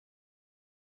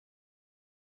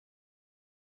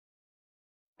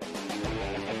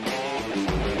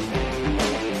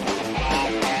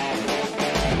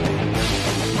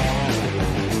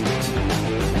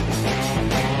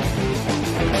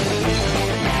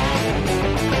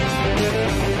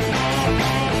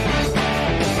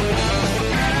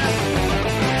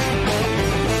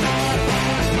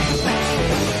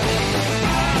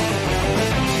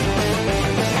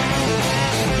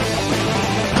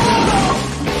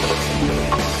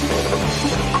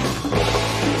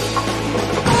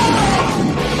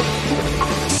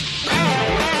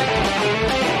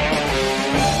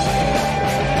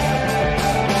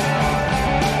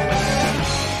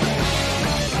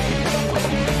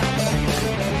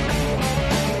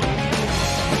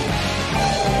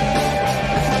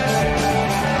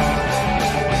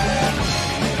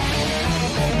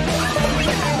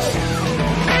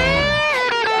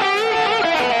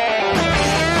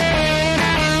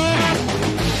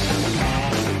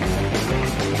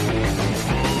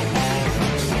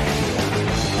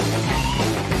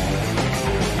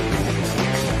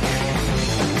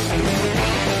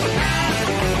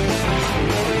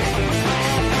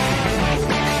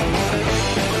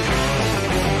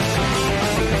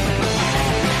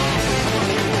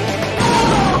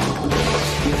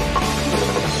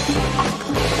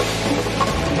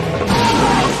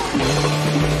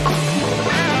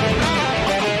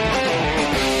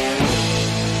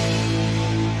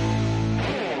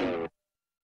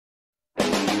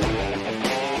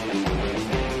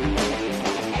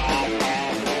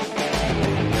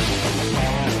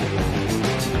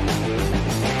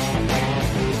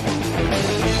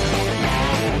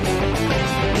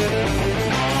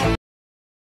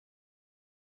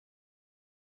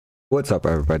What's up,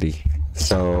 everybody?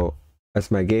 So,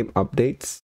 as my game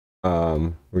updates,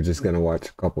 we're just gonna watch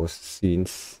a couple of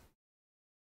scenes.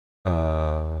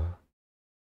 We'll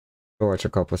watch a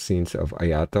couple of scenes of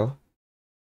Ayato.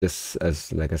 Just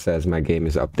as, like I said, as my game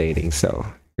is updating. So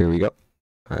here we go.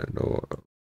 I don't know.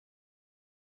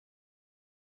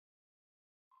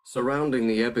 Surrounding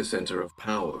the epicenter of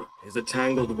power is a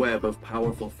tangled web of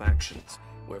powerful factions,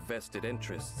 where vested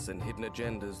interests and hidden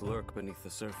agendas lurk beneath the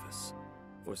surface.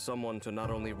 For someone to not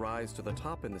only rise to the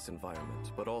top in this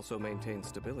environment, but also maintain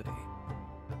stability,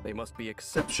 they must be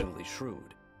exceptionally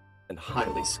shrewd and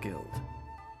highly skilled.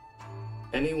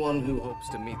 Anyone who hopes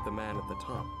to meet the man at the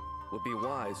top would be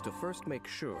wise to first make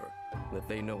sure that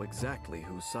they know exactly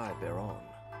whose side they're on.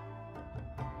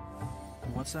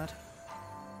 What's that?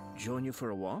 Join you for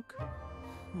a walk?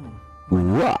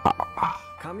 Wow.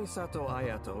 Kamisato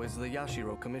Ayato is the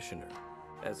Yashiro commissioner.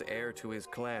 As heir to his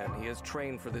clan, he has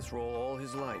trained for this role all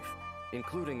his life,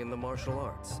 including in the martial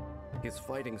arts. His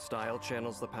fighting style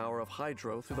channels the power of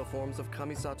Hydro through the forms of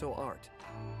Kamisato art.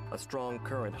 A strong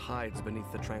current hides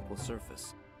beneath the tranquil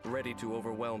surface, ready to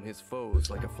overwhelm his foes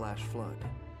like a flash flood.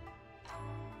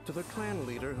 To the clan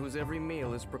leader whose every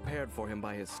meal is prepared for him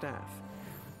by his staff,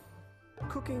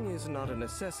 cooking is not a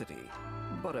necessity,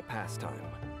 but a pastime.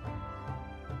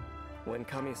 When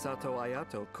Kamisato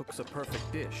Ayato cooks a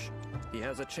perfect dish, he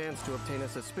has a chance to obtain a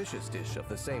suspicious dish of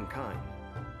the same kind.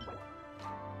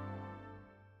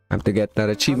 I have to get that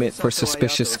achievement for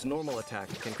suspicious Ayato's normal attack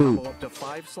can food. combo up to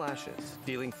 5 slashes,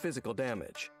 dealing physical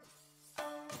damage.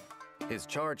 His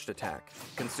charged attack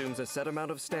consumes a set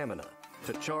amount of stamina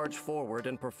to charge forward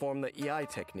and perform the EI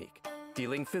technique,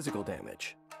 dealing physical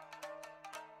damage.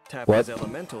 Tap What? his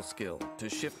elemental skill to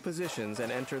shift positions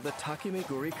and enter the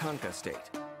Takemiguri Kanka state.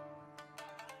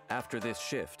 After this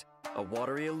shift, a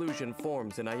watery illusion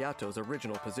forms in Ayato's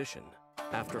original position.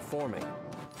 After forming,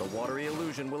 the watery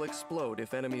illusion will explode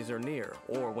if enemies are near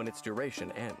or when its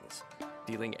duration ends,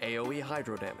 dealing AoE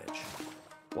hydro damage.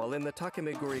 While in the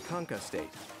Takemiguri Kanka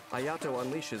state, Ayato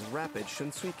unleashes rapid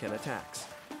Shunsuiken attacks,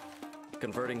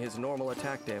 converting his normal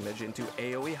attack damage into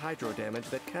AoE hydro damage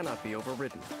that cannot be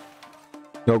overridden.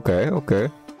 Okay.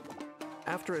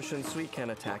 After a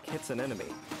Shunsuiken attack hits an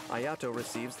enemy, Ayato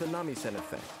receives the Namisen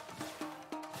effect,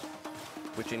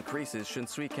 which increases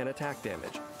Shunsuiken attack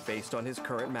damage based on his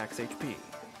current max HP.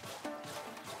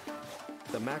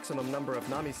 The maximum number of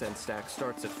Namisen stacks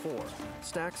starts at 4.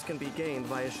 Stacks can be gained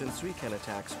via Shunsuiken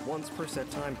attacks once per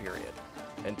set time period,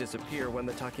 and disappear when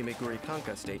the Takemiguri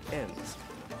Kanka state ends.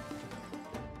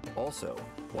 Also,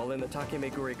 while in the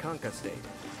Takemiguri Kanka state,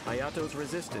 Ayato's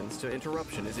resistance to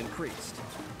interruption is increased,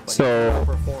 but he cannot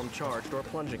perform charged or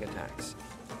plunging attacks.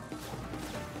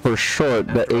 For sure,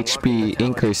 the After HP unlocking the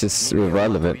increase is talent,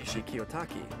 irrelevant. Miyoshi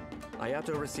Kiyotaki,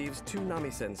 Ayato receives 2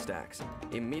 Namisen stacks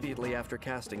immediately after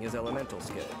casting his elemental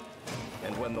skill.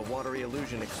 And when the watery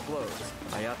illusion explodes,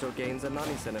 Ayato gains a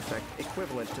Namisen effect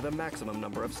equivalent to the maximum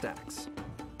number of stacks.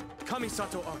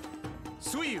 Kamisato art.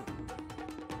 Suiyu!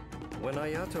 When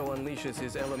Ayato unleashes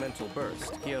his elemental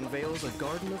burst, he unveils a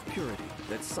garden of purity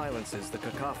that silences the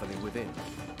cacophony within.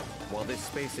 While this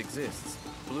space exists,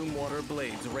 Bloomwater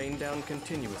blades rain down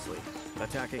continuously,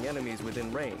 attacking enemies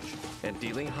within range and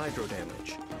dealing hydro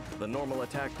damage. The normal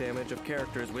attack damage of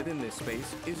characters within this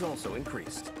space is also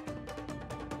increased.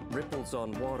 Ripples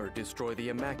on water destroy the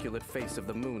immaculate face of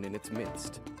the moon in its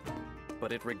midst,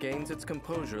 but it regains its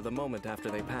composure the moment after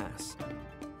they pass.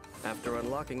 After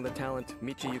unlocking the talent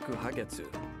Michiyuku Hagetsu,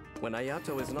 when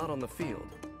Ayato is not on the field,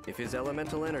 if his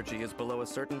elemental energy is below a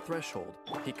certain threshold,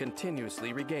 he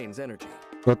continuously regains energy.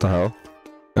 What the hell?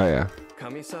 Oh yeah.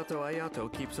 Kamisato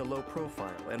Ayato keeps a low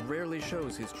profile and rarely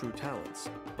shows his true talents,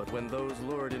 but when those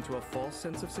lured into a false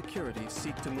sense of security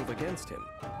seek to move against him,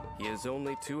 he is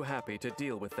only too happy to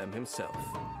deal with them himself.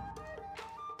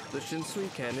 The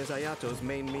Shinsuiken is Ayato's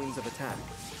main means of attack.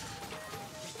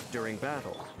 During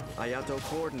battle, Ayato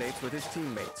coordinates with his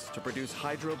teammates to produce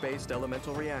hydro-based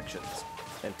elemental reactions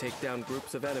and take down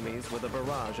groups of enemies with a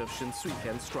barrage of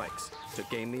Shinsuiken strikes to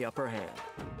gain the upper hand.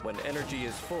 When energy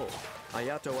is full,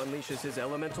 Ayato unleashes his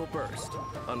elemental burst,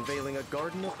 unveiling a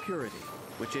garden of purity,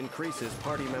 which increases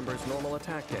party members' normal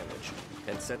attack damage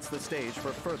and sets the stage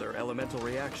for further elemental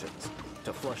reactions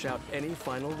to flush out any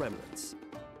final remnants.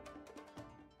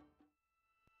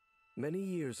 Many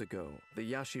years ago,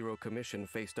 the Yashiro Commission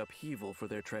faced upheaval for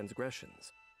their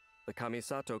transgressions. The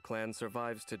Kamisato clan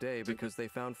survives today because they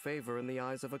found favor in the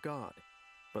eyes of a god,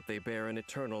 but they bear an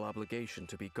eternal obligation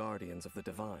to be guardians of the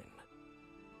divine.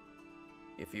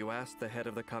 If you ask the head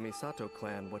of the Kamisato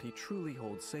clan what he truly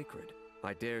holds sacred,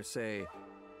 I dare say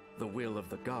the will of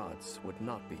the gods would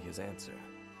not be his answer.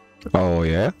 Oh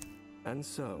yeah? And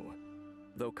so,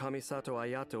 Though Kamisato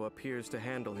Ayato appears to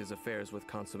handle his affairs with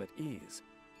consummate ease,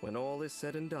 when all is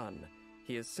said and done,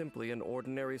 he is simply an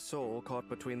ordinary soul caught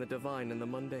between the divine and the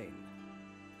mundane.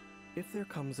 If there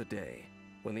comes a day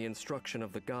when the instruction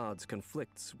of the gods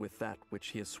conflicts with that which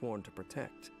he has sworn to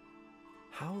protect,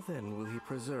 how then will he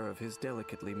preserve his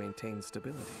delicately maintained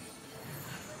stability?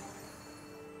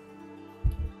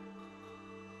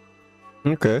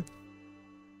 Okay.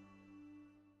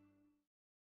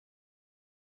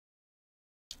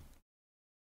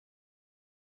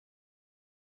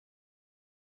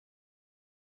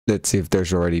 Let's see if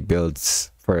there's already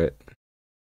builds for it.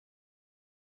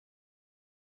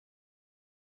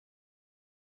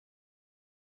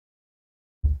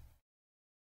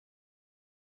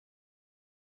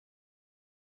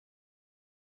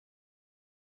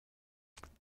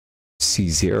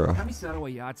 C0. Kamisato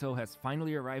Ayato has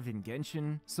finally arrived in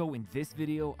Genshin, so in this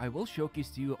video, I will showcase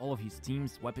to you all of his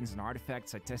teams, weapons, and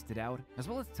artifacts I tested out, as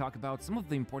well as talk about some of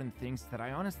the important things that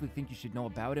I honestly think you should know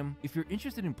about him if you're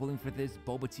interested in pulling for this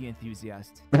boba tea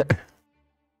enthusiast.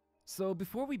 So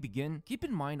before we begin, keep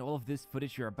in mind all of this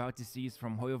footage you're about to see is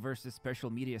from Hoyoverse's special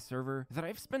media server that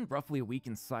I've spent roughly a week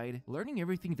inside, learning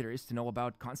everything there is to know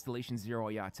about Constellation Zero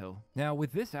Ayato. Now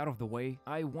with this out of the way,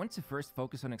 I want to first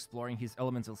focus on exploring his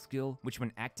elemental skill, which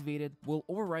when activated, will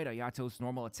override Ayato's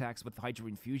normal attacks with Hydro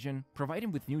Infusion, provide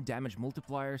him with new damage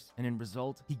multipliers, and in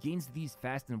result, he gains these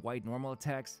fast and wide normal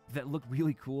attacks that look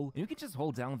really cool, and you can just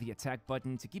hold down the attack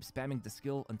button to keep spamming the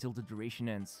skill until the duration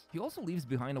ends. He also leaves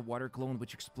behind a water clone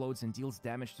which explodes and deals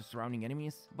damage to surrounding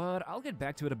enemies, but I'll get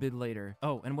back to it a bit later.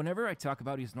 Oh, and whenever I talk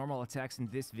about his normal attacks in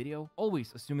this video,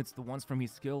 always assume it's the ones from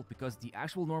his skill, because the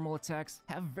actual normal attacks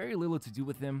have very little to do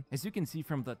with him, as you can see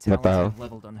from the talents I've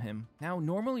leveled on him. Now,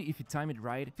 normally if you time it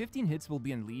right, 15 hits will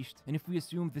be unleashed, and if we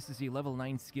assume this is a level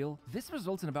 9 skill, this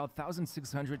results in about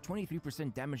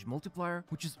 1623% damage multiplier,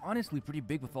 which is honestly pretty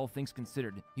big with all things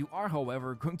considered. You are,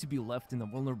 however, going to be left in a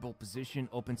vulnerable position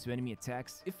open to enemy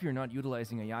attacks if you're not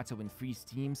utilizing Ayato in freeze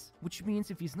teams, which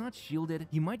means if he's not shielded,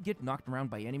 he might get knocked around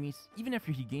by enemies, even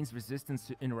after he gains resistance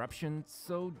to interruption,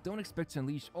 so don't expect to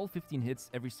unleash all 15 hits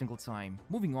every single time.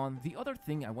 Moving on, the other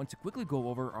thing I want to quickly go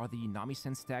over are the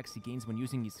Nami-Sen stacks he gains when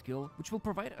using his skill, which will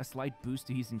provide a slight boost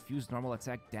to his infused normal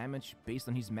attack damage based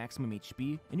on his maximum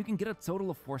HP, and you can get a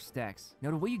total of 4 stacks. Now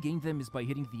the way you gain them is by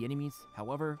hitting the enemies,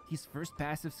 however, his first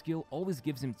passive skill always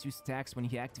gives him 2 stacks when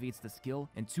he activates the skill,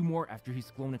 and 2 more after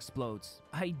his clone explodes.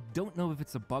 I don't know if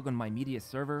it's a bug on my media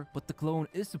server, but the clone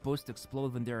is supposed to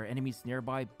explode when there are enemies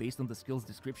nearby based on the skill's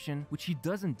description, which he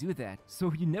doesn't do that,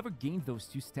 so you never gain those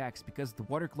 2 stacks because the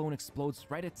water clone explodes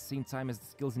right at the same time as the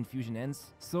skill's infusion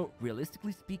ends. So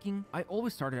realistically speaking, I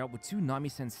always started out with 2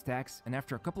 Nami-Sen stacks, and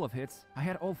after a couple of hits, I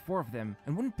had all 4 of them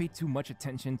and wouldn't pay too much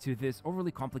attention to this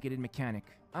overly complicated mechanic.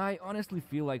 I honestly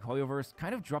feel like Hoyoverse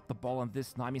kind of dropped the ball on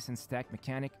this Nami-Sen stack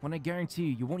mechanic, when I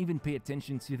guarantee you won't even pay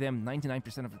attention to them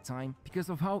 99% of the time because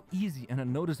of how easy and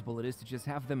unnoticeable it is to just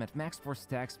have them at max 4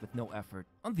 stacks with no effort.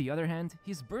 On the other hand,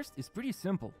 his burst is pretty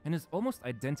simple and is almost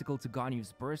identical to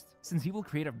Ganyu's burst, since he will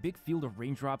create a big field of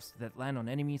raindrops that land on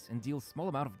enemies and deal a small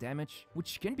amount of damage,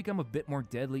 which can become a bit more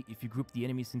deadly if you group the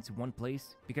enemies into one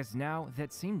place, because now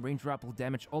that same raindrop will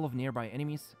damage all of nearby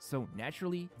enemies, so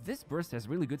naturally, this burst has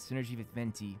really good synergy with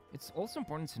Venti. It's also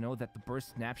important to know that the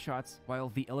burst snapshots, while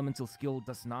the elemental skill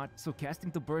does not, so casting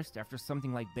the burst after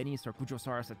something like Benny's or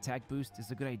Kujosara's attack boost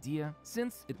is a good idea,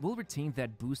 since it will retain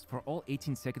that boost for all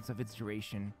 18 seconds of its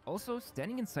duration. Also,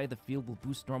 standing inside the field will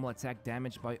boost normal attack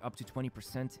damage by up to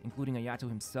 20%, including Ayato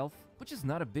himself, which is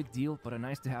not a big deal, but a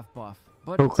nice to have buff.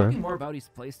 But talking more about his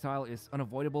playstyle is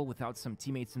unavoidable without some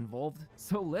teammates involved,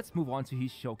 so let's move on to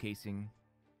his showcasing.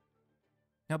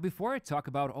 Now before I talk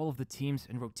about all of the teams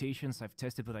and rotations I've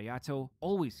tested with Ayato,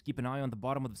 always keep an eye on the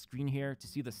bottom of the screen here to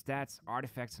see the stats,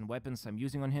 artifacts, and weapons I'm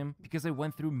using on him, because I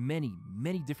went through many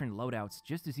different loadouts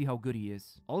just to see how good he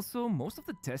is. Also, most of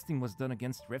the testing was done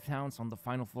against Rift Hounds on the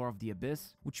final floor of the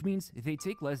Abyss, which means they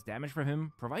take less damage from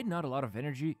him, provide not a lot of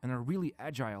energy, and are really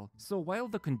agile. So while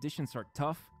the conditions are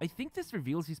tough, I think this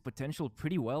reveals his potential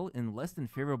pretty well in less than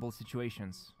favorable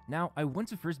situations. Now, I want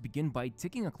to first begin by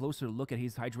taking a closer look at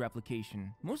his Hydro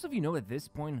application. Most of you know at this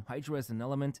point, Hydro as an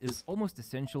element is almost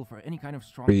essential for any kind of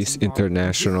strong Priest, team comp.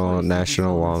 international,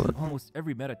 national wallet. Almost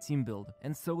every meta team build,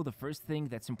 and so the first thing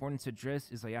that's important to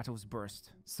address is Ayato's burst.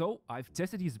 So, I've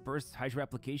tested his burst Hydro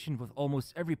application with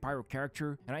almost every Pyro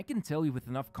character, and I can tell you with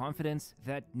enough confidence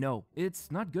that no,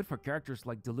 it's not good for characters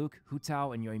like Diluc, Hu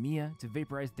Tao, and Yoimiya to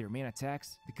vaporize their main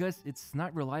attacks, because it's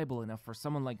not reliable enough for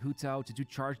someone like Hu Tao to do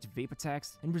charged vape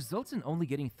attacks, and results in only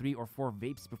getting 3 or 4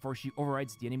 vapes before she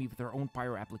overrides the enemy with her own Pyro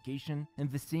Pyro application,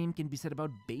 and the same can be said about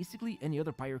basically any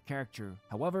other Pyro character.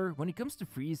 However, when it comes to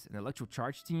Freeze and Electro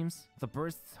Charge teams, the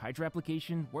Burst's Hydra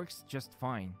application works just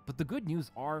fine. But the good news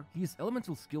are, his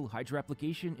elemental skill Hydra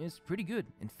application is pretty good.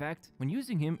 In fact, when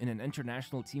using him in an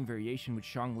international team variation with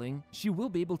Xiangling, she will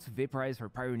be able to vaporize her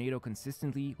Pyronado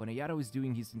consistently when Ayato is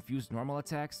doing his infused normal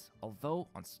attacks, although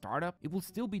on startup, it will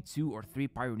still be 2 or 3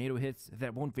 Pyronado hits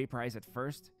that won't vaporize at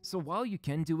first, so while you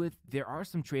can do it, there are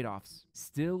some trade-offs.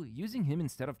 Still, using him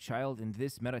instead of Child in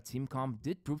this meta team comp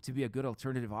did prove to be a good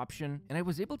alternative option, and I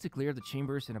was able to clear the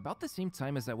chambers in about the same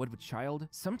time as I would with Child,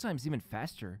 sometimes even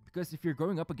faster, because if you're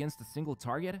going up against a single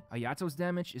target, Ayato's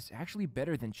damage is actually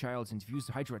better than Child's infused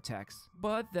Hydra attacks,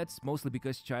 but that's mostly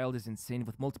because Child is insane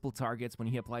with multiple targets when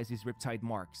he applies his Riptide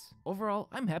marks. Overall,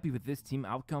 I'm happy with this team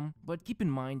outcome, but keep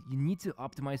in mind, you need to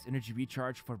optimize energy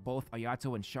recharge for both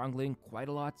Ayato and Xiangling quite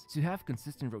a lot to have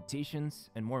consistent rotations,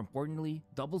 and more importantly,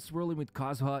 double swirling with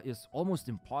Kazuha is almost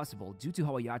impossible due to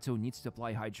how Ayato needs to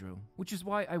apply Hydro, which is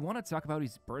why I want to talk about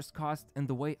his burst cost and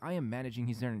the way I am managing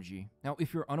his energy. Now,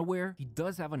 if you're unaware, he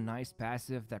does have a nice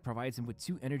passive that provides him with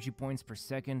 2 energy points per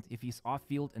second if he's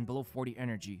off-field and below 40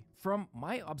 energy. From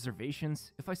my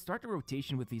observations, if I start the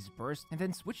rotation with his burst and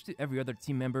then switch to every other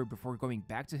team member before going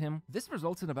back to him, this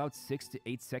results in about 6 to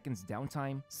 8 seconds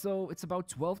downtime, so it's about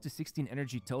 12 to 16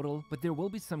 energy total, but there will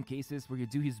be some cases where you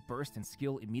do his burst and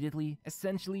skill immediately,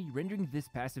 essentially rendering this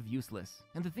passive useless.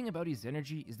 And the thing about his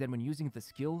energy is that when using the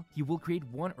skill, he will create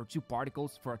 1 or 2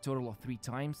 particles for a total of 3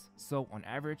 times, so on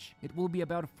average, it will be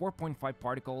about 4.5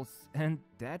 particles, and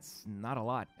that's not a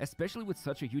lot, especially with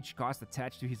such a huge cost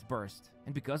attached to his burst.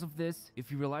 And because of this,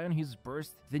 if you rely on his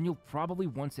burst, then you'll probably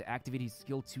want to activate his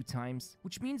skill 2 times,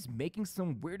 which means making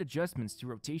some weird adjustments to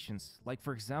rotations. Like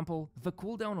for example, the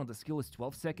cooldown on the skill is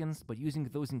 12 seconds, but using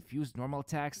those infused normal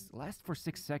attacks lasts for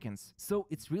 6 seconds. So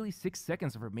it's really 6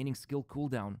 seconds of remaining skill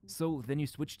cooldown. So then you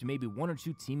switch to maybe 1 or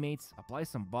 2 teammates, apply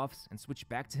some buffs, and switch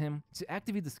back to him to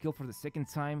activate the skill for the second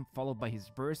time, followed by his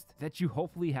burst that you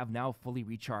hopefully have now fully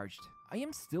recharged. I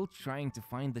am still trying to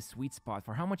find the sweet spot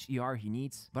for how much ER he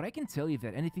needs, but I can tell you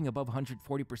that anything above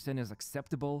 140% is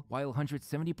acceptable, while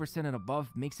 170% and above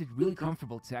makes it really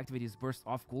comfortable to activate his burst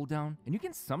off cooldown, and you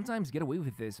can sometimes get away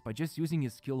with this by just using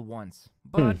his skill once.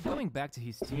 But going back to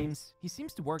his teams, he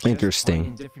seems to work just fine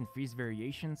in different freeze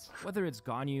variations, whether it's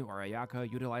Ganyu or Ayaka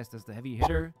utilized as the heavy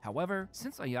hitter. However,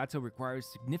 since Ayato requires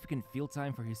significant field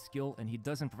time for his skill and he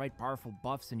doesn't provide powerful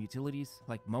buffs and utilities,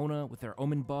 like Mona with her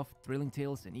Omen buff, Thrilling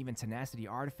Tales, and even Tenacity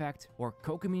artifact, or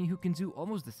Kokomi who can do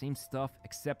almost the same stuff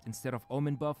except instead of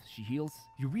Omen buff, she heals,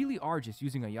 you really are just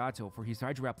using Ayato for his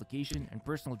Hydra application and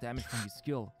personal damage from his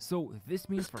skill. So this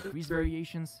means for freeze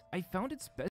variations, I found it's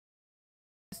best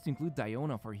to include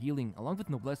Diona for healing along with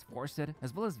Noblesse Forset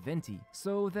as well as Venti,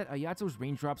 so that Ayato's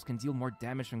raindrops can deal more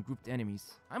damage on grouped enemies.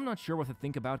 I'm not sure what to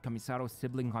think about Kamisaro's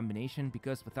sibling combination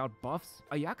because without buffs,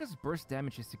 Ayaka's burst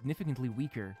damage is significantly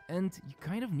weaker, and you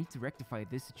kind of need to rectify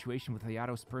this situation with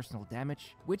Ayato's personal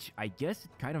damage, which I guess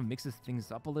it kind of mixes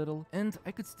things up a little, and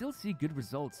I could still see good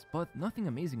results, but nothing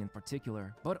amazing in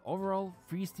particular. But overall,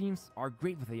 freeze teams are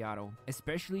great with Ayato,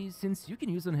 especially since you can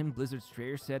use on him Blizzard's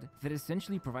Strayer set that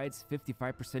essentially provides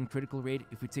 55% critical rate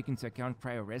if we take into account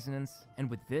Cryo Resonance, and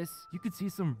with this, you could see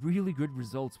some really good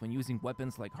results when using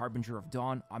weapons like Harbinger of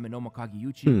Dawn, Amenoma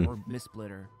Kageyuchi, or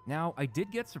Mist-Splitter. Now, I did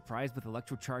get surprised with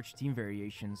Electro Charge team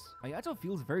variations. Ayato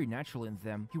feels very natural in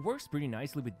them. He works pretty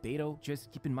nicely with Beto,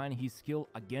 just keep in mind his skill,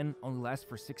 again, only lasts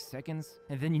for 6 seconds,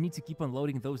 and then you need to keep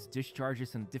unloading those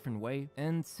discharges in a different way,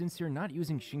 and since you're not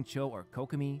using Xingqiu or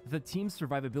Kokomi, the team's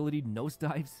survivability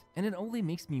nosedives, and it only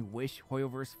makes me wish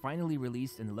Hoyoverse finally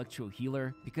released an Electro Healer,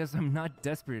 because I'm not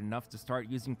desperate enough to start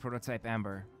using Prototype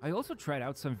Amber. I also tried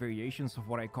out some variations of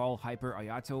what I call Hyper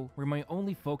Ayato, where my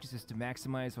only focus is to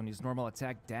maximize on his normal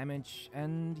attack damage,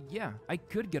 and yeah, I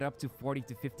could get up to 40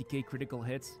 to 50k critical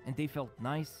hits, and they felt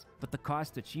nice, but the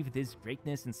cost to achieve this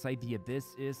greatness inside the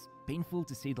Abyss is painful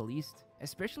to say the least,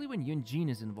 especially when Yunjin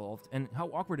is involved and how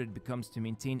awkward it becomes to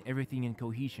maintain everything in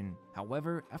cohesion.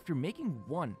 However, after making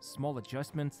one small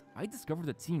adjustment, I discovered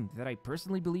a team that I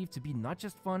personally believe to be not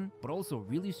just fun, but also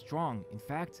really strong. In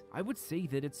fact, I would say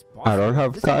that it's possible I don't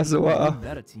have Kazuha.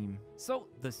 Meta team. So,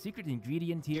 the secret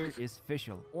ingredient here is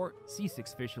Fischl, or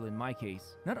C6 Fischl in my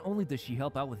case. Not only does she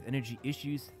help out with energy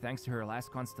issues thanks to her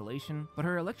last constellation, but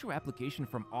her Electro application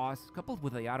from Oz chaos, coupled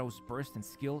with Ayato's burst and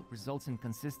skill, results in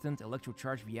consistent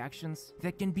electrocharge reactions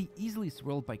that can be easily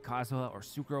swirled by Kazuha or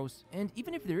Sucrose, and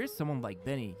even if there is someone like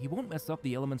Benny, he won't mess up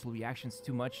the elemental reactions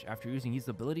too much after using his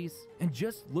abilities. And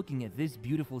just looking at this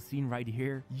beautiful scene right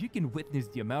here, you can witness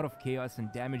the amount of chaos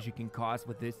and damage you can cause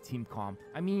with this team comp.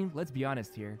 I mean, let's be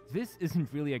honest here, this isn't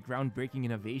really a groundbreaking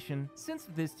innovation, since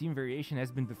this team variation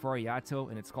has been before Ayato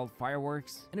and it's called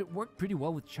Fireworks, and it worked pretty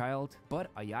well with Child,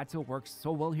 but Ayato works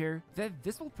so well here that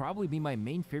this will probably be my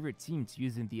main favorite team to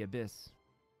use in the Abyss.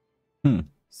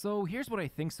 So here's what I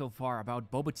think so far about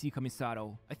Boba T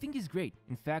Kamisato. I think he's great.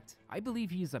 In fact, I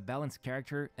believe he's a balanced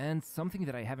character, and something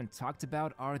that I haven't talked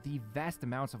about are the vast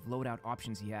amounts of loadout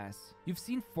options he has. You've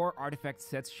seen 4 artifact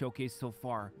sets showcased so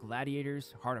far: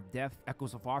 Gladiators, Heart of Death,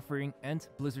 Echoes of Offering, and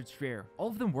Blizzard Strayer. All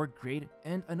of them work great,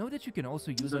 and I know that you can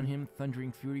also use on him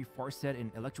Thundering Fury 4 set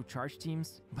in Electro Charge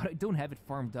teams, but I don't have it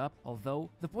farmed up, although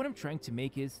the point I'm trying to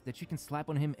make is that you can slap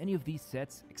on him any of these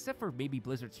sets, except for maybe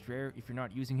Blizzard Strayer if you're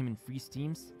not using him in freeze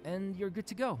teams, and you're good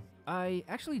to go. I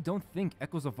actually don't think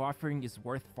Echoes of Offering is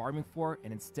worth farming for,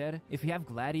 and instead, if you have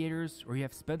Gladiators or you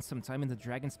have spent some time in the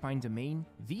Dragonspine domain,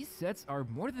 these sets are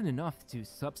more than enough to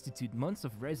substitute months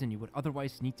of resin you would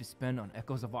otherwise need to spend on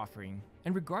Echoes of Offering.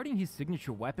 And regarding his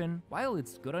signature weapon, while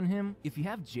it's good on him, if you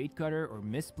have Jade Cutter or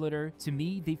Mist Splitter, to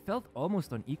me, they felt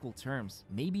almost on equal terms.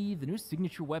 Maybe the new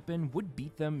signature weapon would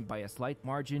beat them by a slight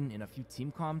margin in a few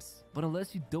team comps, but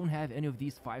unless you don't have any of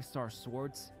these 5-star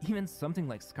swords, even something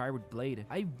like Skyward Blade,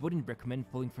 I wouldn't recommend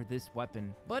pulling for this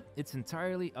weapon, but it's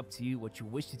entirely up to you what you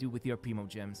wish to do with your Primo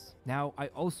Gems. Now, I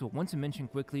also want to mention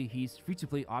quickly his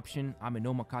free-to-play option,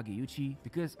 Amenoma Kageuchi,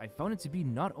 because I found it to be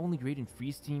not only great in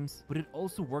freeze teams, but it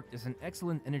also worked as an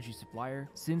excellent energy supplier,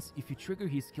 since if you trigger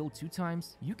his skill 2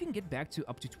 times, you can get back to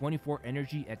up to 24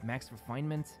 energy at max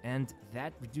refinement, and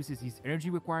that reduces his energy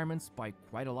requirements by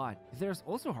quite a lot. There's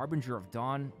also Harbinger of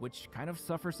Dawn, which kind of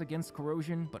suffers against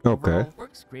corrosion, but overall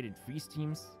works great in freeze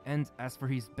teams. And as for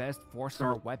his best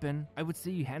 4-star weapon, I would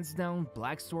say hands down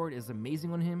Black Sword is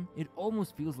amazing on him. It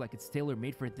almost feels like it's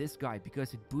tailor-made for this guy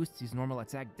because it boosts his normal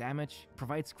attack damage,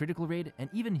 provides critical rate, and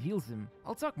even heals him.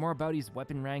 I'll talk more about his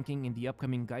weapon ranking in the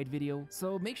upcoming guide video,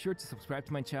 so make sure to subscribe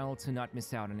to my channel to not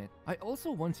miss out on it. I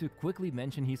also want to quickly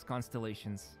mention his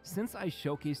constellations. Since I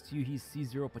showcased to you his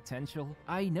C0 potential,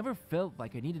 I never felt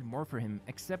like I needed more for him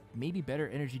except maybe better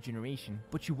energy generation,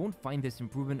 but you won't find this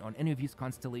improvement on any of his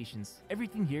constellations.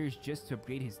 Everything here is just to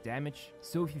upgrade his damage,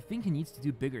 so if you think he needs to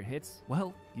do bigger hits,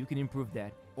 well, you can improve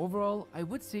that. Overall, I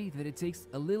would say that it takes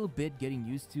a little bit getting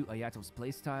used to Ayato's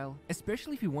playstyle,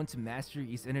 especially if you want to master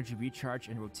his energy recharge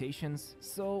and rotations,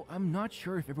 so I'm not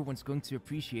sure if everyone's going to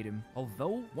appreciate him.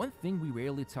 Although, one thing we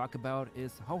rarely talk about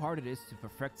is how hard it is to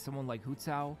perfect someone like Hu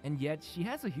Tao, and yet she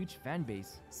has a huge fan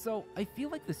base. So I feel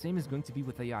like the same is going to be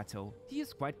with Ayato. He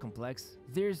is quite complex,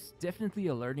 there's definitely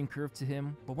a learning curve to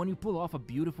him, but when you pull off a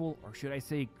beautiful, or should I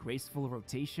say graceful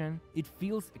rotation, it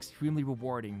feels extremely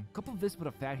rewarding. Couple this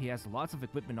with the fact he has lots of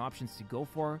equipment options to go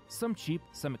for, some cheap,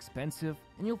 some expensive,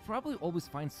 and you'll probably always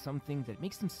find something that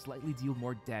makes him slightly deal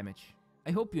more damage.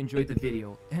 I hope you enjoyed the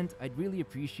video, and I'd really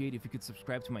appreciate if you could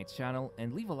subscribe to my channel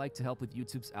and leave a like to help with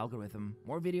YouTube's algorithm.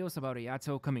 More videos about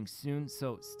Ayato coming soon,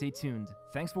 so stay tuned.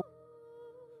 Thanks for...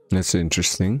 That's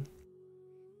interesting.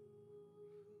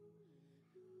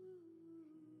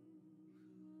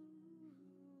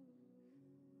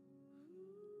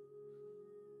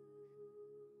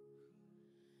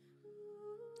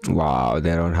 Wow,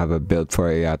 they don't have a build for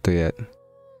Ayato yet.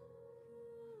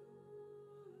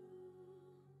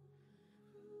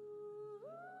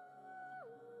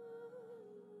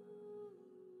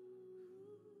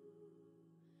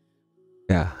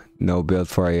 Yeah, no build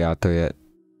for Ayato yet.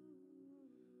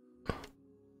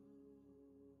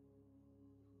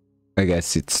 I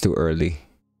guess it's too early.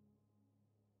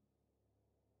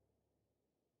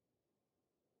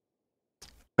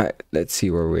 Alright, let's see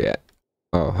where we're at.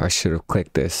 Oh, I should have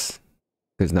clicked this,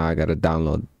 because now I gotta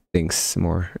download things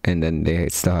more, and then they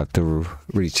still have to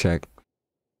recheck.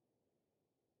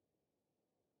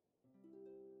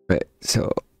 Right, so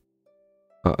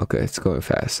oh, okay, it's going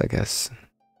fast, I guess.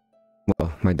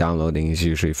 Well, my downloading is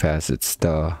usually fast. It's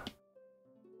the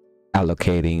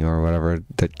allocating or whatever,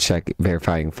 the check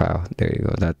verifying file. There you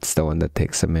go. That's the one that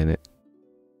takes a minute.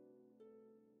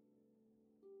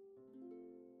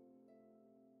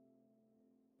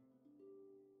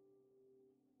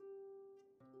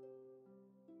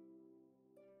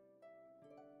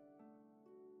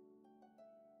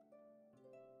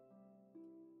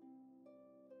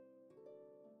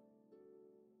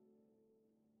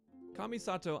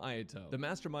 Kamisato Ayato, the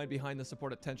mastermind behind the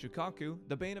support of Tenshukaku,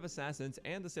 the bane of assassins,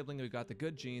 and the sibling who got the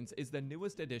good genes, is the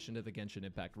newest addition to the Genshin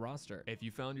Impact roster. If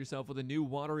you found yourself with a new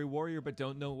watery warrior but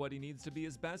don't know what he needs to be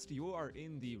his best, you are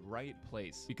in the right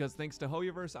place. Because thanks to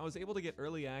Hoyoverse, I was able to get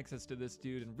early access to this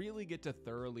dude and really get to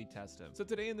thoroughly test him. So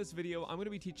today in this video, I'm going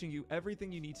to be teaching you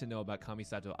everything you need to know about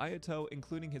Kamisato Ayato,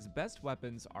 including his best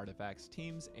weapons, artifacts,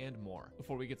 teams, and more.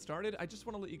 Before we get started, I just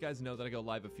want to let you guys know that I go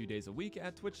live a few days a week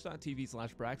at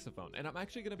twitch.tv/Braxophone. And I'm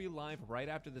actually going to be live right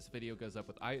after this video goes up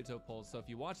with Ayato polls, so if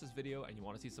you watch this video and you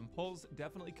want to see some polls,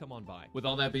 definitely come on by. With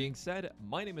all that being said,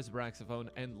 my name is Braxophone,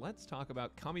 and let's talk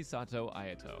about Kamisato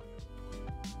Ayato.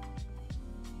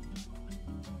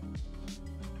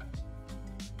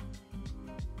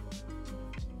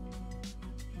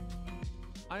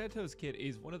 Ayato's kit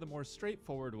is one of the more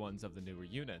straightforward ones of the newer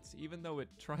units, even though it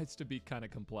tries to be kind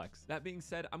of complex. That being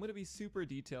said, I'm going to be super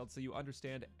detailed so you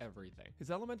understand everything.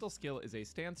 His elemental skill is a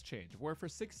stance change, where for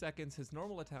 6 seconds his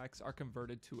normal attacks are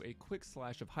converted to a quick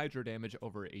slash of hydro damage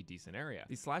over a decent area.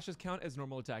 These slashes count as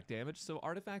normal attack damage, so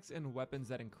artifacts and weapons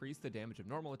that increase the damage of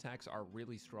normal attacks are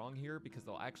really strong here because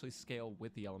they'll actually scale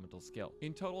with the elemental skill.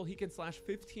 In total, he can slash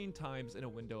 15 times in a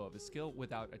window of his skill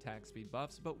without attack speed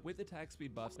buffs, but with attack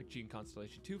speed buffs like Gene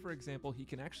Constellation 2, for example, he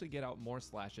can actually get out more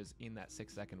slashes in that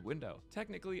 6-second window.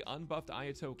 Technically, unbuffed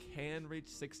Ayato can reach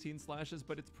 16 slashes,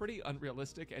 but it's pretty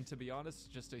unrealistic and, to be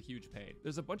honest, just a huge pain.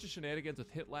 There's a bunch of shenanigans with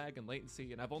hit lag and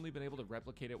latency, and I've only been able to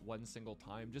replicate it one single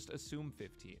time. Just assume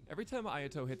 15. Every time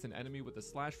Ayato hits an enemy with a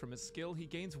slash from his skill, he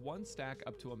gains 1 stack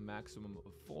up to a maximum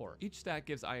of 4. Each stack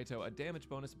gives Ayato a damage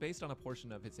bonus based on a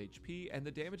portion of his HP, and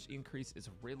the damage increase is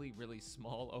really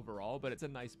small overall, but it's a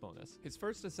nice bonus. His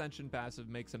first Ascension passive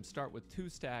makes him start with 2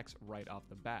 stacks right off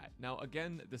the bat. Now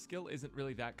again, the skill isn't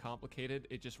really that complicated,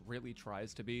 it just really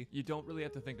tries to be. You don't really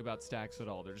have to think about stacks at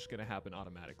all, they're just gonna happen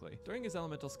automatically. During his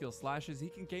elemental skill slashes, he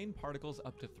can gain particles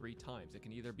up to 3 times. It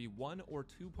can either be 1 or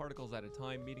 2 particles at a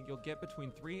time, meaning you'll get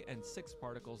between 3 and 6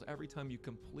 particles every time you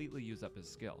completely use up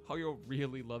his skill. Hoyo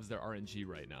really loves their RNG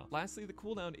right now. Lastly, the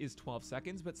cooldown is 12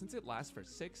 seconds, but since it lasts for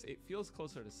 6, it feels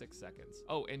closer to 6 seconds.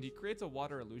 Oh, and he creates a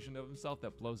water illusion of himself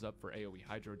that blows up for AoE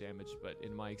hydro damage, but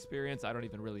in my experience, I don't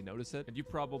even really notice it, and you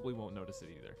probably won't notice it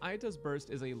either. Ayato's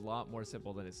burst is a lot more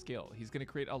simple than his skill. He's going to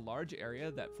create a large area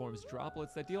that forms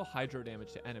droplets that deal hydro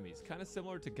damage to enemies, kind of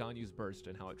similar to Ganyu's burst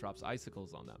and how it drops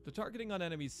icicles on them. The targeting on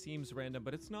enemies seems random,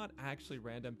 but it's not actually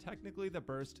random. Technically, the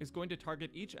burst is going to target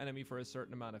each enemy for a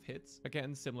certain amount of hits,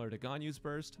 again similar to Ganyu's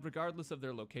burst, regardless of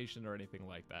their location or anything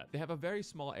like that. They have a very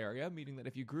small area, meaning that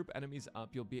if you group enemies up,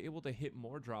 you'll be able to hit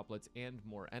more droplets and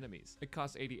more enemies. It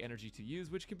costs 80 energy to use,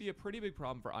 which can be a pretty big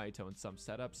problem for Ayato in some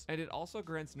setups, and it also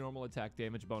grants normal attack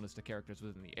damage bonus to characters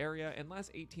within the area and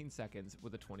lasts 18 seconds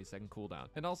with a 20-second cooldown.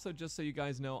 And also, just so you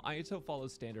guys know, Ayato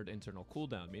follows standard internal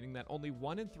cooldown, meaning that only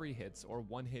 1 in 3 hits, or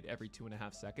 1 hit every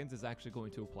 2.5 seconds, is actually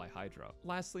going to apply hydro.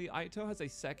 Lastly, Ayato has a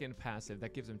second passive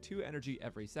that gives him 2 energy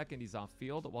every second he's off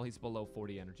field while he's below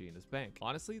 40 energy in his bank.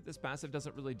 Honestly, this passive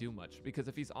doesn't really do much, because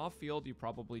if he's off field, you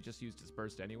probably just used his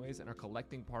burst anyways and are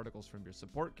collecting particles from your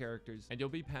support characters, and you'll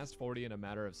be past 40 in a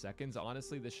matter of seconds.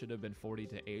 Honestly, this should have been 40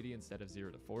 to 80 instead of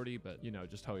 0 to 40, but you know,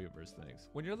 just Hoyoverse things.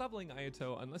 When you're leveling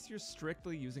Ayato, unless you're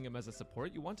strictly using him as a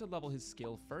support, you want to level his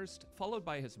skill first, followed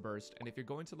by his burst, and if you're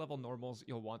going to level normals,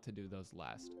 you'll want to do those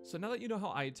last. So now that you know how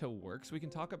Ayato works, we can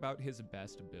talk about his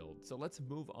best build. So let's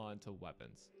move on to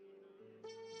weapons.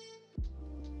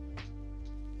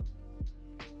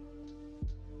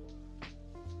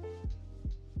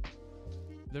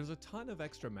 There's a ton of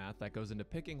extra math that goes into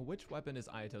picking which weapon is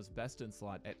Ayato's best in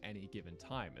slot at any given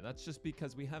time, and that's just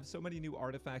because we have so many new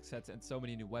artifact sets and so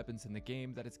many new weapons in the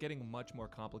game that it's getting much more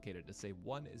complicated to say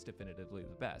one is definitively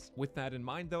the best. With that in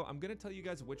mind though, I'm going to tell you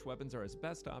guys which weapons are his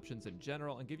best options in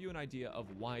general and give you an idea of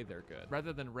why they're good,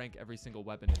 rather than rank every single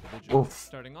weapon individually.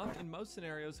 Starting off, in most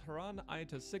scenarios, Haran,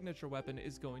 Ayato's signature weapon,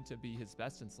 is going to be his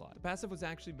best in slot. The passive was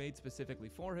actually made specifically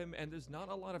for him, and there's not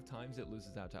a lot of times it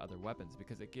loses out to other weapons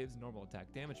because it gives normal attack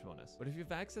damage bonus. But if you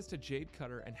have access to Jade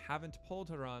Cutter and haven't pulled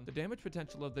Haran, the damage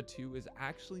potential of the two is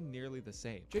actually nearly the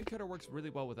same. Jade Cutter works really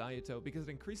well with Ayato because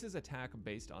it increases attack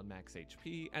based on max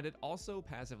HP, and it also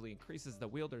passively increases the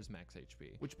wielder's max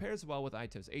HP, which pairs well with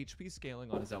Ayato's HP scaling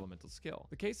on his elemental skill.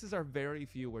 The cases are very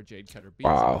few where Jade Cutter beats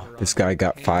Wow, Haran. this guy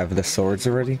got 5 of the swords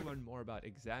already? To learn more more about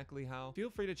exactly how, feel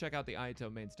free to check out the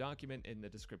Ayato mains document in the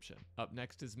description. Up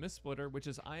next is Mist Splitter, which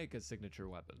is Ayaka's signature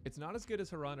weapon. It's not as good as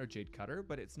Haran or Jade Cutter,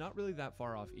 but it's not really that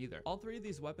far off either. All three of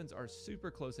these weapons are super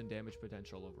close in damage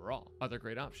potential overall. Other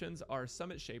great options are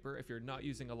Summit Shaper if you're not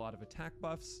using a lot of attack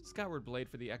buffs, Skyward Blade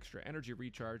for the extra energy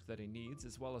recharge that he needs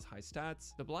as well as high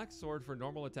stats, the Black Sword for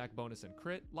normal attack bonus and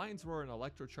crit, Lion's Roar and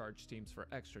Electrocharge teams for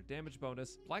extra damage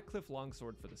bonus, Black Cliff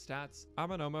Longsword for the stats,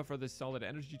 Amanoma for the solid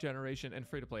energy generation and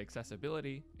free-to-play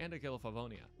accessibility, and Aquila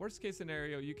Favonia. Worst case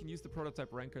scenario, you can use the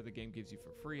prototype ranker the game gives you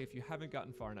for free if you haven't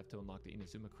gotten far enough to unlock the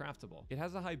Inazuma craftable. It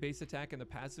has a high base attack and the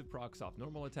passive procs off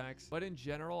normal attacks, but in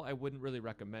general, I wouldn't really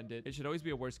recommend it. It should always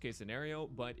be a worst case scenario,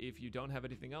 but if you don't have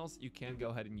anything else, you can go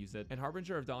ahead and use it. And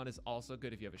Harbinger of Dawn is also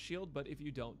good if you have a shield, but if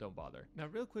you don't bother. Now,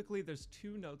 real quickly, there's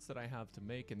two notes that I have to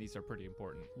make, and these are pretty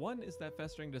important. One is that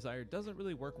Festering Desire doesn't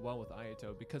really work well with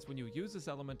Ayato because when you use this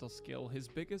elemental skill, his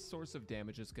biggest source of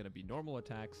damage is going to be normal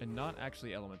attacks and not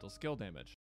actually elemental skill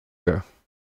damage. Yeah.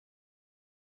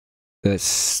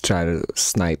 Let's try to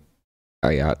snipe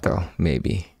Ayato,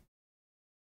 maybe.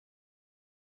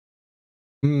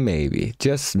 Maybe,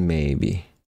 just maybe.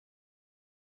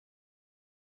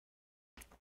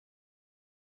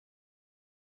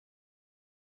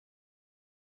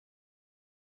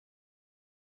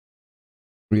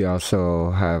 We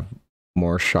also have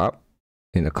more shop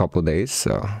in a couple days,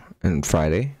 so and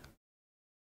Friday.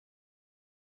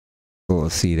 We'll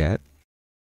see that.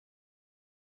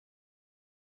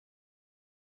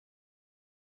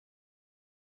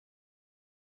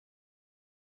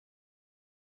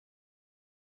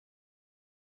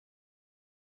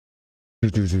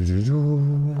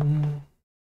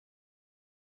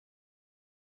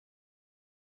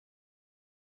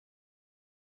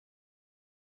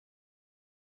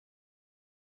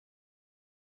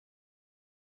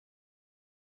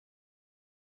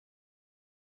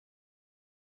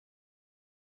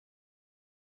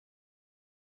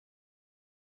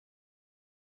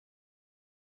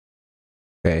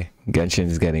 Okay, Genshin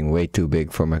is getting way too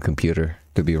big for my computer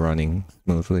to be running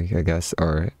smoothly, I guess,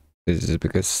 or is it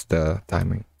because the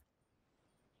timing?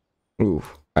 Ooh,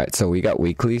 alright, so we got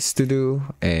weeklies to do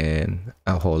and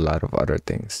a whole lot of other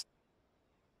things.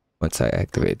 Once I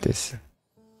activate this.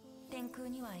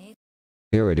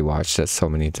 You already watched that so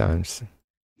many times.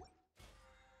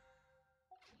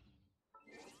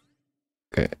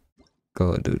 Okay,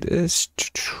 go do this.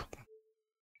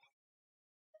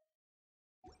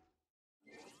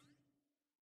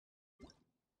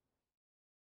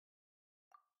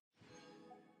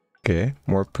 Okay,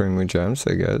 more premium gems,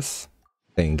 I guess.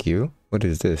 Thank you. What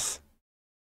is this?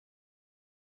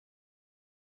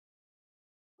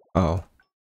 Oh.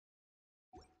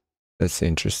 That's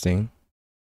interesting.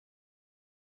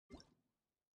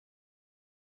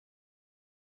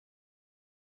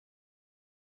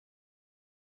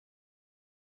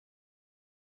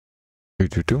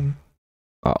 Doo-doo-doo.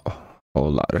 Oh,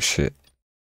 whole lot of shit.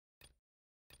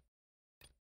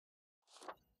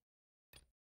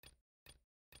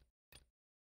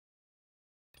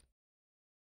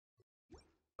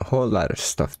 A whole lot of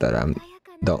stuff that I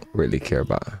don't really care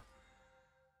about.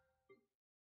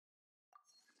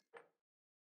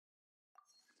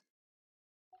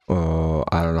 Oh,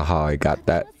 I don't know how I got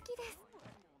that.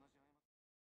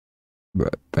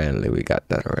 But apparently we got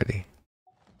that already.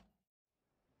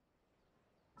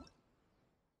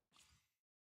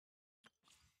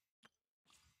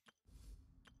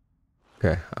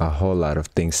 Okay, a whole lot of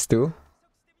things too.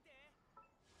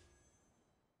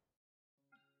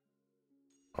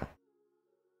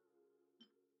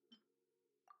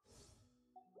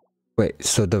 Wait,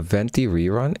 so the Venti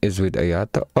rerun is with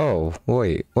Ayato? Oh,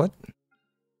 wait, what?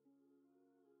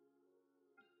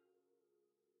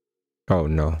 Oh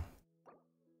no.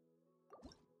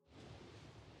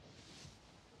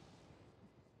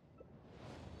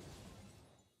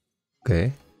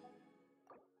 Okay.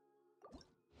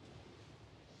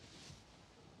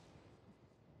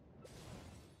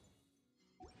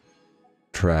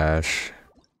 Trash.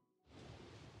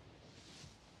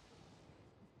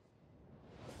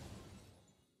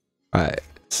 Alright,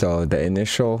 so the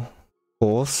initial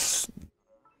pulls,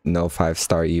 no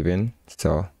 5-star even,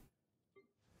 so.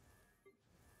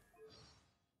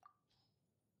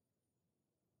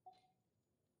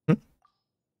 Hmm?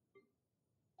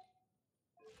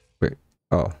 Wait,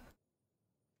 oh.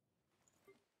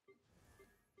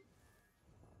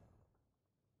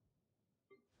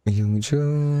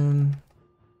 Yoongjun.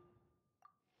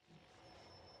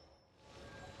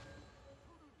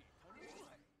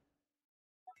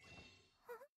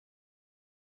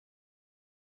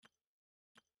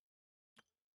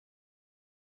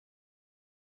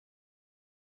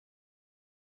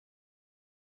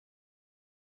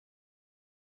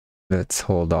 Let's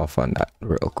hold off on that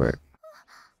real quick.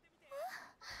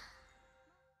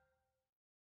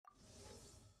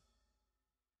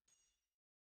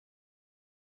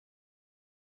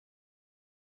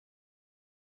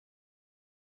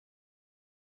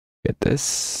 Get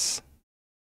this.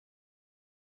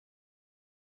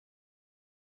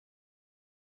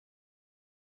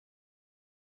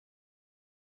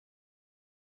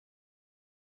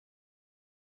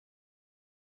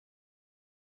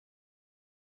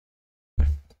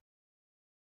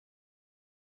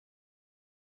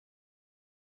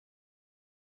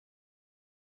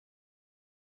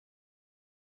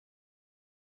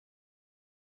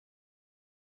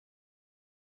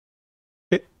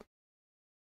 It.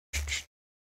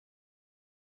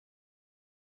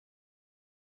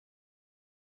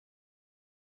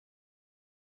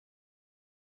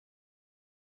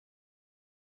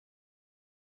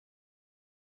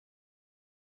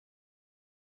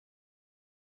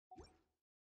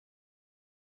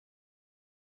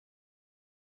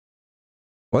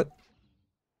 What?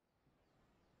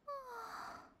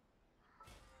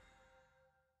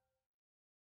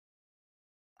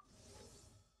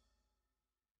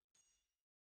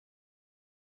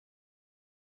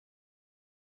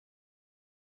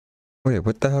 Wait,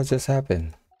 what the hell just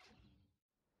happened?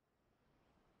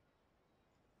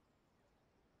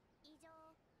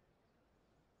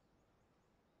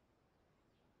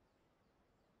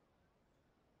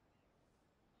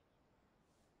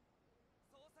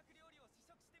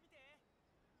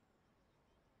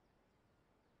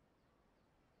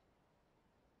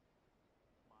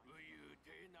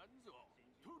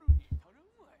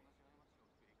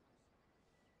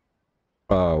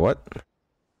 What?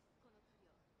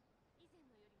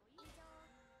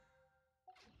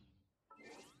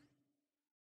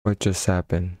 What just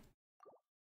happened?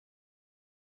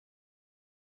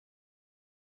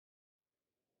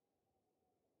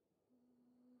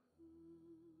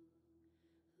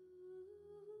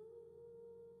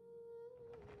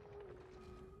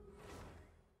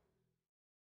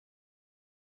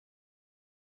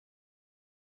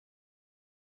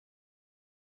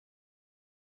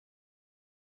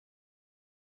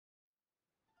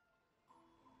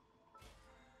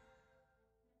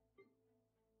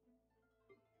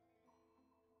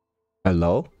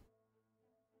 Hello?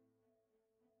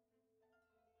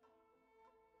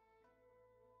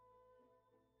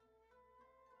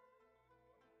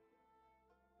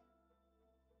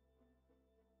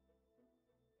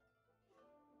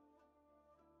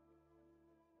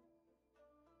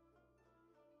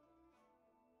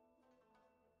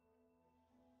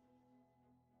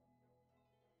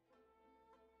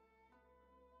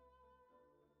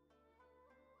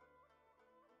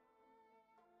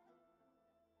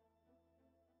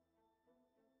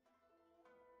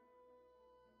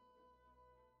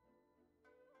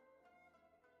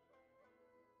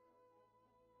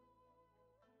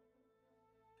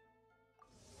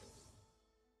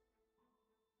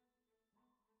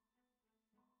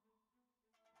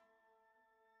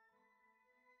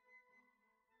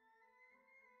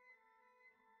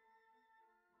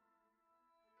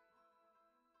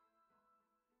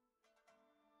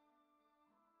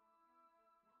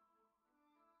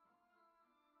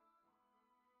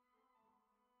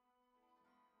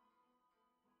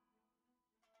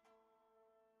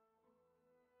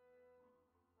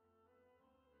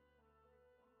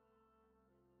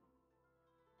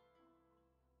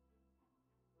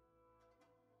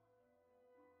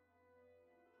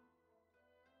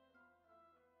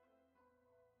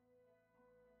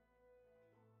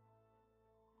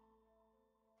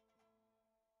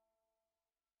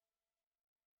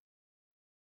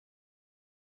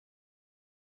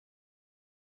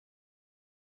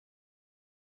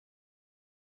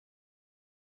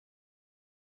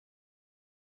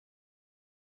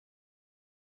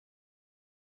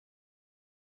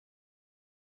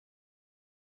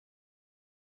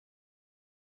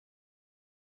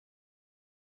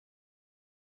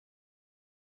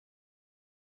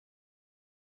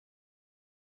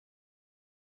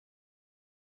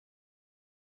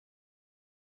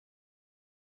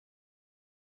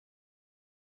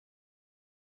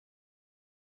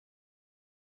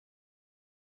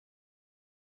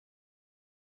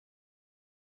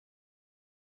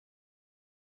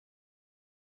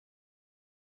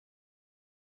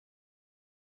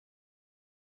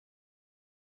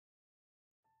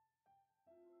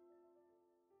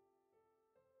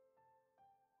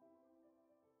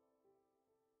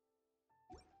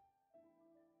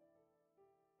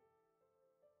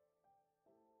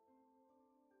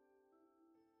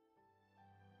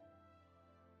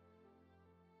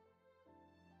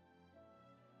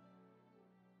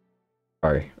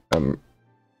 Sorry, I'm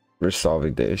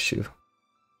resolving the issue.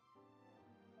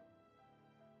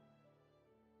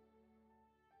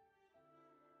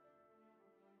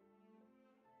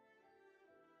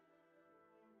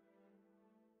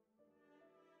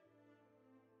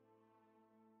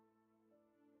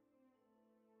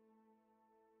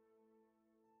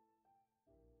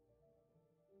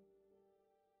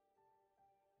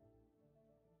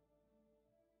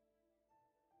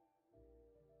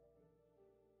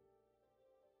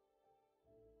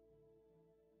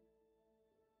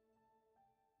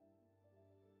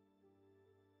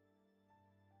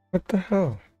 What the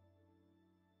hell?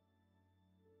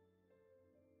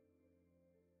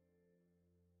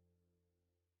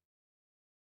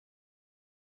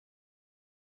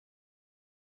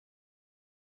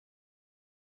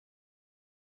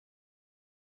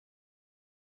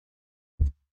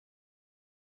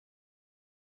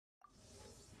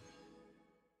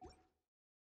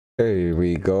 Here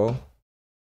we go.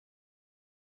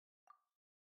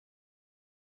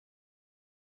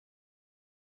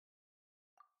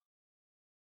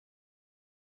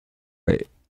 Wait.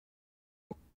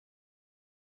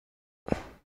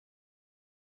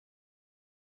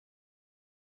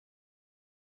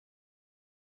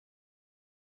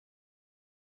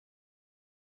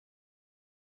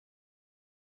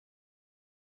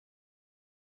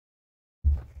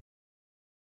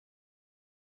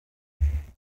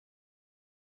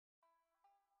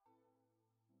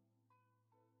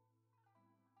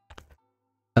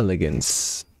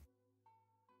 Elegance.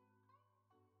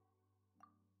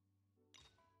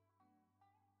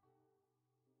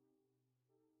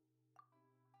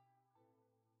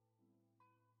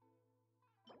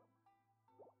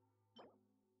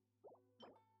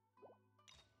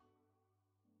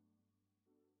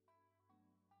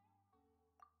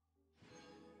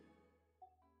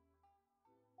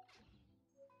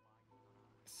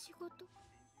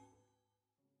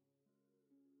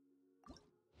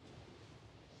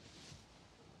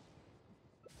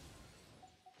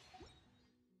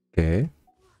 Okay.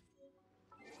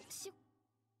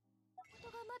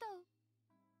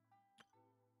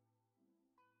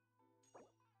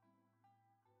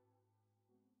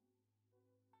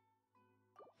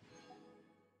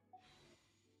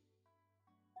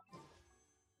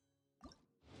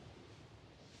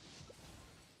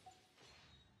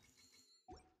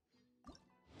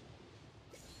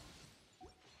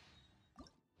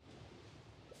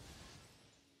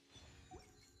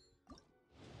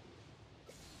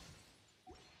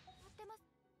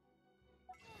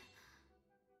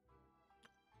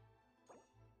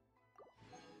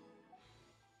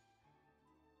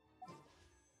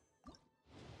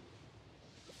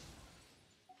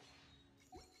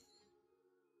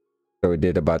 So we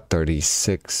did about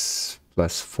 36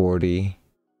 plus 40.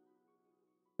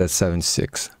 That's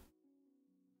 76.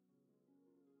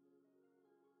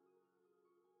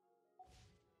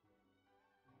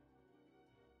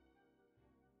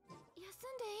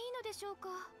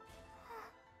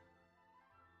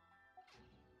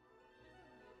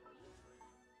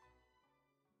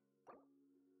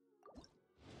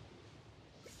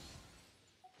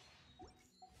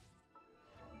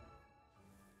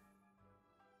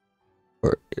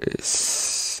 Or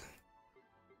is...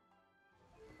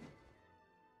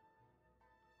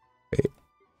 Wait.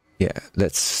 Yeah,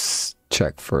 let's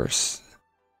check first.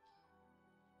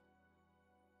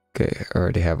 Okay, I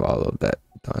already have all of that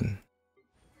done.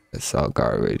 It's all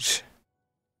garbage.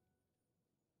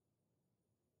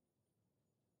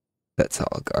 That's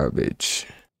all garbage.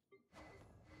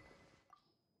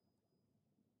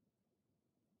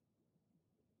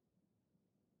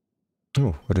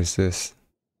 Oh, what is this?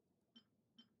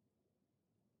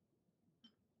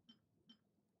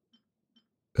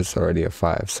 That's already a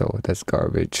 5, so that's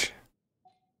garbage.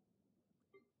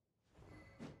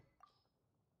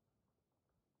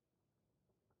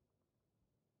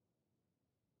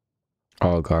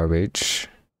 All garbage.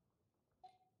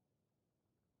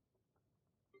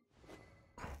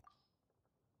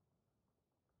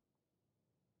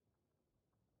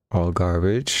 All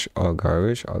garbage. All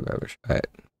garbage. All garbage. Alright.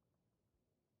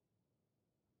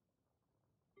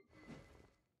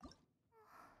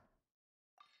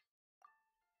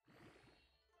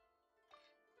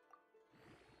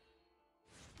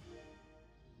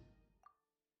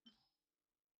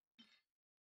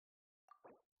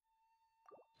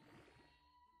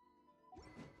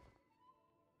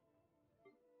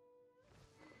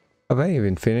 Have I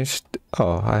even finished?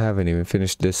 Oh, I haven't even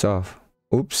finished this off.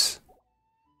 Oops.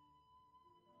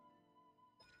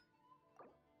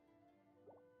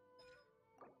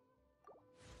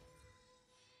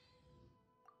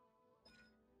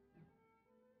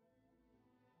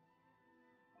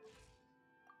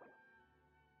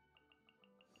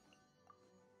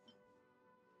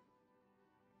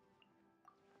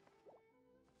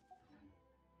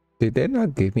 Did they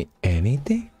not give me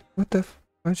anything? What the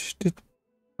much did...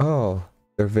 Oh,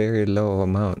 they're very low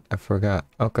amount. I forgot.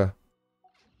 Okay.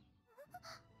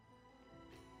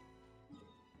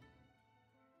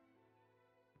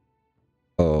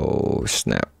 Oh,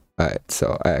 snap. Alright,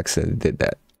 so I accidentally did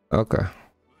that. Okay.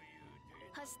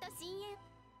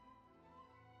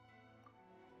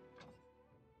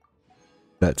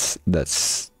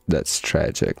 That's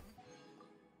tragic.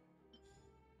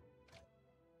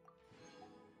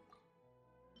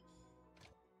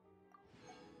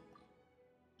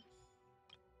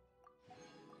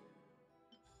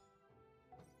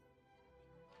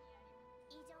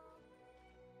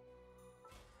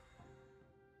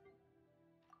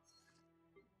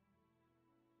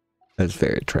 That's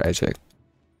very tragic.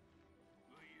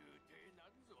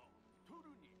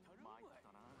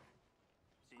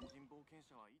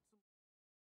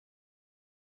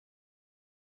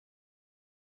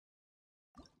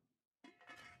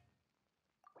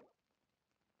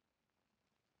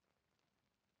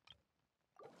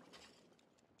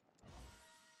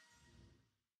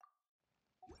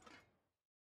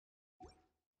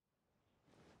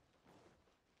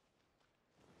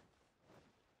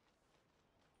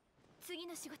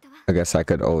 I guess I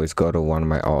could always go to one of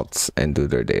my alts and do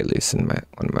their dailies in one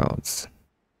of my alts.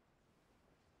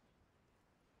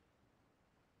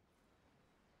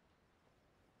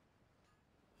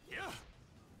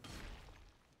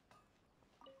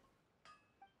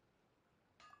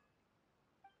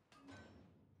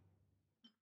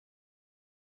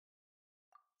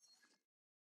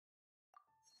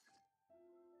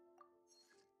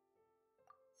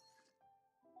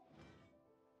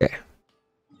 Okay.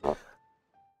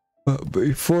 But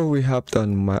before we hopped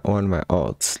on my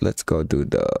alts, let's go do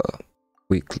the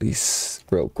weeklies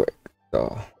real quick.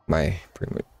 So my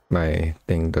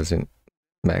thing doesn't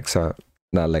max out.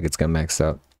 Not like it's gonna max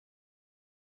out.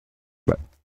 But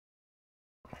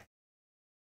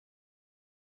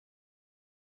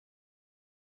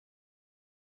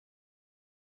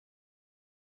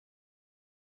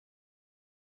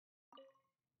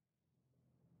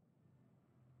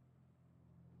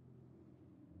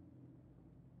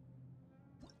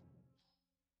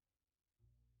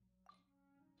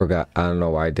forgot. I don't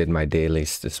know why I did my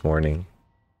dailies this morning.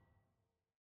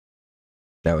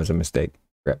 That was a mistake.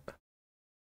 Rep.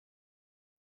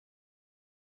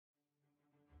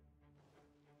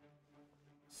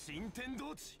 新天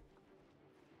道地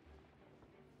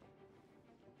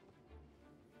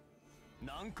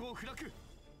難攻不落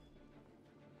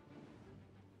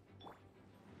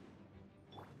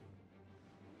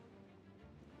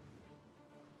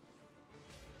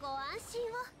ご安心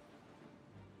を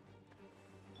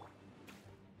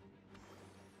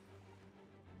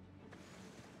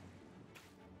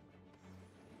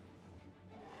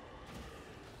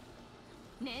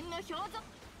念の表像元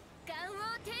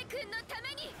王帝君のため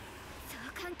に相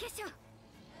関化粧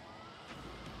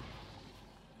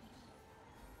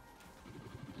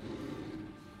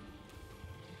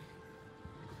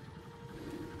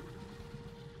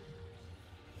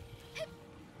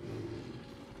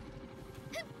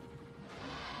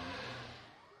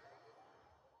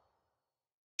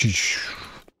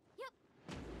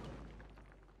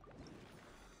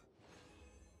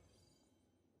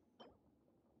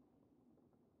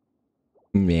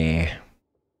Meh.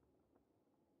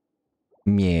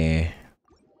 Meh.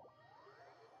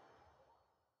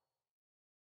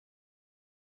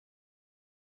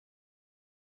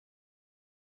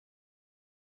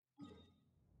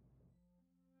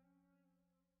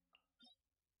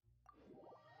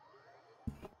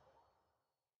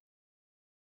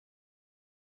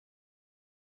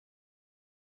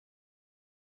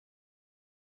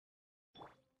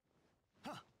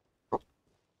 Huh.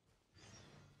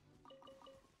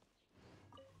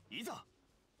 いざ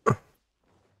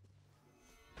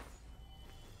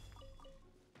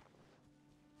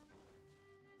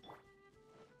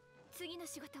次の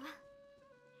仕事は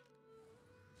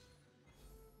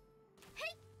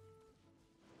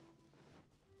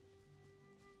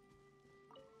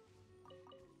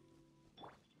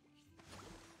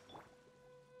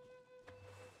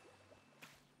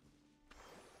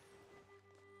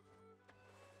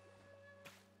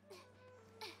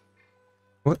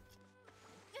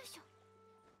よいしょ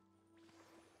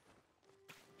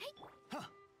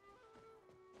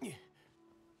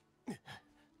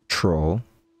Troll.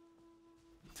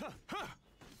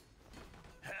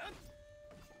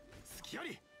 すきあ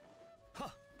りはっ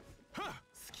はっ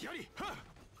すきありはっ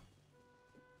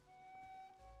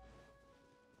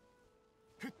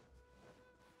よ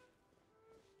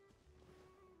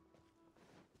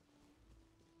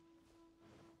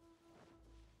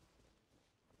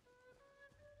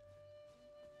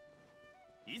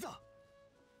いざ。や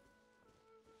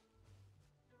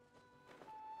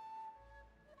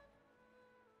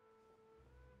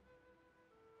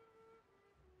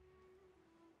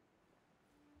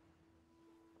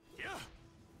っ。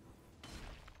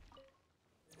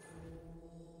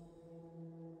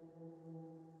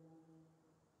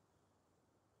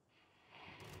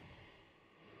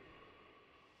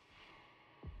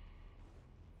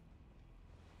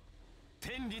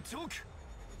天理チョーク。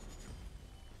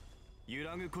揺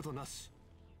らぐことなし。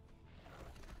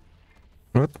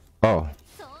 What? Oh.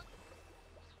 そう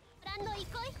ランの憩い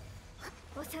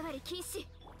お下がり禁止。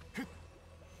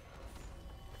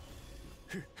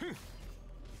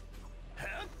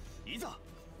いざ。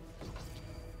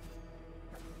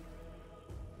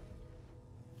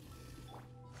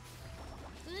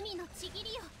海のちぎ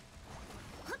りよ。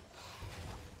ふっ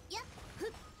やっふ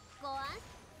っご安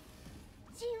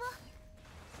心を。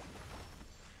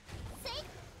せい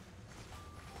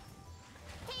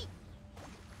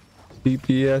てい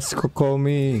BPS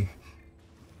Kokomi.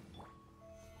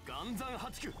 岩山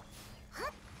八九。はっ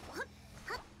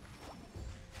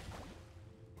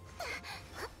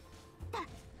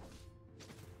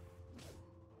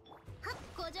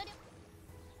ご助力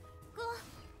ご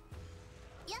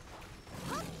やっ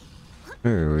はっ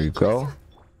There we go.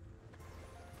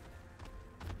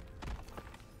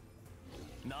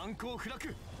 難攻不落。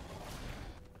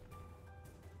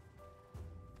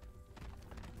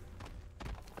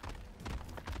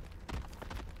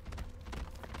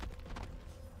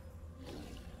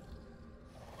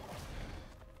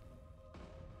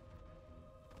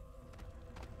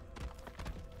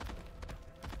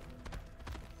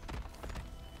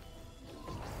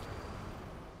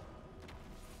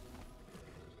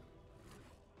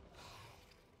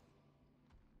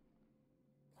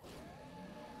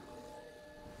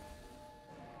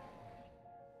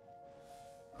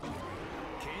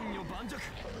剣女盤石。ソ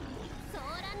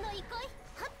ーランの憩い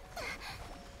はっ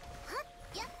はっ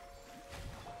やっ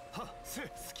はっ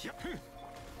せすきや。ふん。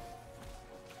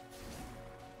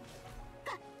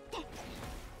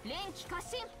連気過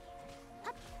信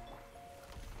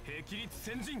霹靂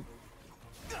先陣。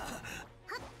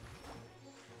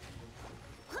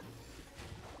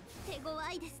手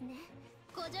強いですね。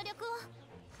ご助力をは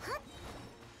っ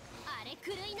あれ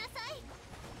狂いなさい。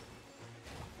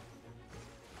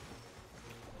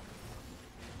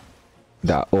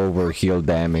 That overheal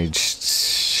damage.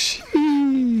 Sheesh.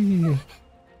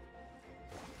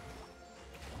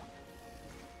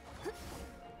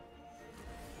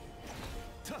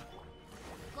 た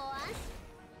ご安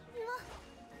心を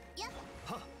やっ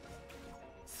はっ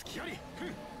すきやり。ふ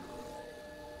ん。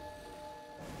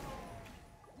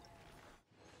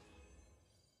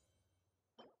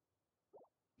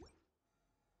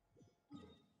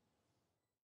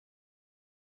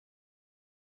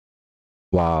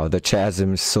 Wow, the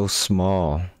chasm is so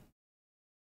small.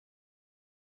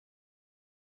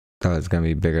 Thought it was gonna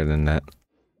be bigger than that.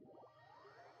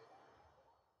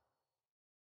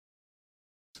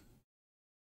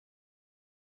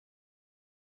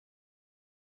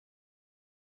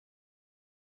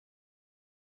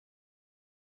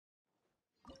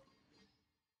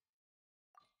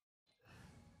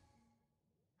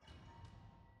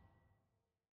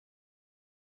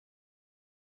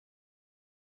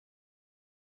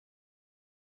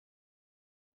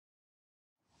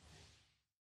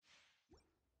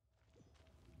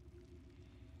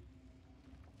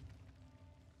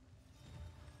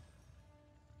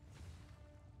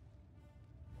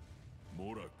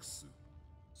モラクス、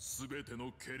すべて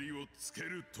の蹴りをつけ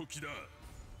る時だ。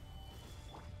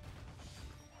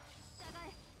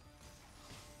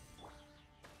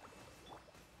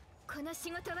この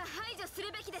仕事は排除す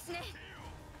るべきですね。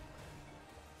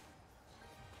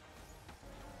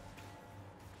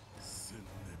千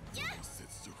年の雪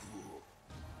辱を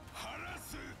晴ら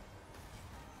す。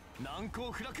難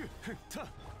攻不落。ふんた。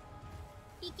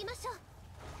行きましょう。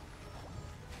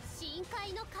深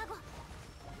海の加護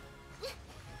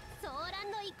ソーラ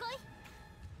ンの憩い。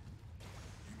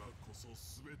今こそ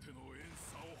すべての怨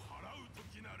嗟を払う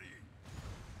時なり。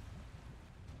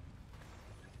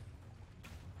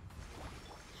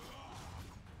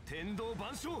天道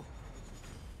万象。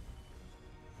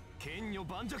剣女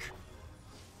盤石。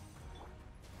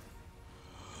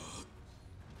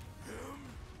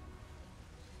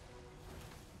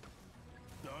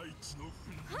大地の憤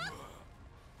怒は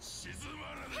静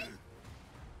まらぬ。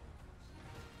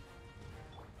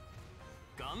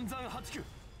岩山八九。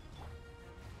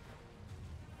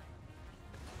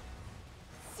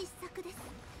失策です。こ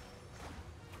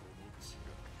の地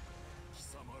が貴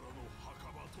様らの墓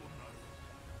場となる。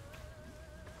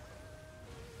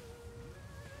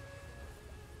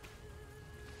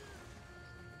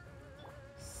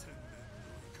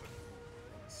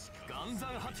暗算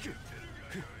破竹。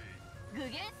具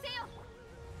現せよ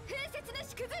風雪の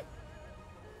縮図。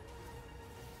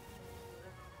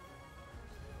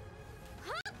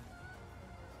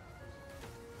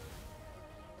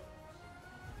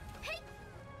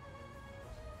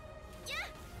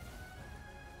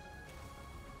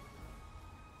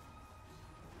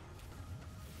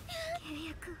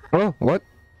Oh, what?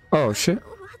 Oh, shit. 終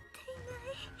わってい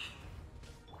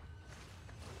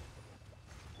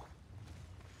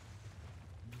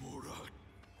ない。もら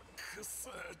く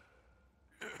せ。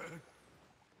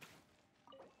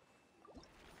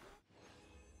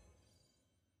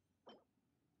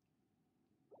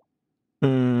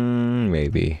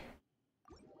Maybe.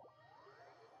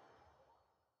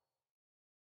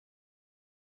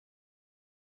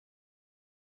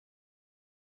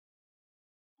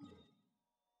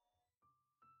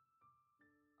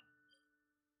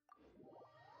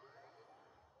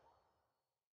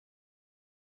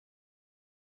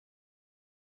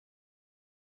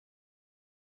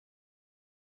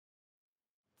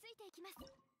ついていきます。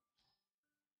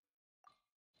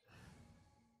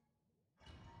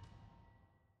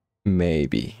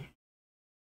 Maybe.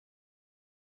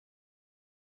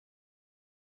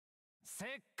 せっ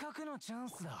かくのチャン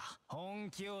スだ。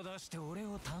本気を出して俺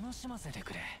を楽しませて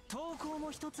くれ。投稿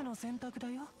も一つの選択だ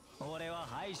よ。俺は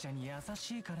敗者に優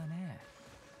しいからね。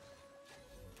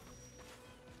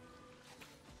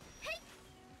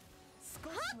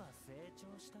少しは成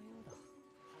長したようだ。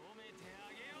褒めてあ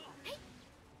げよ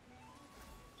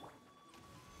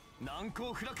う。難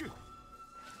攻不落。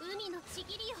海のち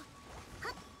ぎりよ。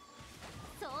はっ。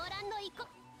騒乱の遺恨。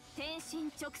天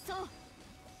心直送。か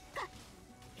っ。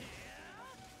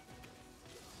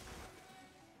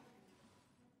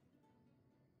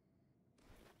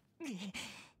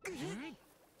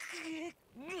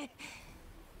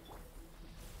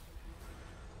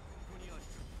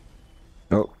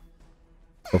Oh,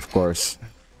 of course.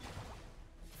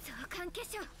 相関化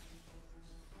粧。へ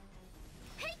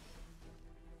い。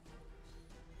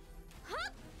は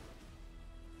っ。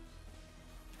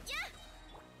やっ。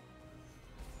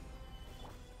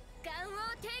元王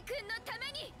帝君のた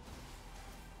めに。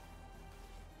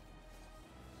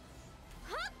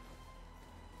はっ。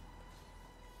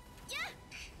やっ。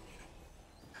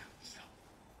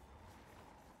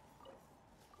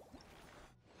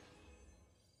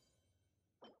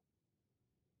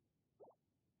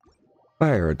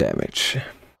 Fire damage.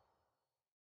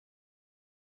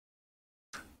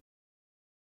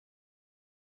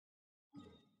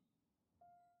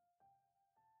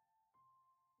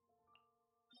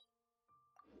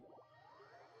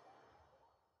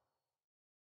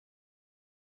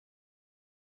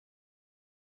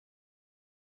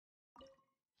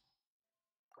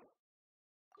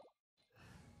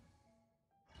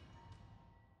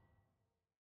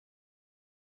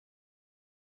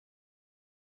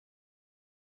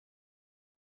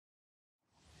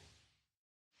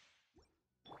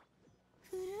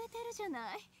震えてるじゃ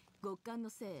ない。極寒の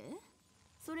せい？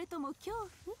それとも恐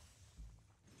怖？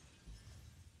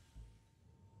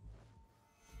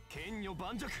剣女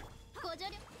盤石。ご助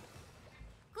力。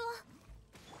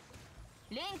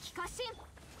連気過信。へい。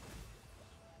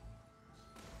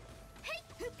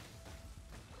ふっ。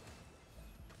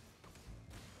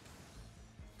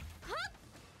はっ。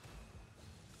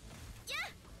や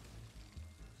っ。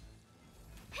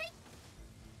へい。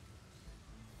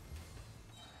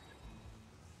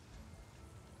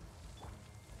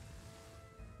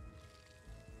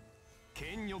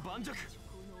剣女盤石。こ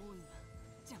の恩は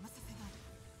邪魔させな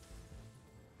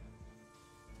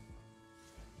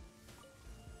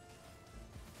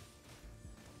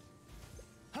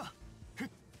い。はっ。ふっ。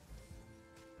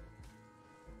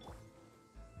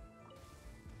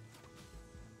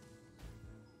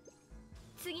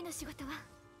次の仕事は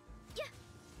やっ。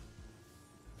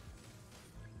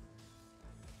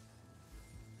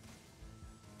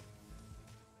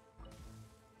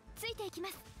ついていきま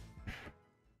す。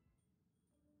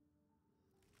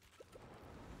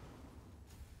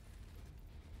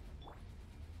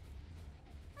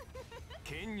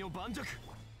剣女盤石。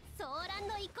騒乱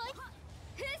の憩い。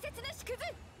風雪の縮図。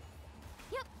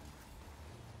よっ。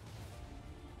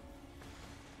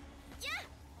やっ。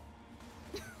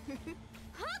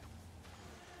はっ。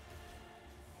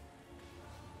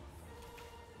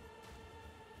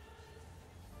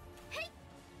へい。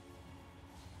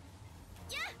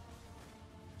やっ。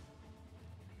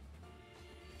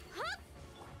はっ。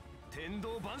天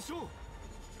道万象。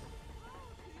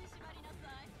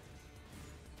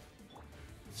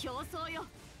表層よ。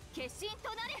化身と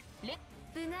なれ。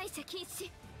部外者禁止。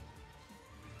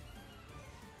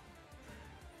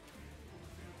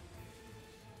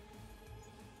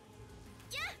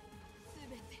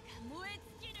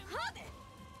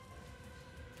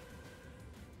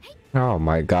Oh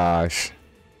my gosh.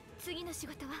 次の仕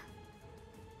事は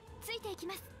ついていき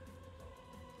ます。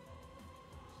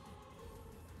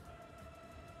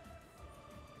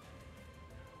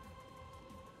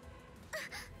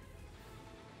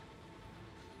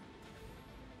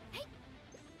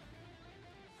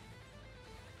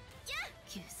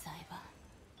救済は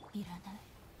いらな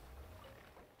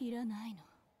い。いらない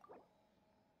の。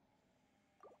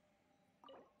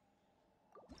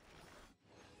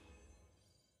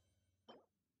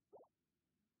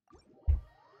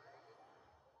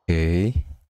Okay.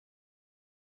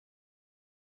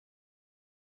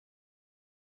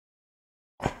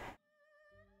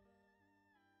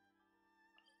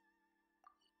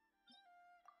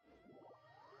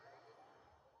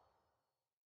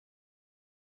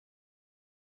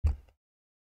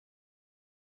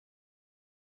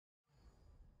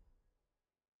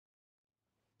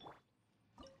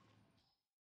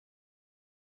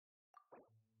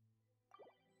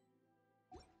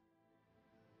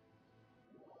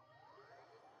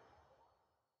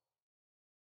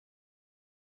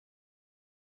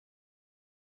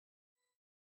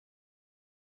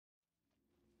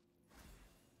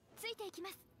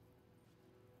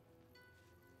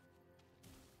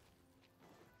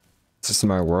 Is this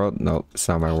my world? No, it's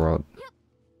not my world.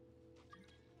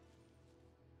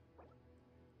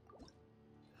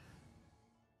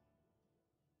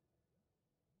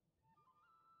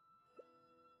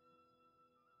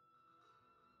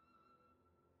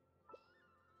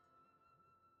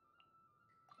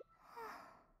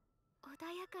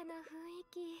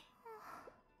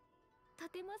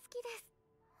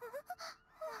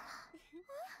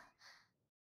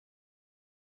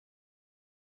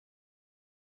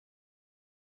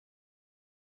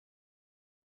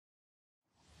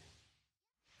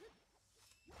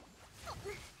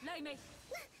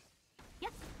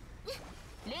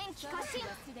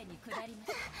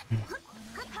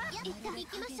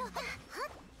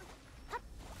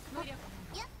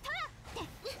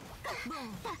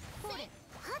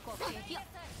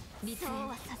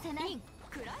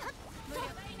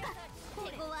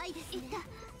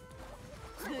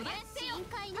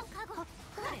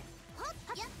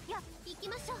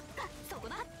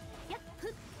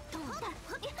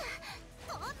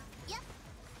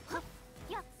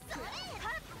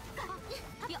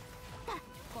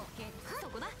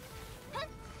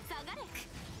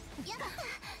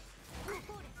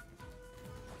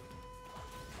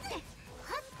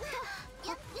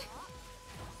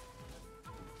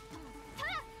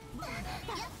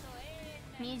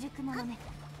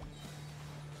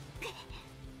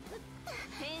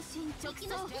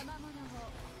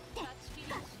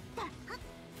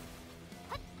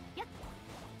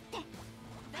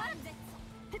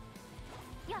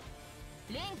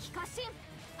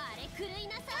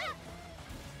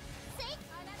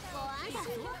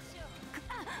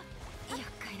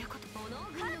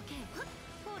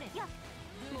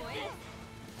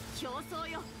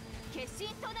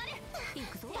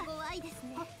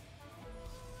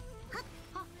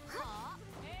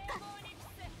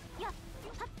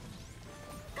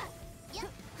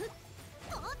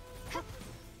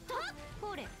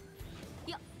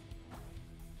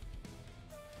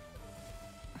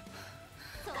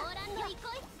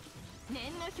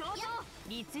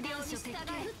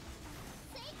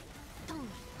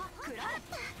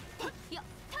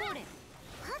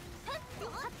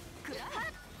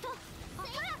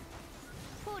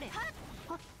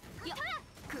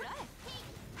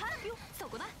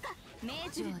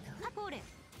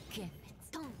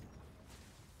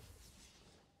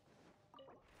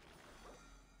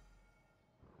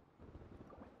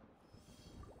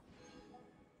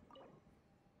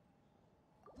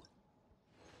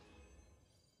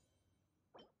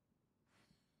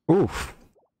 Oof.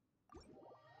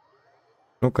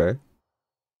 Okay.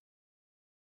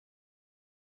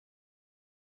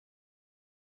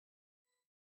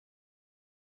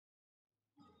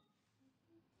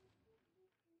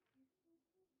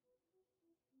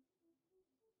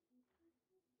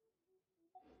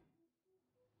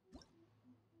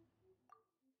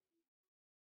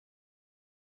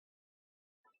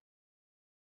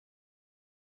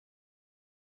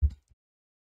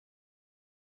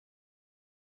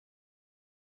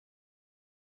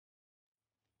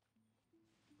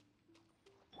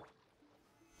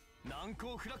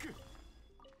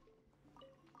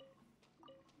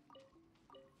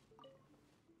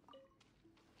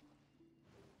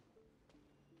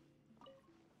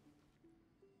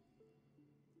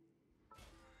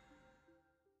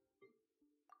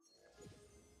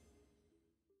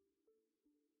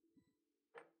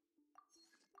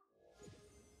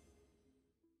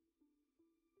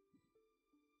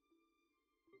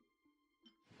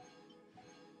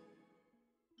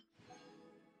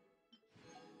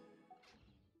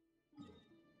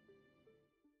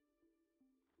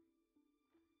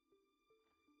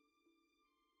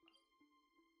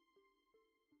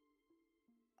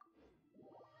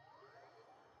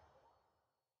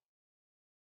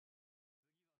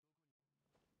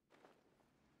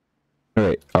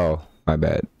 Wait, oh, my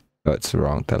bad. That's the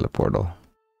wrong teleportal.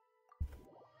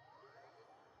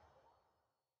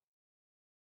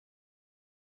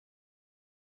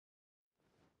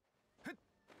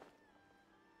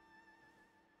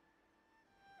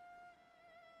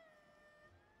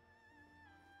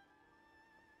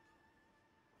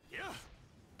 Yeah.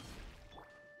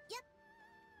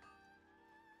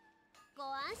 ご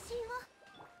安心を。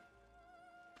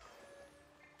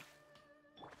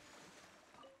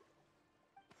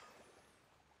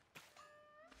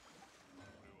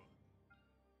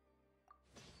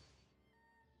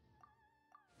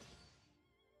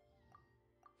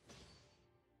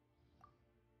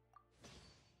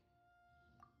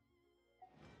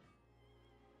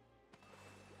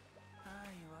はい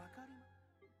わかりま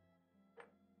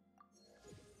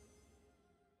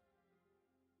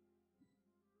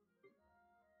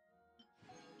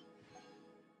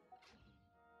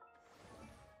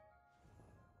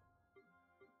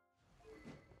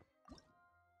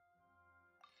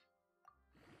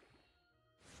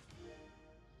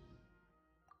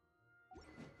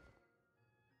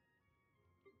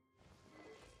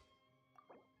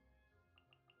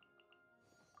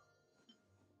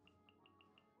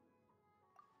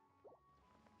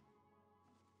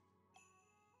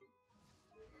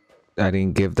I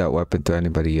didn't give that weapon to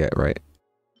anybody yet, right?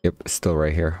 Yep, still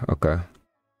right here. Okay.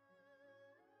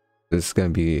 This is gonna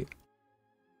be...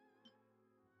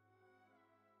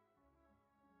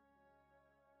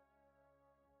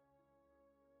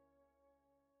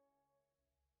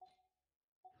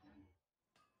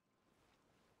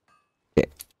 Yeah.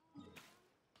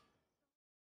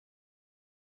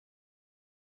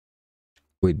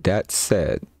 With that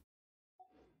said,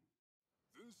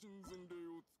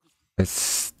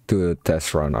 let's do a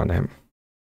test run on him.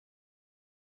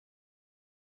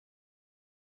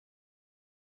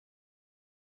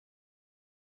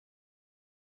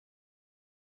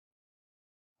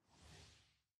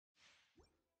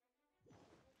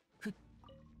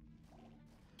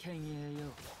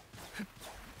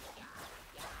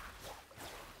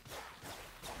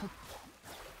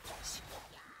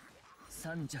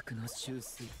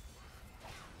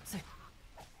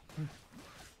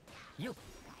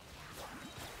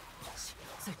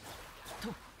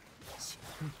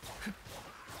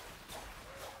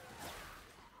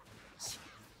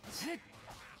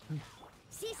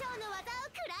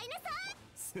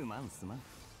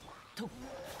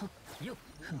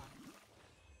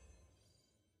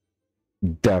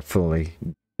 Definitely,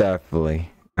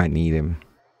 definitely, I need him.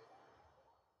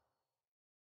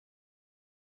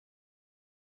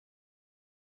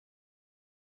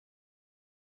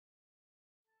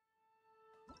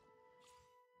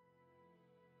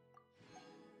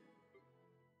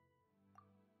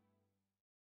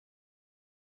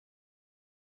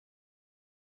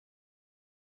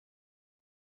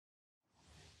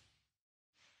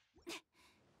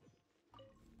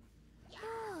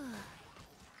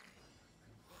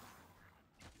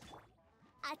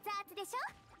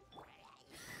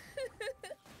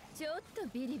ちょっと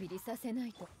ビリビリさせな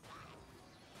いと。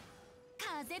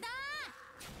風だー。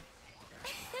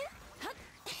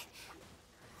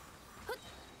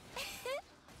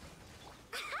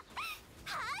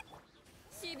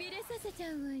しびれさせち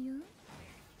ゃうわよ。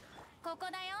ここ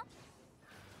だよ。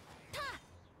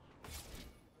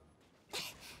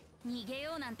逃げ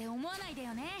ようなんて思わないで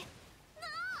よね。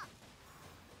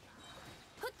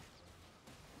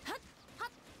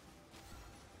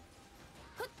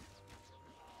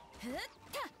ふっ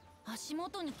た足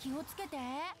元に気をつけて。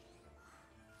は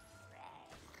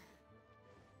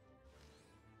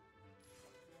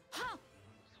っ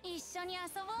一緒に遊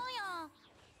ぼうよ。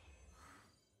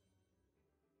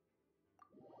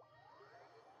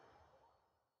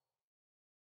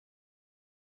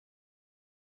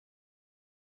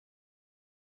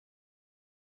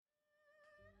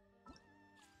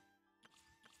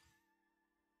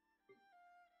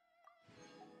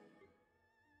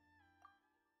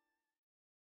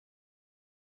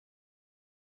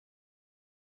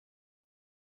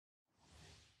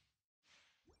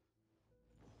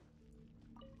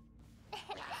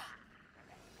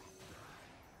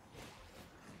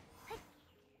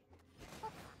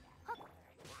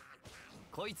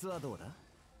こいつはどうだ。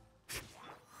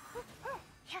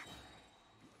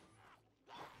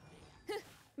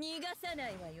逃がさな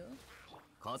いわよ。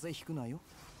風邪ひくなよ。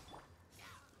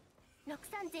6308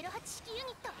式ユニ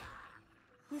ット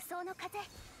無双の風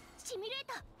シミュレー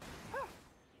ト。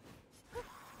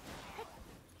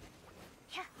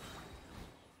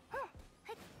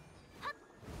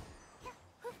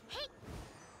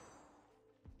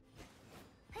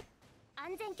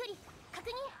安全距離確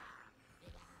認。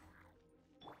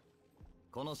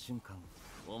この瞬間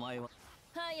お前は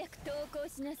早く投稿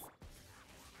しなす。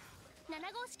7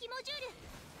号式モジュール。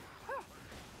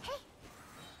へい。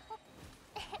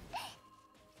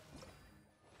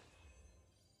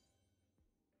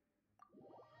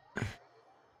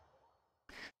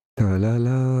タラ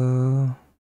ラ。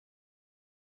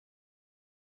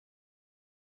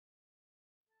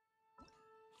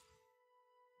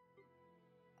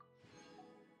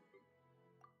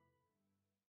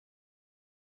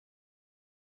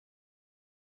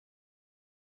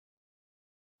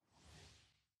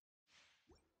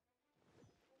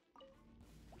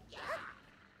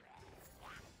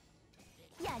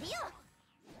やるよ。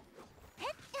へっ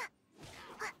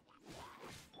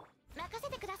任せ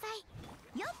てください。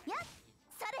よっやっ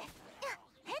それ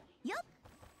へっよっ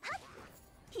はっ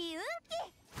ひゅんき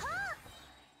はあ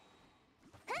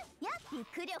へっやっ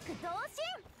陸力同心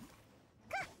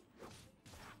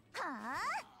かはあ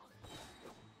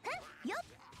へっよっ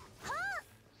はあ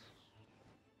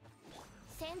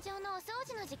戦場のお掃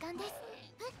除の時間です。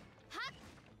はっ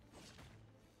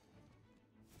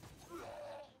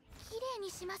きれい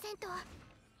にしませんと。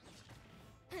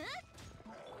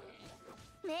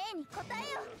命に応え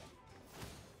よ。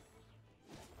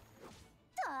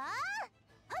とあは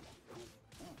っ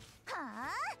はあ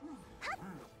はっ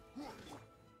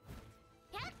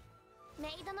やっ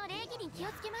メイドの礼儀に気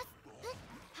をつけます。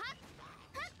はっ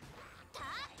はった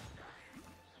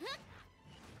ふっ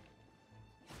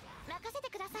任せて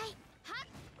ください。はっ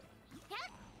や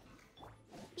っ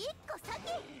一個先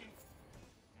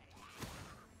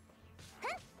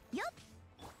よっ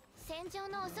戦場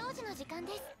のお掃除の時間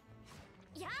です。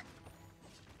やっは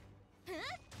っ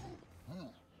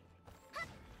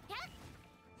や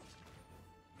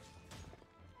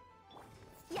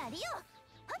っやるよ。は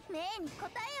っ命に応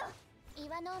えよ。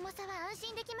岩の重さは安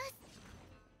心できます。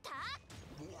た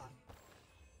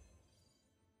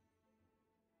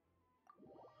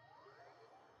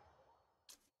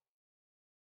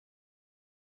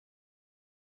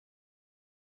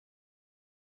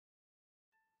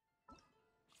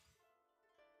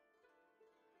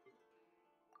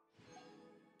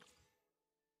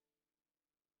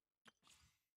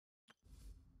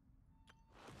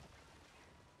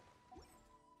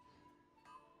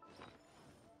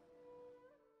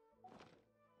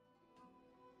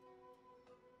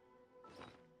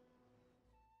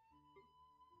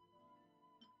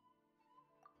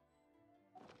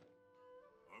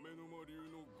雨の魔流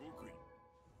の極意。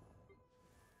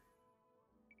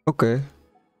 Okay.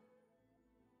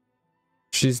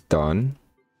 She's done.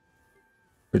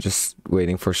 We're just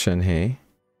waiting for Shenhei.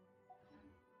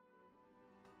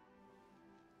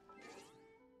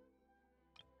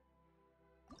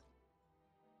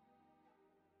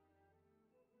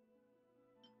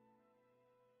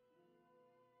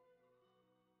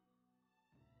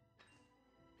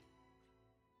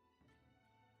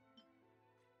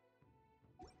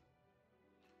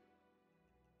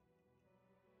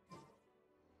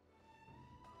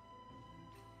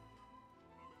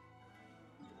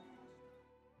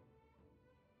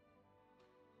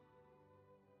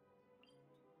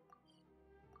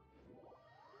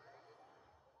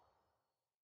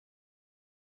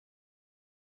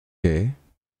 Okay.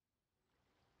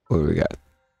 What do we got?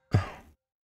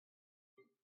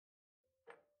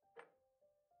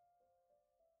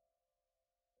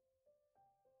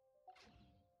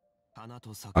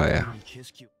 Oh yeah.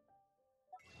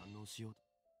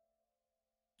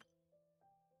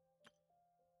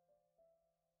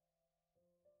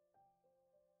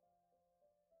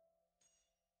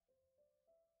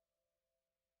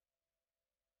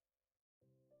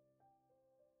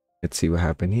 Let's see what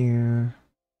happened here.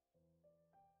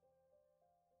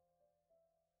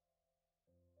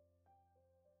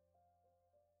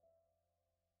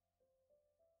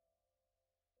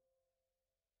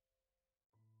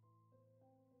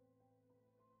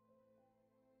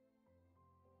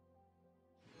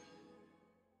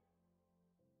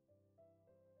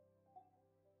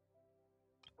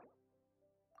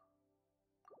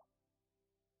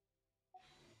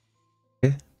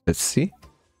 Okay, let's see.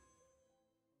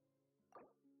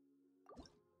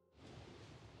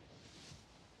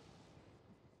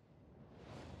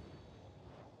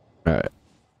 All right.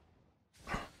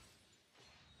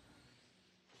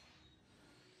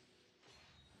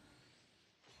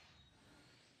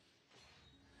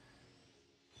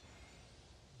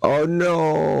 Oh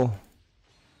no.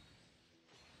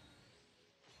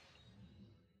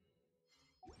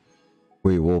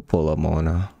 We will pull a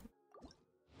Mona.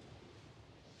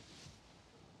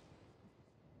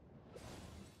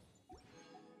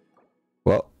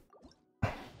 Well.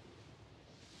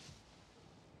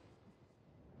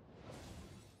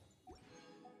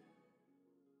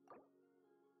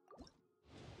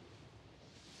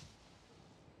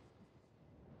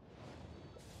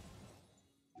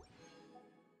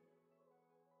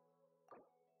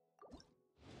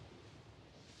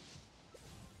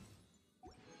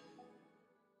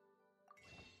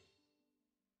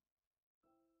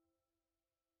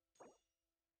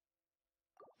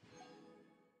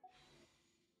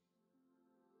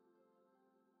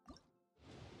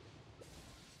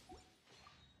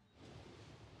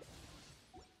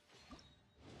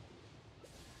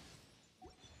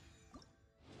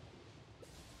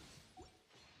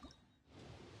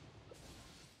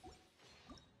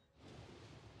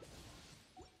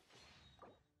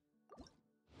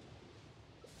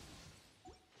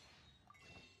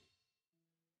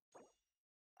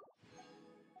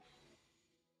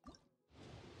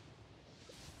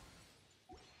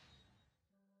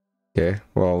 Okay,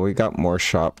 well, we got more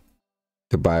shop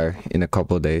to buy in a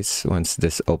couple days once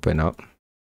this open up.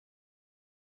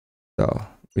 So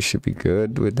we should be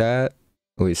good with that.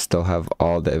 We still have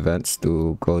all the events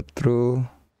to go through.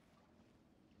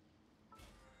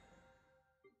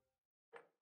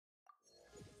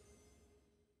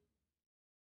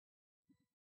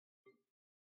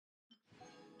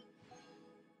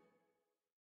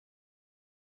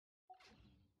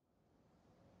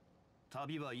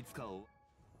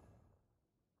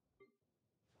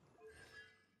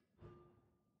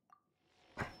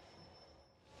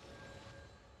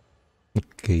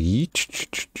 Okay.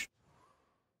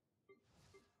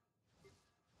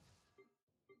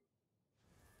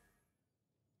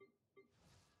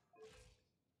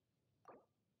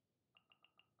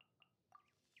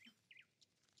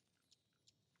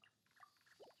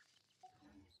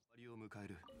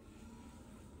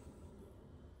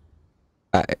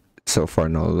 Alright, so far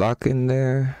no luck in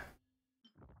there.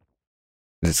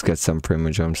 Let's get some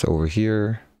prima jumps over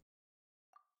here.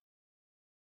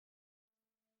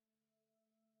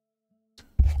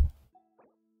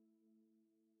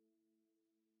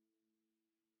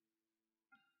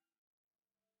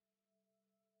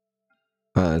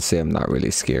 Honestly, I'm not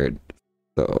really scared.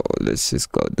 So let's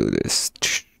just go do this.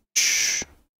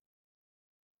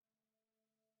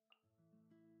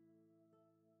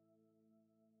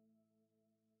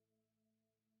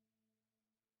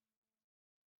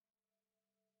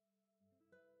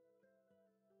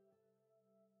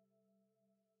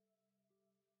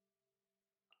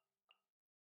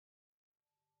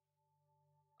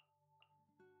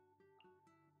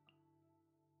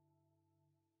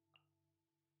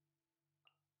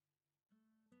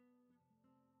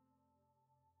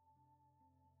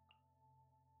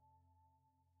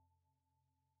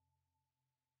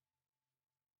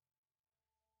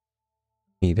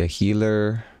 Need a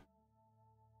healer.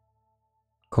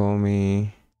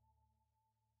 Komi.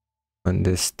 On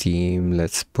this team,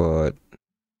 let's put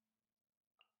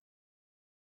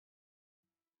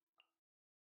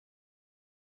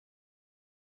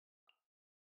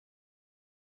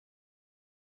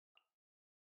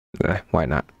why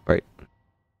not, right?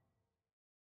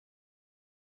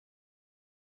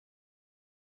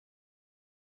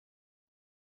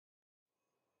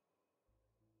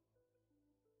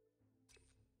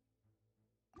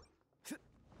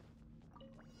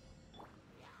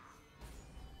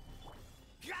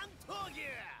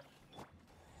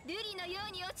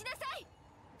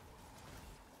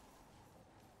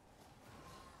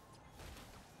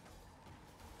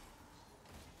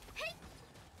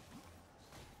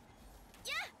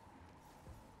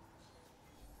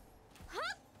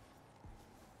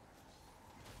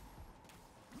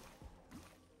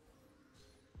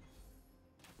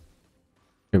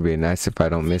 It'd be nice if I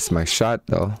don't miss my shot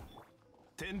though.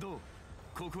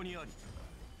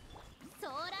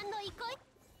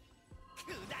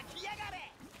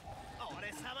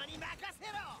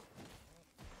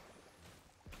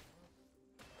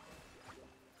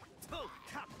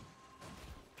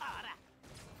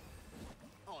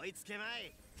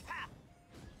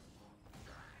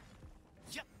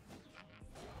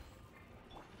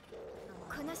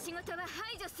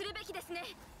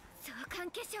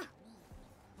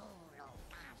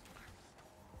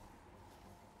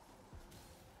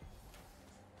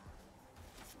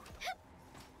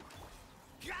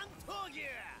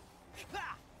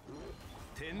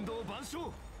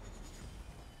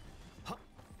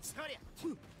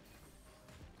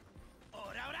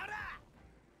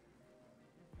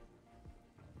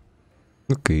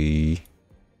 Okay.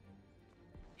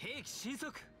 兵器神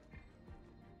速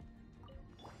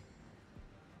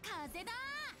風だ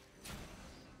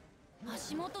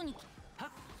足元にはっ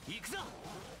行くぞ、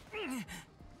うん、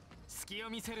隙を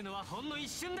見せるのはほんの一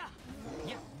瞬だい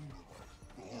や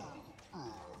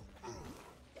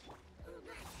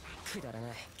くだらな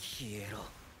い消えろ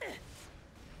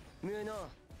無能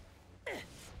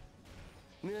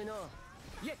無能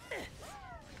いや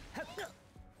はっ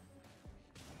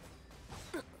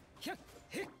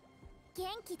元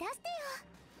気出してよ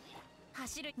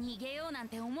走る逃げようなん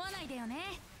て思わないでよね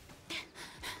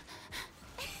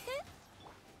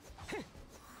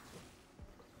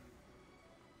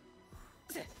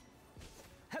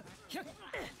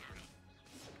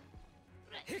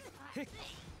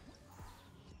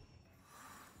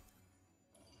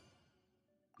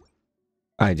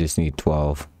I just need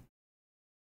 12.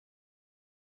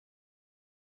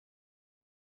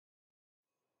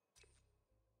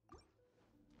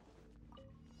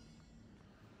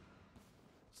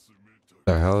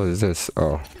 The hell is this?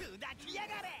 Oh.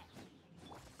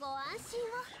 ご安心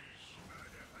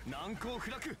を難攻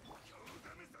不落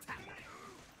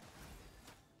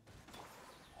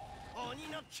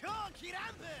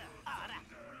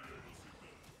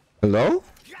Hello?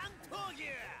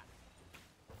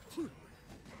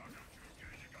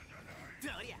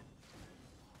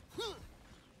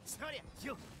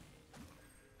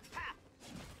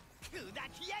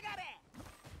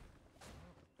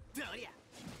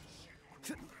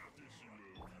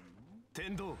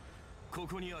 Tendo, こ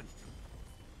こにあり。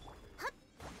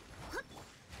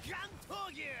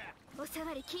おさ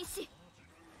わり禁止。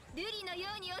瑠璃のよ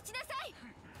うに落ちなさい。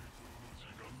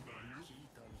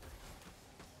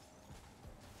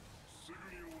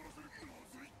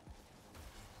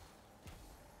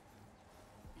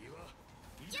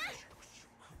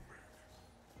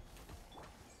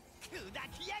砕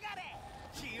きやがれ。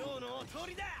器用の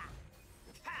鳥だ。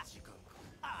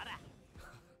あら。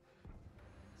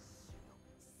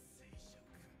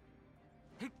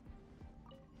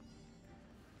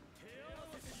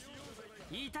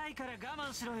痛いから我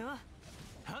慢しろよ。はっ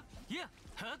いや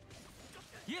はっ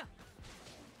いや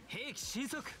兵器神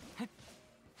速。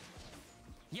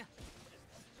いや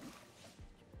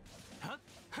はっ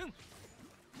ふん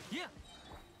いや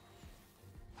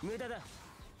無駄だ。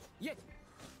いや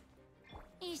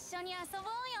一緒に遊ぼう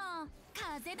よ。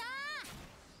風だ。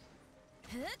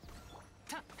ふっ。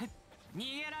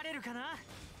逃げられるかな。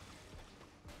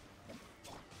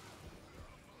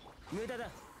無駄だ。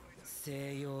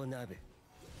西洋鍋。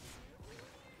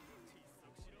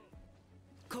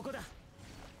ここだ。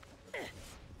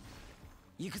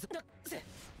行くぞ。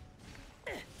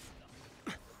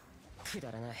く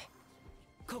だらない。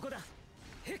ここだ。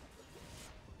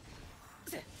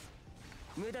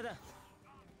無駄だ。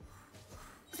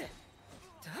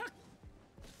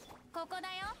ここだ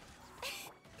よ。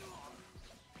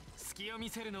隙を見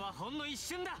せるのはほんの一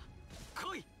瞬だ。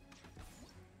来い。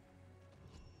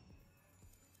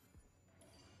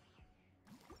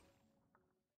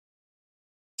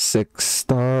Six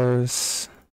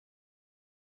stars.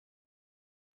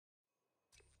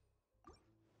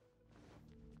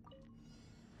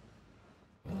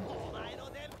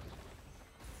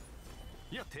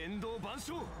 いや天道万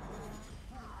象。よ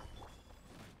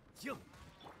っ。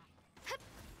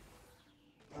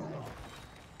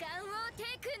ガンオー帝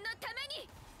君のために。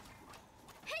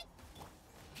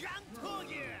ガン闘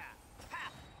牛。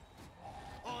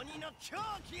鬼の狂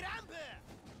気乱舞。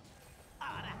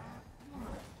あら。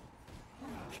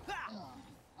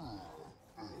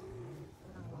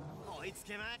追いつ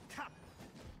けまか。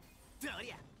ど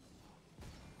りゃ。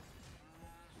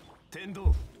天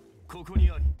道、ここに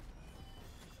あり。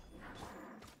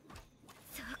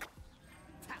そうか。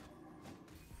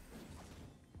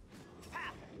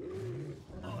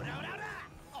オラオラオラ、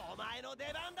お前の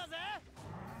出番だぜ。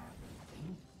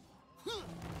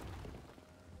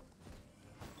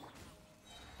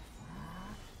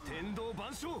天道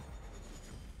万象。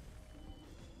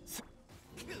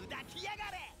砕きや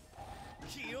がれ。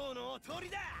器用の鳥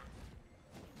だ。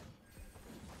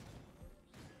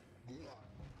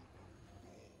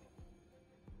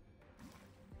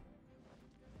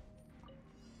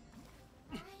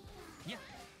いや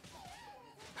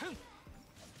ふん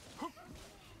ほっ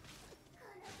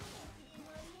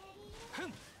ふんへ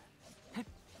っ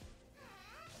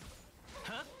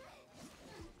はっ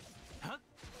はっ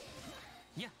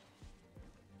いや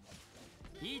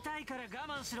痛いから我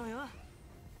慢しろよ。は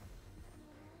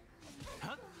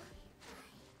っ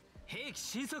兵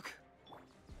器神速。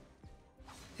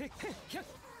へっへっひゃっ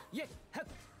いえはっ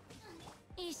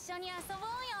一緒に遊ぼう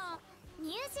よ。ミ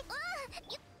ュージック。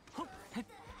ほっへっ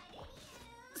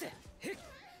せへっ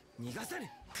逃がさぬ。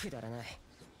くだらない。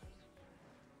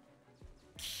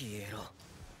消えろ。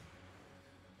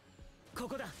こ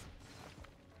こだ。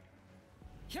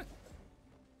ひゃっ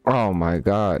Oh my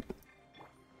god.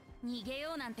 逃げ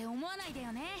ようなんて思わないで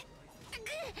よね。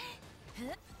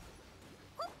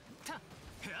たはっ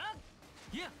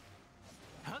いや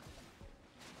はっ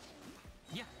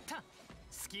やった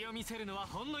隙を見せるのは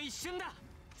ほんの一瞬だ。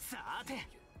さて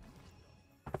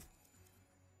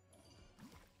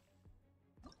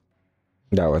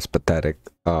That was pathetic.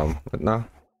 But no.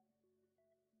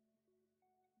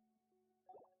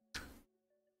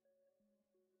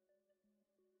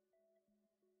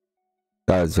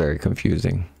 That was very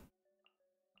confusing.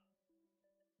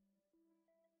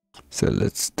 So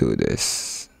let's do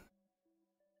this.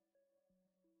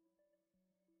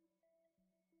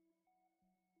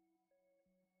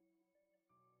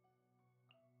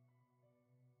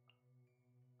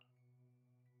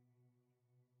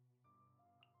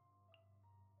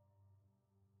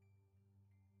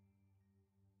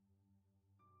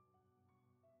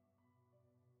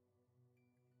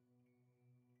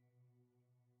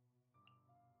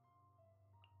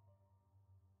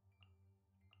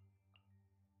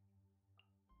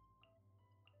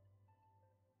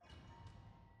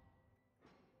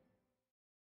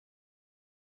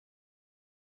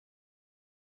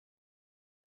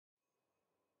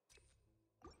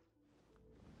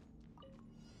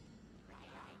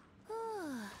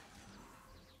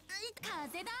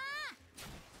 風だ。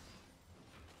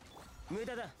無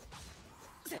駄だ。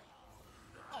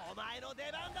お前の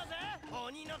出番だぜ、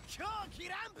鬼の狂気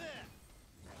乱舞。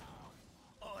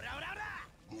オラオラオラ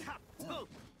カット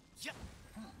やっ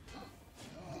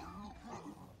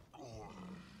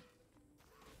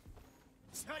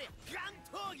そりゃガン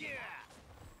闘牛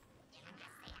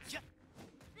やっ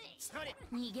そりゃ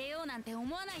逃げようなんて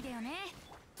思わないでよね。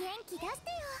元気出し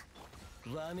て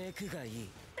よ。わめくがいい。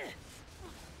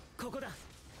ここだ。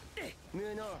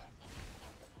無能。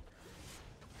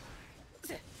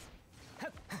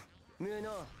無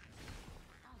能。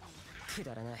く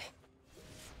だらない。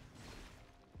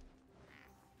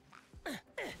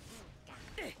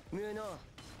無能。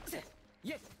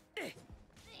やっ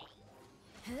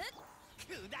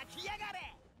砕きやがれ。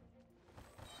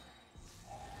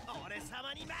俺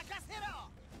様に任せろ。は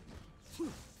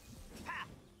っ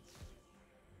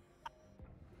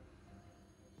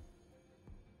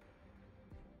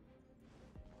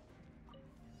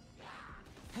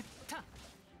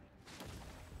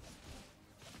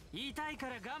痛いか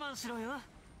ら我慢しろよ。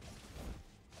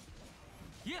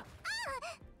いや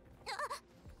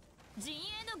陣営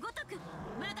のごとく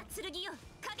我が剣よ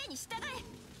影に従え。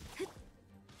ふっ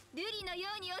瑠璃のよ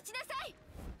うに落ちなさい。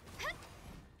ふっ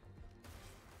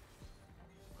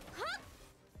は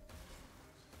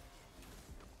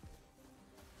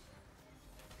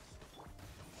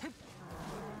っ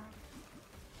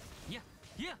いや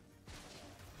いや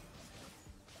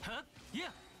はっい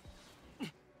や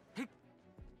ふっ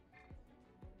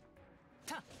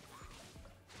た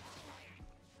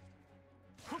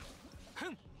ほっふ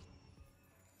ん。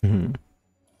Mhm.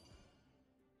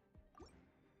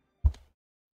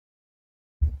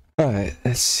 Alright,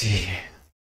 let's see.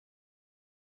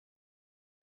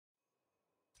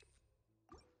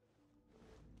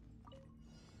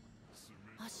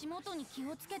 足元に気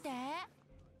をつけて。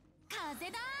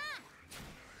風だ。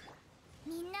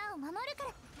みんなを守るか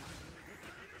ら。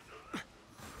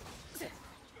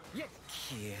いや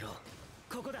消えろ。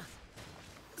ここだ。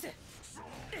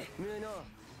無能。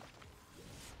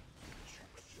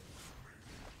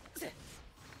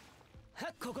は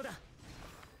っここだ。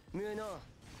無能。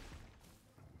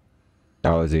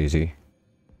 That was easy.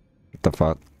 What the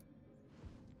fuck?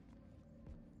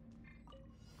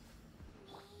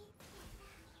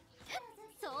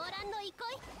 ソーランの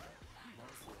憩い。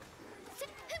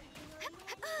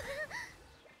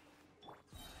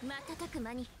瞬く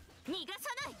間に逃がさ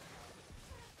ない。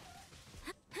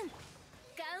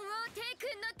ガン王帝君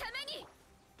のために。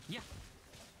いや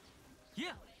い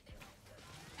や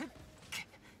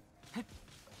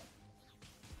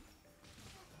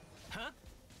はっ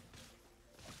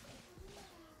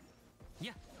い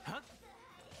やはっ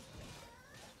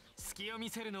隙を見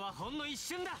せるのはほんの一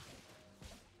瞬だ。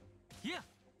いや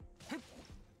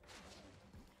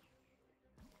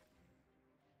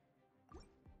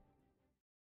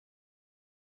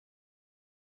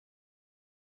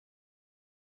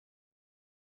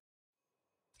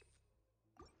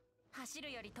走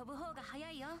るより飛ぶ方が早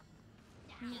いよ。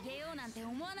逃げようなんて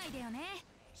思わないでよね。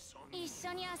一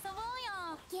緒に遊ぼう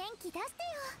よ。元気出して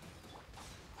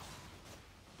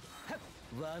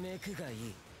よ。わめくがい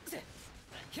い。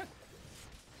ひゃっ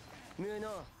無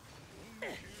能。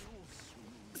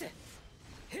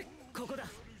ここだ。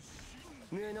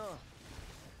無能。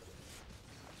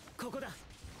ここだ。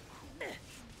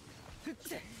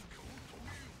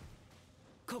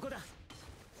ここだ。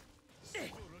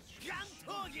ガン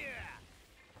闘牛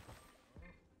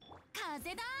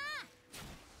風だ。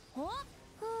お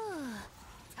ふう。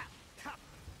たた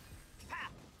た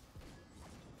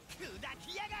砕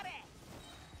きやがれ。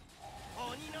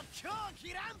鬼の狂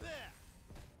気乱舞。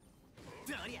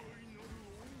どりゃ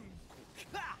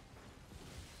か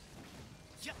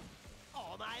やっ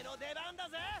お前の出番だ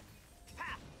ぜ。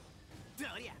はっど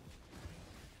りゃ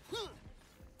ふん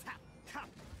たた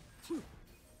ふんは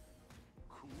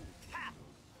っはっ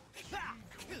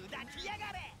砕きや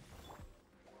がれ。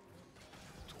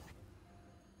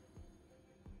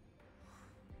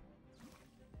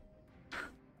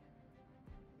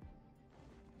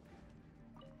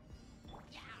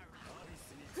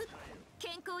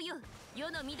健康よ。世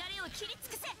の乱れを切り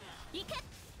尽くせ。行け。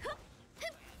ふっふ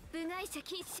っ部外者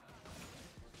禁止。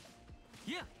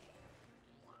いや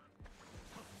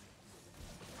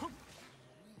ほっ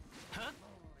はっ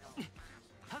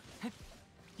はっ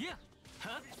いや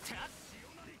はった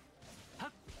は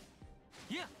っ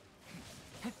いや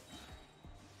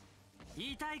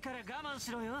痛いから我慢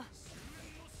しろよ。は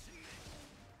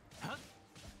っ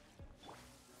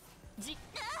じや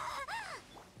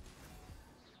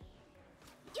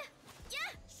や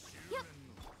や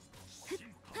ふっ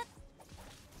はっ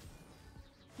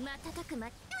瞬く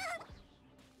間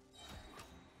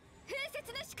風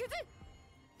雪の縮図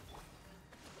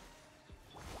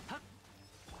はっ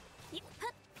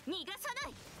逃がさな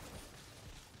い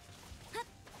はっ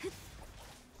ふっ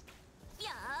や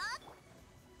ー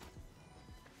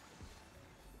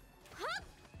はっ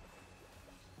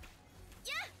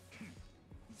やっ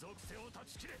属性を断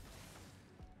ち切れ。は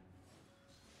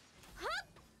っ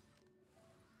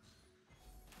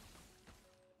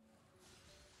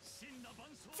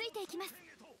ついていきます。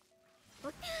お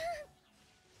っ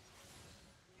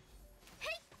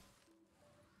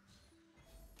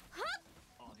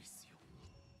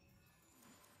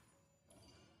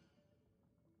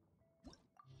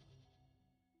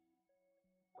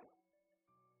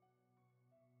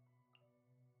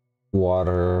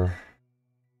Water,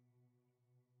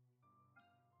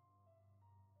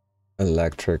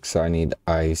 electric, so I need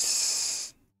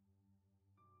ice.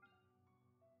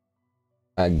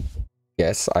 I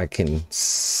guess I can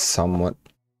somewhat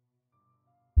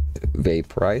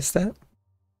vaporize that?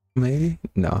 Maybe?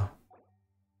 No.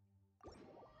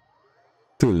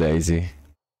 Too lazy.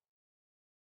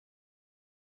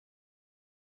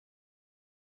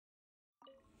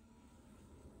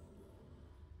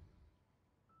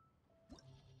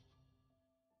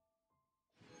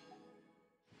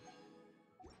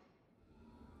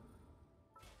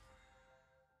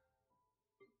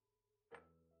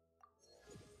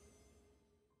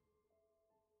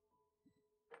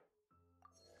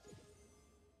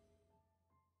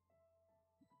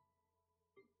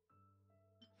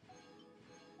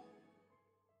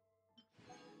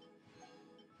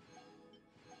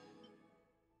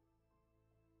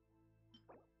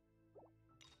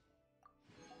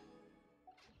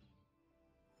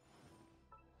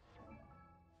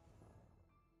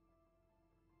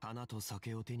 Wait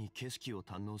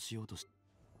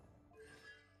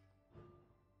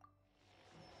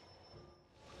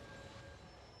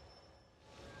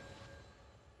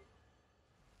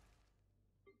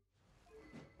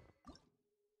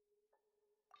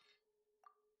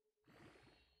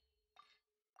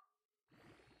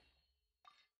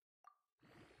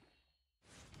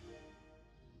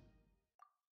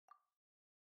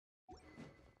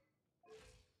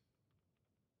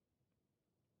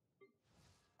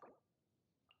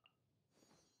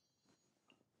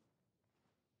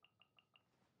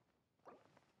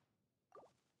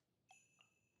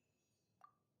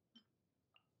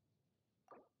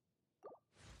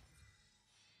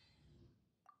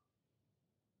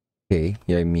Okay,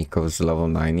 yeah, Miko's level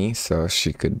 90, so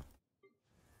she could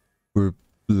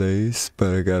replace,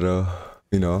 but I gotta,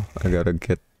 I gotta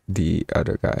get the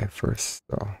other guy first,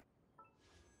 so.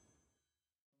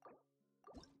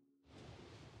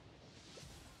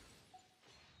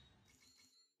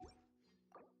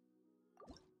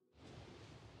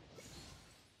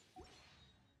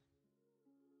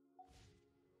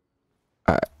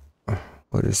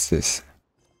 What is this?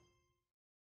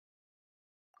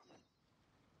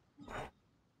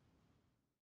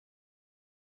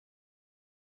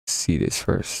 See this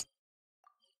first.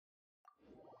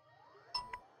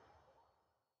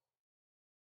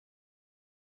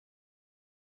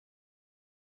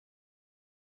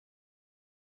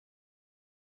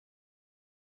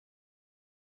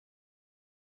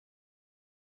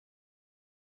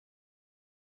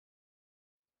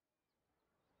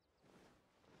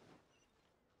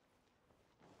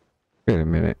 Wait a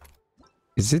minute.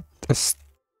 Is it a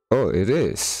oh, it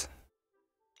is.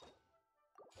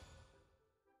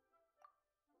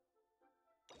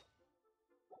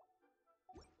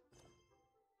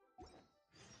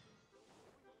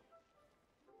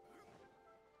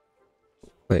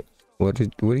 Wait, what do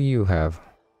you have?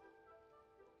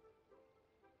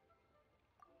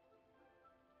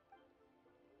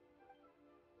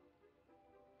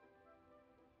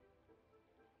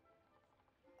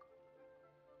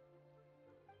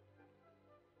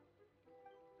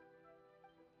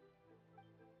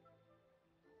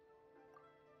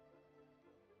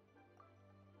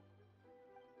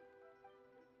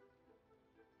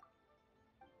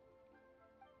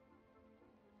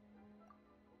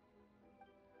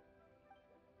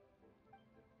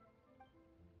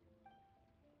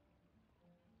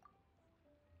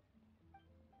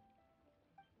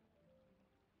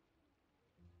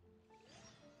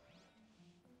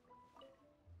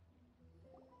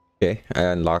 Okay,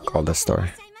 I unlock all the story. な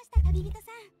ん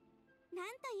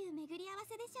という巡り合わ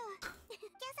せでしょう。キャサ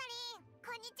リン、こ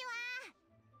んにちは。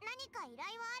何か依頼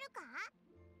はあるか？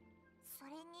そ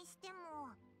れにして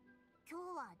も、今日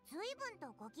は随分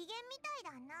とご機嫌みたい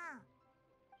だな。は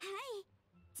い。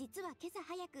実は今朝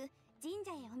早く神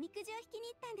社へおみくじを引き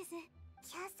に行ったんです。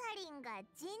キャサリンが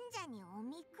神社にお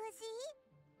みくじ？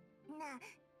なん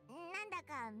だ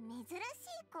か珍しい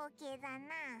光景だな。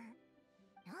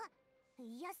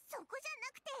いや、そこじゃ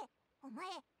なくて、お前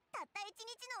たった一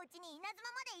日のうちに稲妻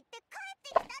まで行って帰って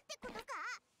きたってことか？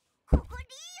ここリー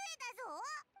ウェだぞ。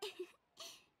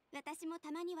私も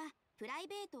たまにはプライ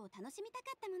ベートを楽しみた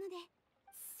かったもので。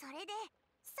それで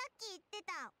さっき言って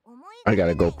た思い I 出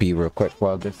gotta go pee real quick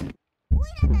while this. オイ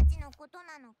ラたちのこと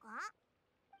なのか？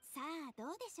さあど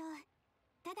うでしょう。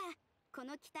ただこ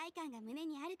の期待感が胸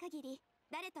にある限り、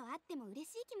誰と会っても嬉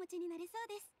しい気持ちになれそう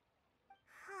です。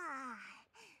は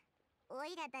あ、オ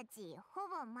イラたちほ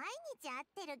ぼ毎日会っ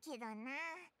てるけどな。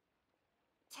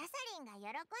キャサリンが喜ん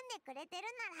でくれてる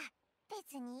なら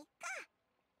別にいいか。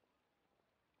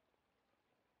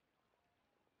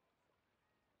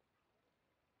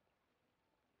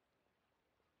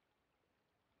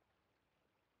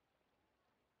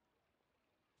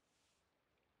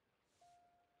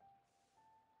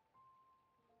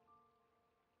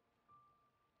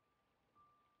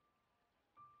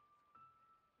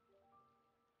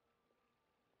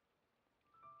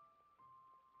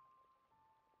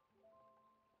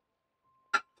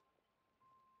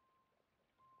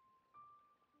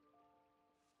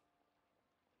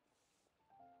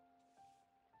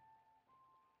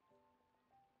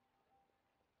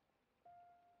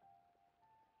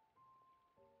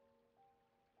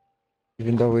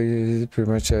Even though we pretty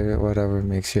much whatever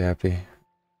makes you happy. あ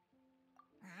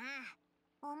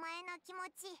あ、お前の気持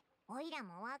ちオイラ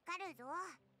もわかるぞ。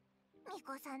ミ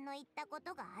コさんの言ったこ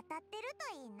とが当たってる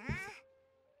といいな。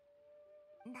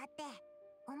だって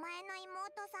お前の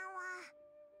妹さんは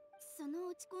そ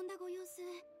の落ち込んだご様子、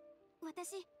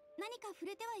私何か触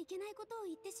れてはいけないことを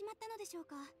言ってしまったのでしょう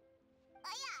か？いや、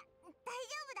大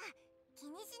丈夫だ。気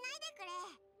にしないでくれ。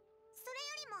それ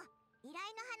よりも依頼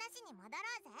の話に戻ろ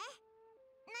うぜ。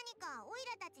何かオイ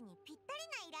ラたちにぴったり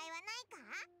な依頼はないか？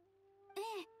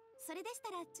ええ、それでし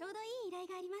たらちょうどいい依頼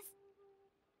があります。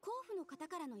甲府の方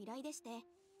からの依頼でして、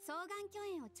双眼巨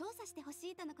炎を調査してほし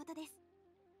いとのことです。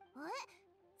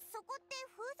そこって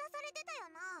封鎖されてた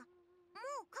よな。も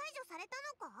う解除された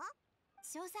のか？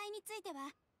詳細について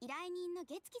は依頼人の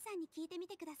月木さんに聞いて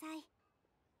みてください。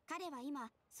彼は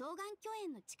今双眼巨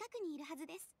炎の近くにいるはず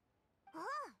です。おう、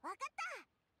わかった。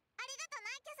ありがと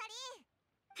な、キャサリン。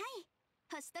はい、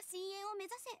星と深淵を目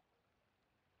指せ。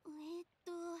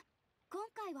今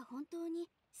回は本当に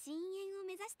深淵を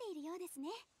目指しているようですね。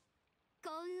幸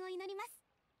運を祈ります。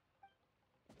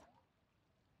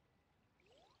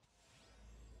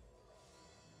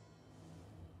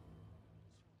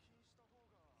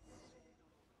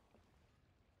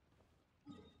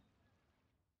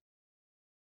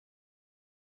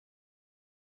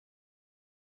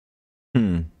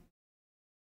Hmm.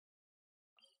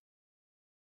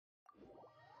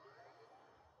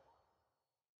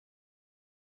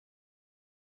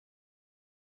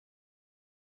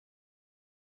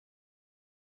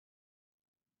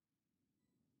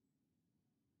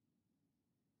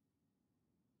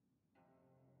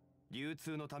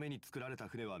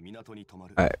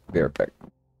 Alright, be right back.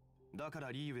 だか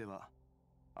らリーウェは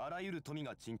あらゆる富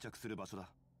が沈着する場所だ。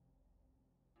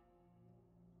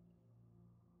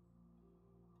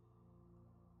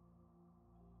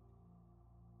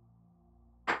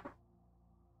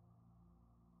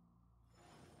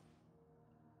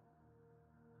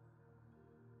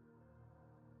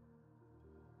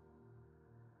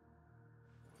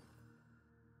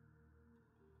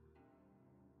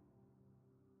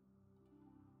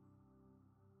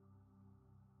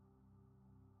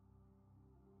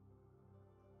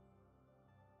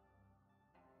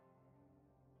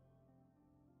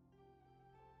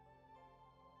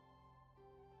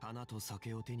花と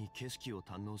酒を手に景色を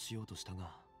堪能しようとした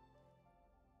が、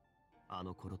あ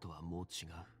の頃とはもう違う。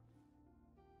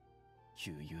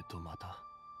旧友とまた。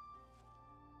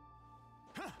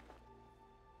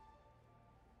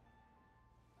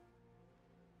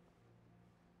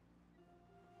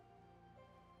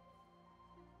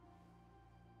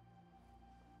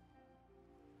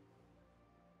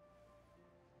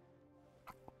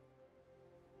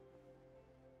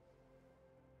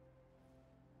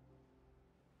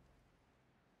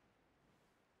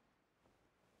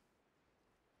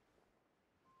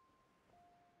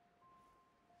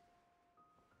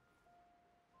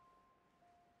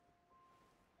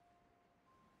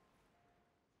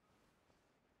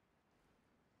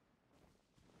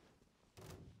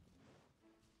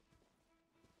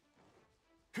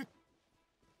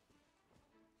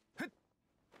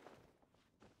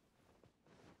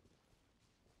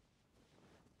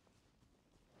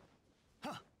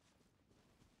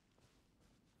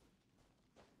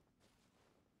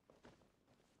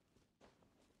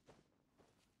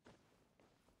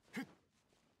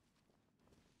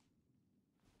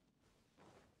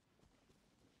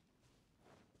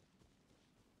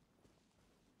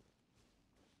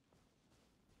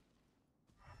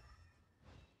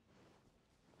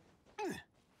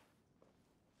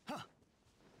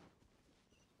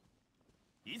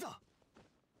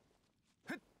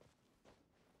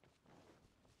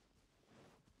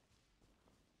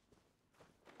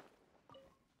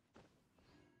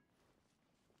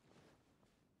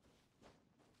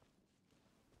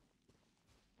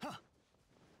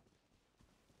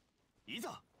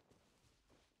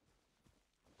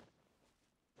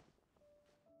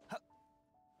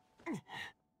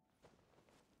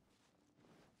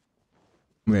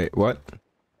Wait, what?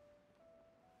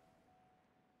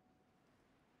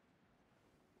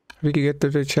 How did you get to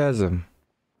the chasm?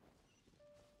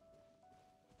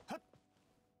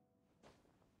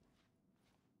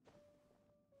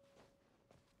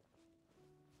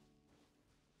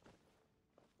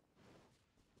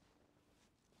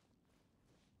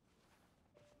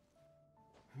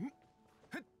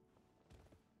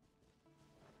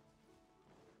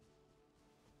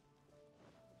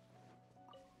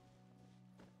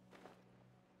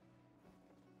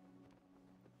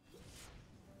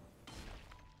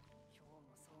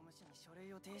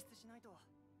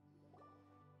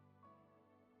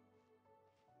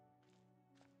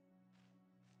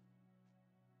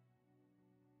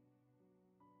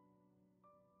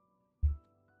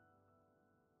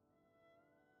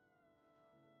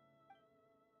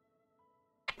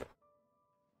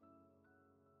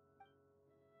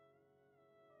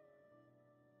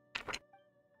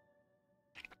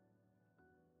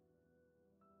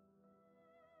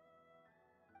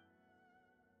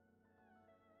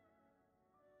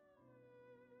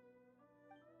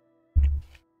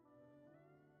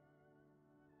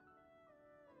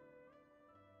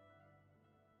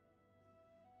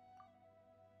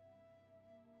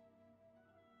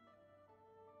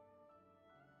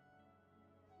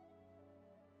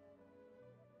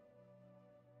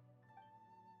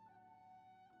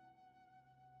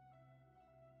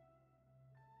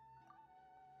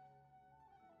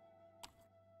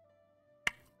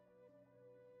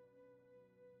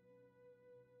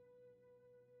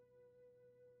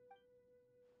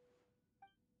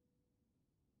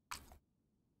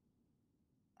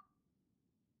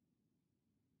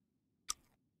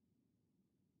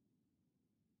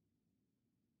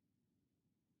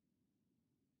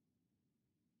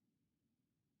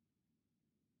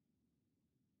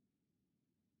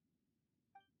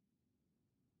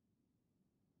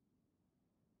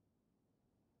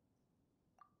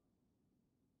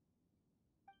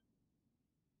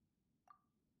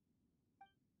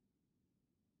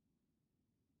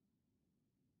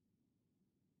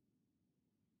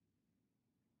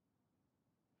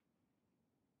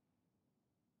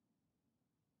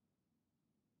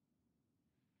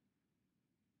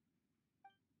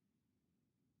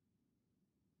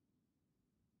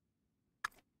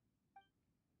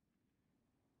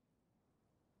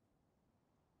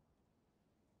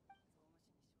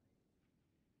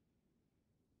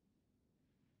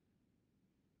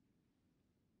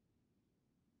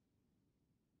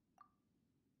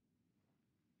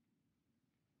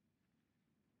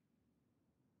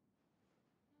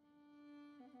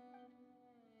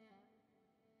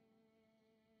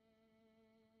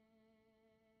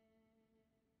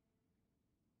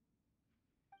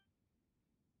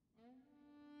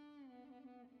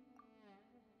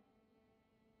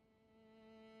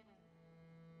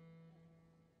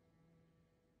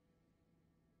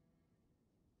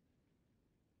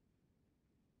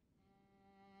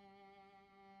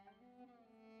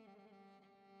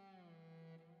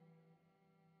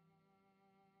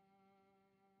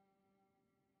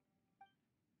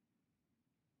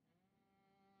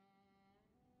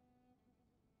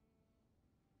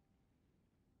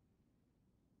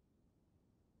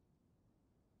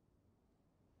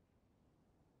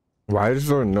 Why is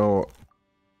there no...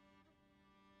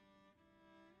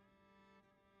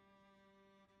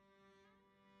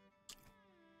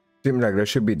 Seems like there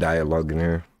should be dialogue in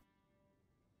here.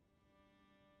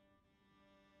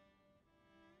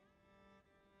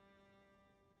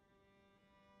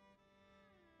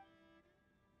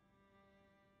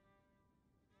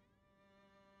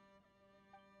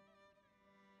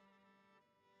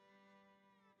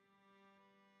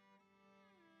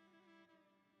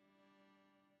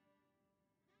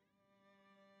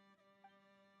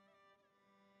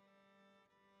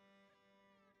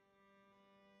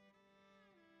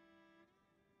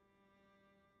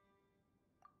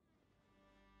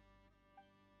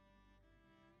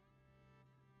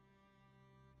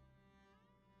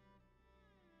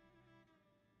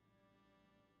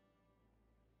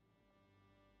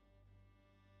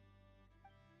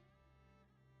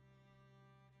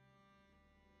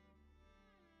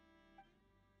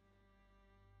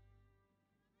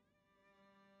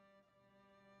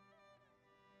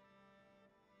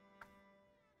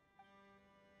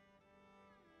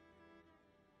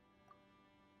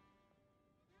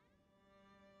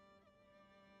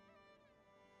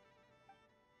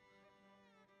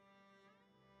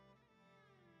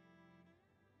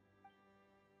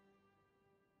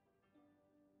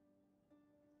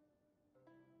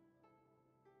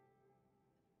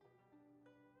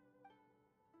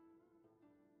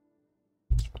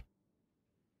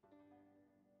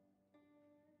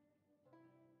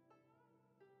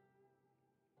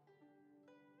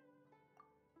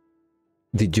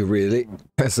 Did you really?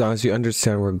 As long as you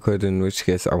understand we're good, in which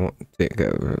case I won't take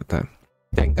time.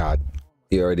 Thank God.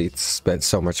 You already spent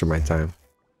so much of my time.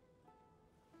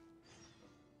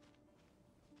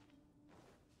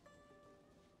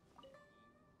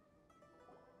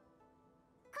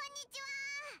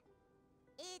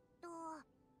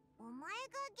 お前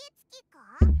が月か？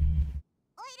オイ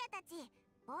ラたち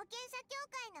冒険者協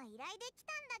会の依頼で来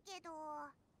たんだけど。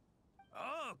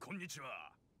ああ、こんにち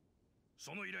は。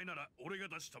その依頼なら俺が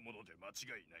出したもので間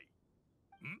違いない。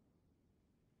ん？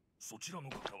そちら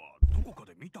の方はどこか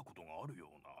で見たことがあるよ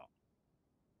うな。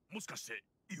もしかして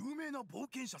有名な冒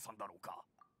険者さんだろうか？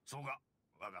そうか、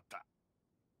わかった。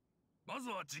まず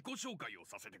は自己紹介を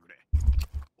させてくれ。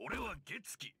俺は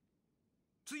月期。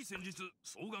つい先日、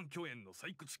双眼鏡園の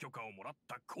採掘許可をもらっ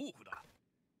た候補だ。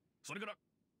それから、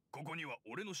ここには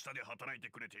俺の下で働いて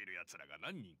くれている奴らが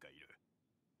何人かいる。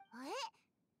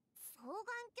双眼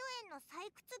鏡園の採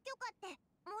掘許可って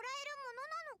もらえるもの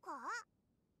なのか？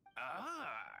あ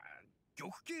あ、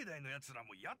玉境内の奴ら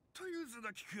もやっと融通が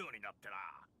利くようになってな。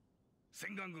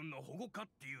洗顔軍の保護下っ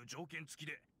ていう条件付き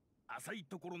で、浅い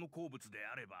ところの鉱物で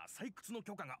あれば採掘の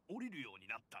許可が下りるように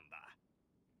なったんだ。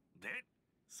で、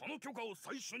その許可を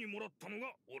最初にもらったの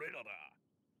が俺らだ。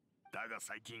だが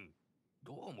最近、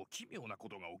どうも奇妙なこ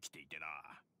とが起きていてな。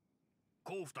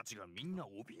鉱夫たちがみんな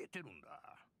怯えてるんだ。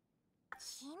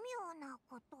奇妙な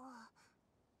こと？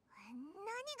何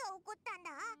が起こったん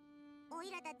だ？オ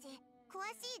イラたち、詳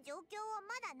しい状況は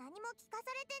まだ何も聞か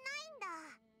されて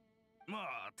ないんだ。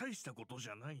まあ、大したことじ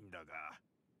ゃないんだが、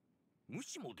無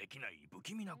視もできない不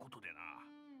気味なことで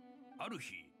な。ある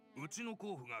日、うちの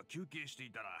鉱夫が休憩して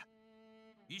いたら、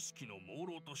意識の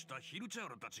朦朧としたヒルチャ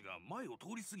ールたちが前を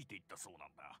通り過ぎていったそうな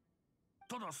んだ。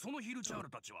ただそのヒルチャール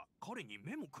たちは彼に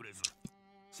目もくれず、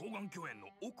双眼鏡園の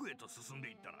奥へと進んで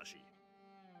いったらしい。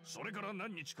それから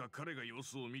何日か彼が様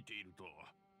子を見ていると、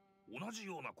同じ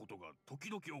ようなことが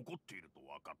時々起こっていると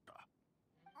分かった。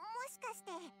もしかして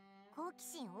好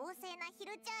奇心旺盛なヒ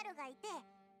ルチャールがいて、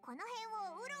この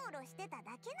辺をうろうろしてた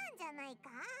だけなんじゃないか？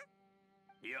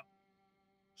いや、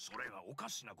それがおか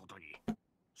しなことに、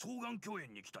双眼鏡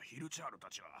園に来たヒルチャールた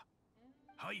ちは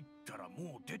入ったら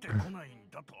もう出てこない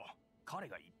んだと彼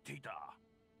が言っていた。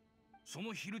そ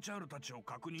のヒルチャールたちを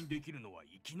確認できるのは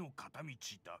行きの片道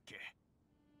だけ。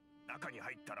中に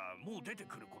入ったらもう出て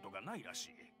くることがないらしい。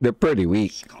 They're pretty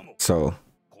weak, so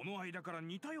この間から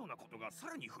似たようなことがさ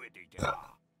らに増えていて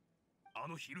な。あ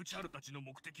のヒルチャールたちの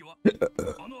目的は、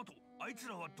あの後あいつ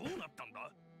らはどうなったん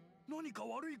だ？何か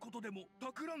悪いことでも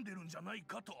企んでるんじゃない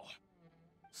かと。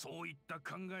そういった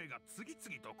考えが次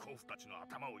々と鉱夫たちの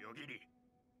頭をよぎり、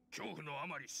恐怖のあ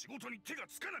まり仕事に手が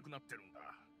つかなくなってるんだ。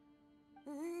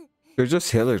they're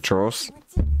just healer trolls. おい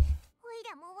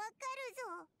らもわかる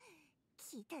ぞ。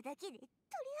聞いただけで鳥肌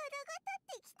が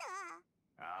立ってきた。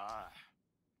ああ、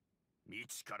未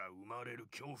知から生まれる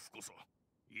恐怖こそ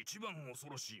一番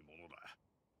恐ろしいものだ。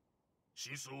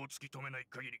真相を突き止めない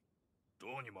限り、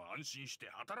どうにも安心して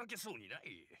働けそうにな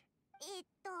い。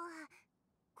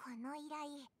この依頼、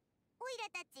オイ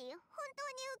ラたち本当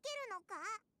に受けるのか？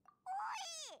お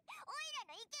い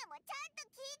らの意見もちゃんと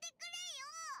聞いてくれ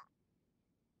よ。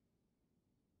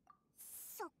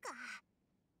そっか。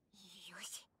よ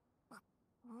し。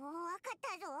わかっ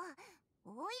たぞ。オ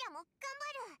イラも頑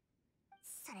張る。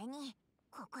それに、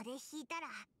ここで引いたら。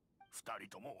二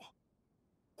人とも、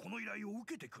この依頼を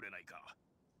受けてくれないか？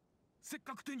せっ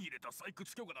かく手に入れた採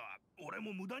掘許可だ。俺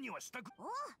も無駄にはしたく。オ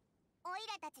イ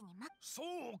ラたちにそ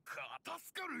うか、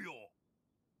助かるよ。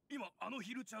今あの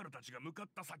ヒルチャールたちが向かっ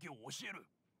た先を教える。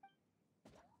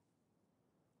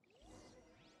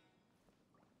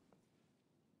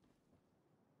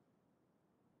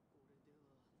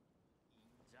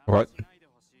What?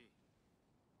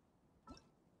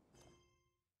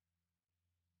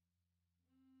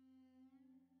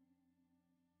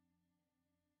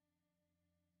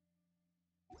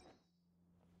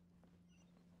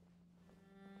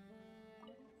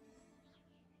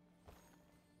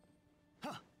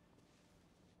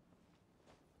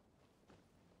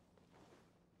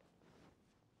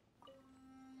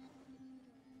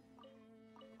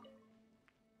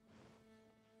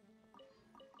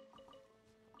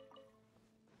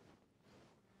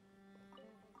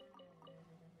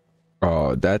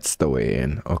 Oh, that's the way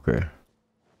in. Okay.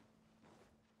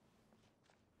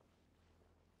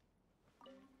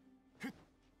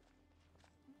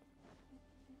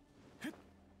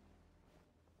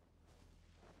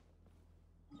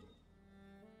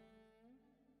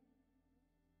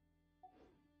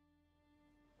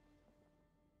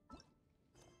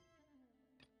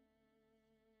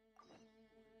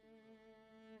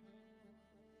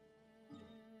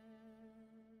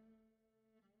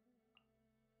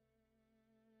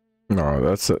 Oh,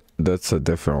 that's a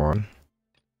different one.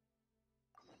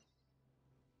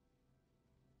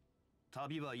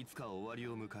 旅はいつか終わり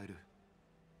を迎える。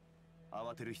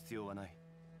慌てる必要はない。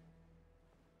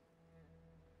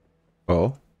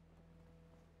Oh.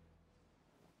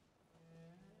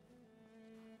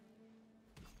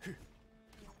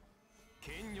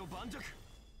 剣女盤石。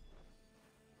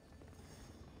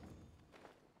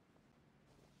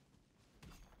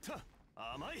た、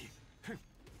甘い。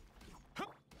はっ。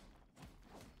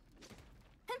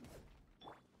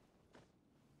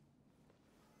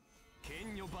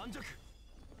剣女盤石。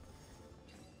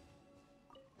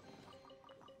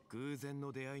偶然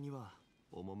の出会いには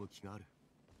趣がある。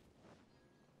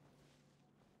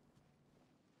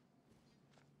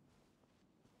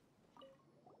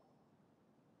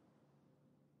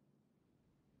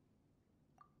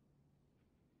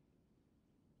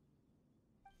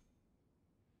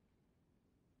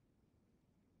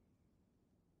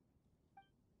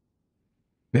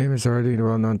Name is already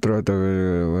well known throughout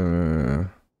the.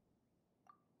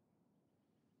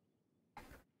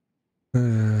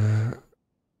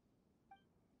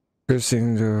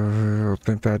 Piercing the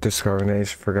open path discovering the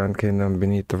ancient forgotten kingdom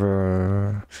beneath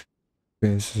the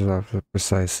pieces of it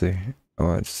precisely.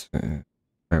 Oh, it's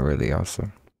really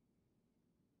awesome.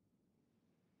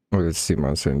 Oh, let's see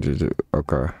monster and Juju.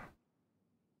 Okay.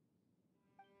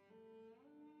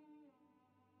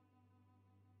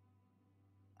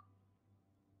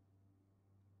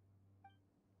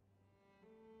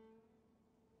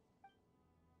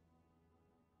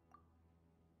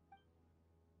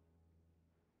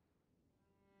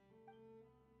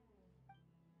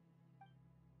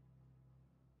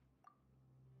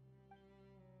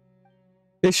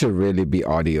 They should really be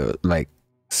audio, like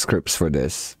scripts for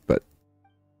this, but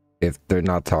if they're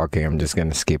not talking, I'm just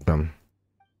gonna skip them.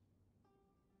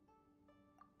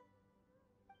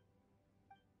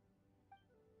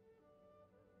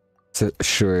 So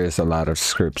sure is a lot of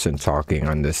scripts and talking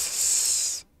on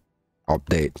this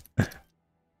update.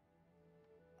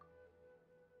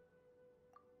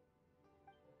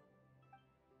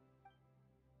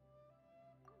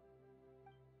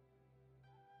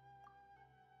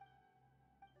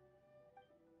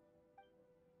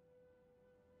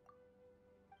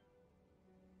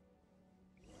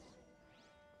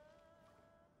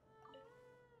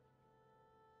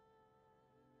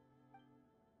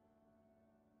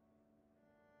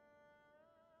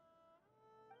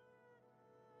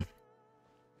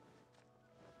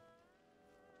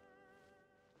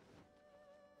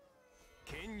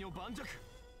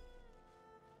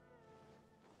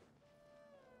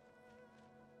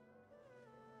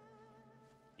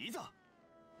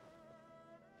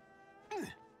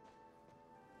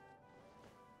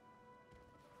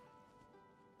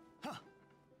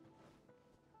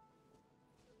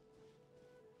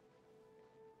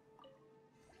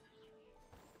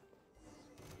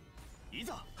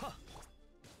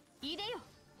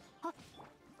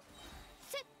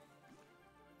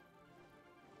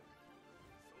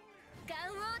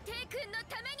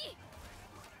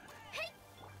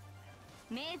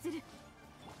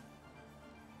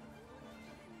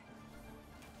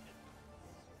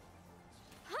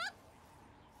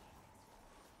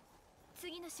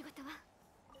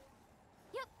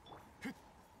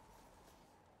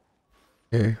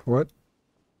 Okay, what?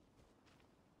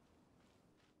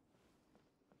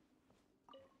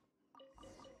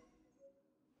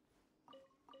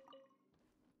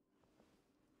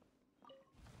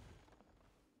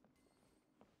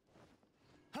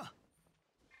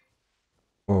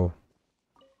 Oh.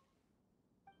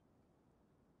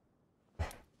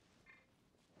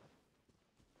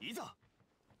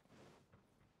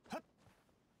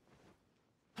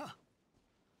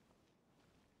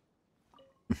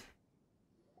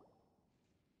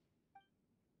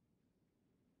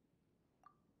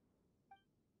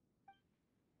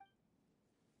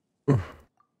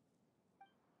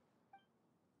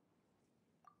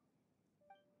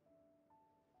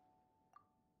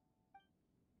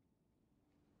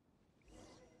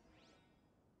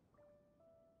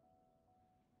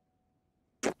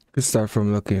 Could start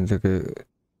from looking to get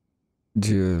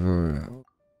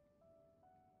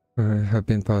have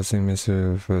been passing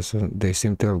Mr. First. They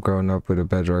seem to have grown up with a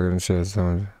bedrock and share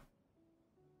some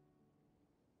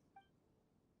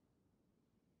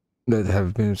that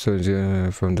have been so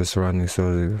from the surrounding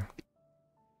soil.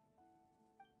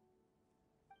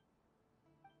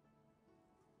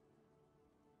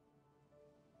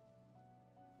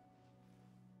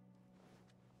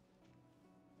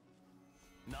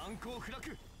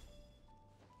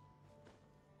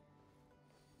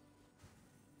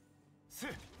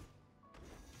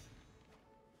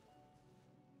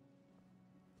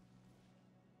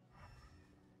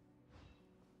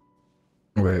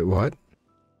 Wait, what?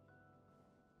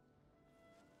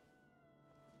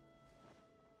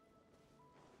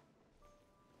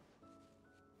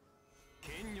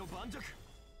 剣女盤石。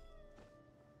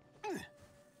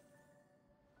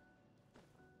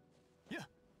やっ。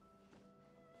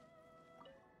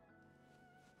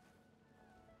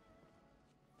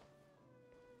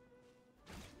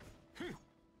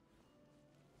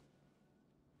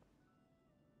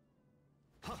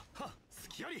はっはっ、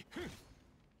隙あり。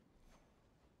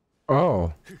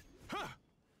 Oh.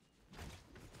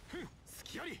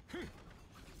 隙あり。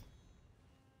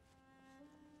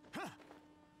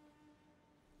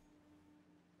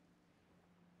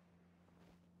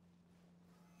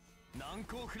難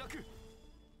攻不落。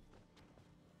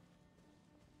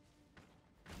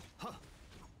はっ、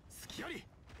隙あり。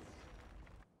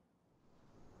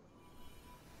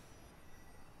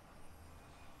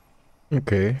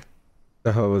 Okay.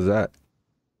 The hell was that?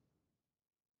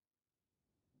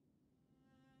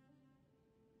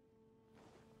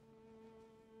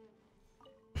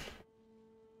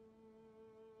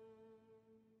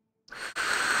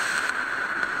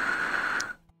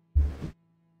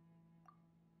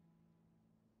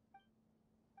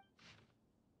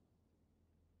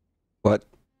 What?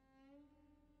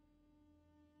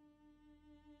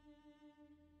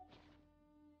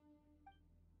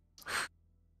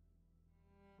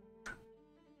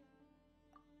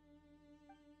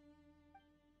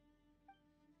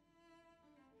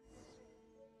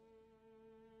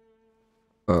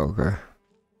 Oh, okay.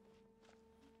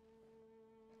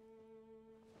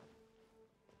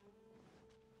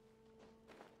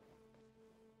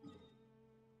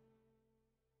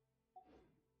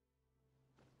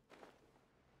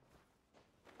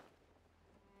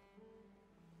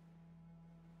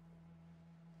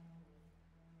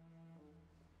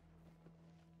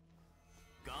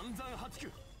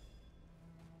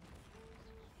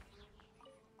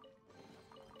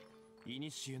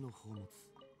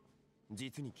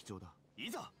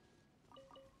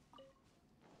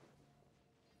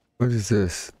 What is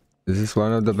this? Is this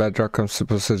one of the bedrock I'm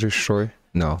supposed to destroy?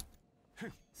 No.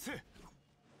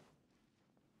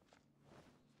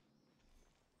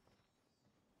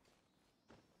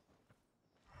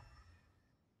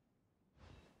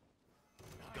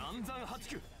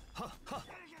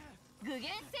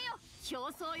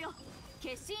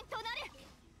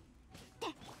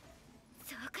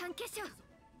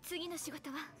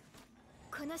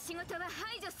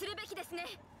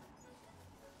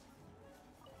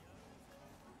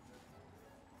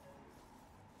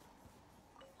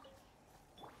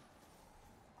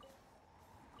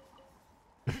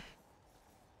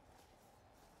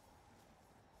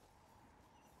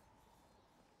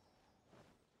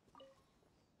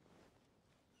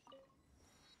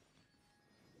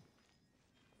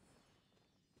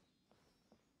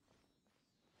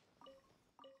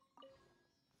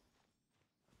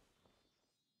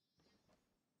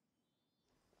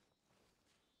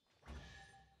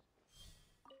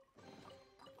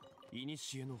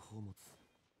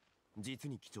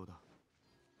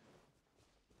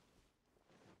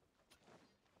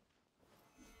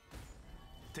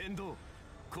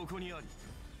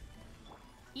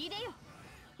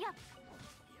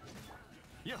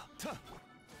 Yatta!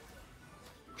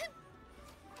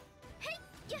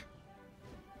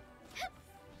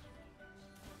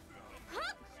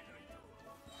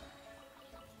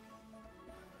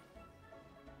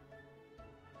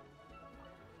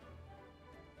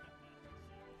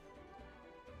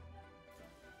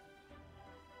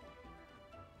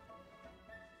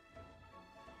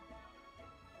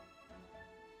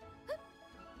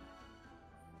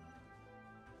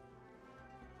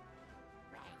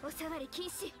 おさわり禁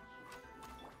止。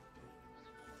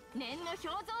念の表像。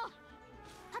は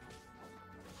っ、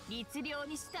律令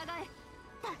に従え。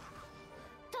た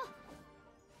と。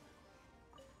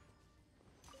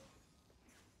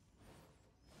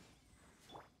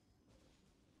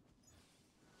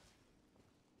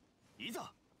い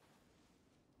ざ。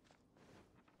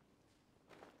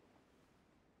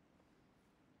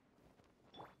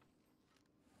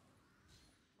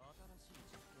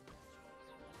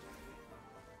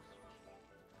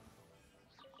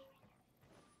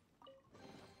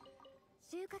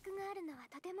収穫があるのは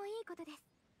とてもいいことです。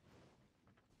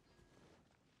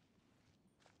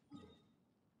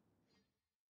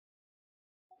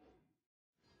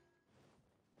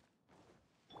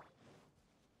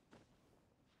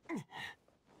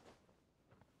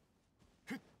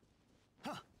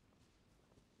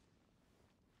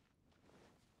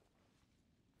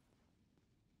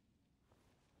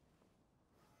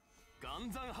岩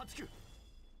山八九。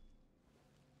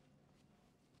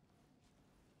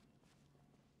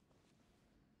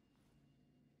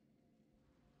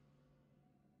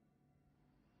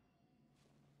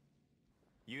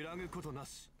揺らぐことな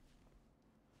し。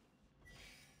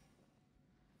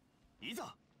い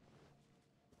ざ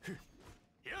ふっ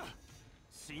や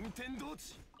新天道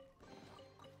地。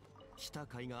来た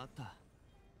甲斐があった。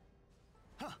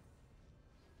はっ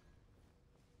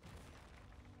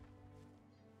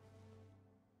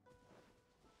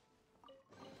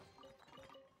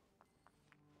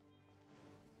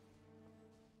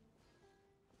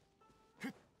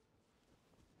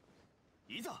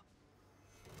いざ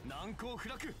難攻不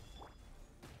落。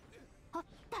ほっ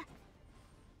たはっ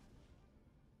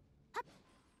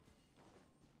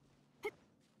ふっ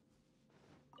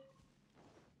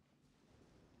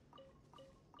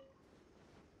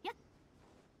やっ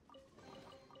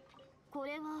こ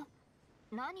れは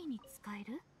何に使え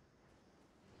る？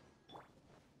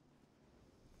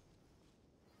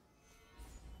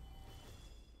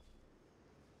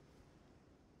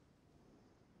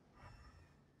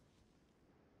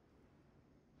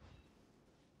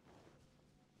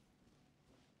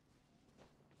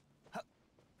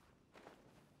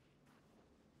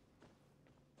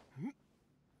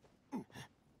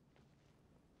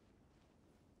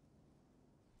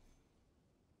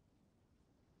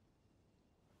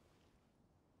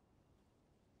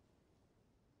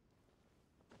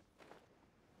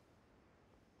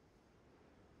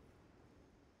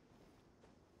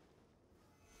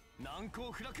難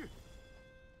攻不落。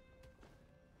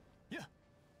や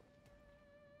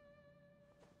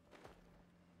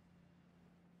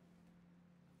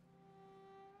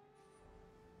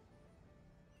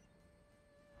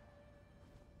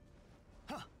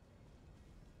はっ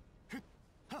ふっ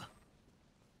はっ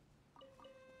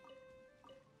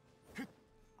ふっ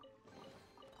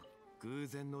偶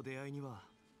然の出会いには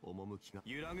趣が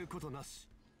揺らぐことなし。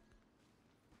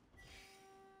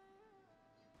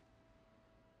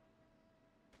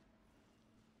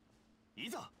い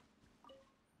ざ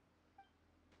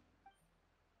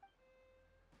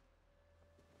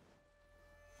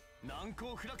難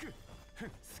攻不落。ふ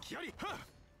ん隙あり。はっ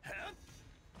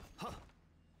はっ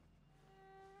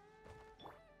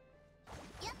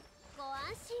やっご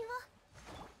安心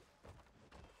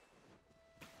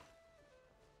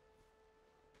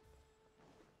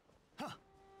を。はっ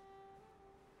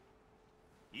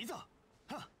いざは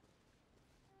っ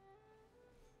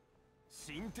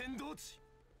新天道地。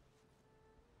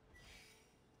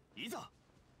いざは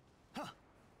っ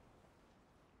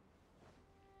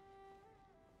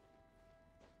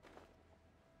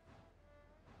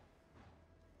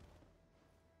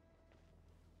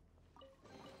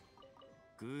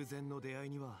偶然の出会い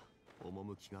には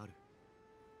趣がある。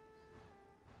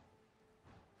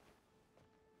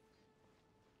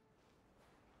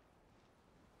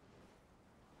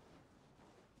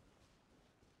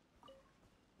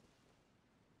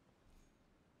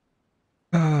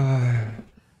Ah,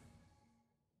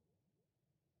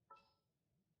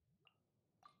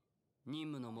 任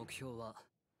務の目標は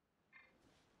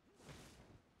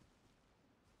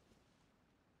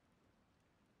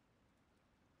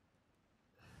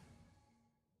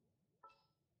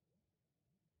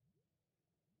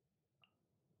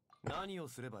何を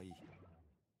すればいい？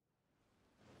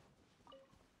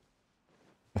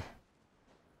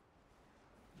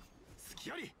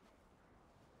隙あり。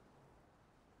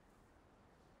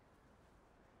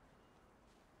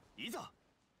いざ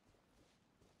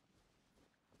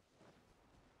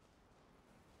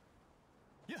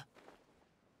や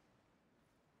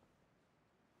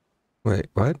wait,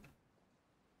 what?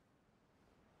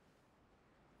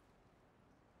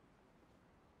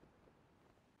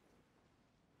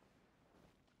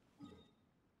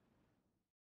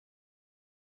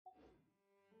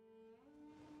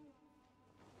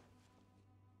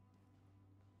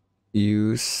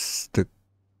 Use the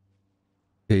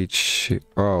H.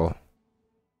 Oh.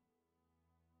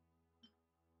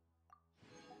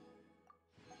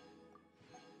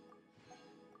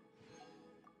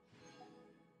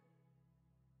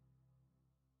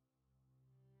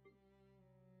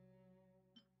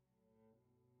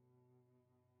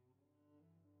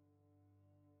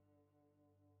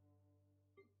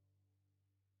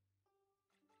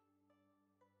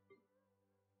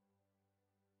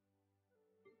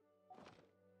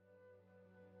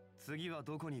次は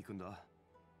どこに行くんだ？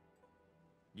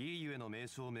リーユへの名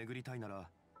所を巡りたいなら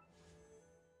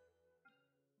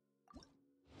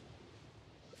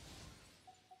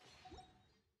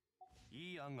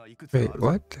いい案がいくつかあ Wait, る。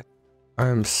 what?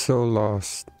 I'm so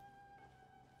lost.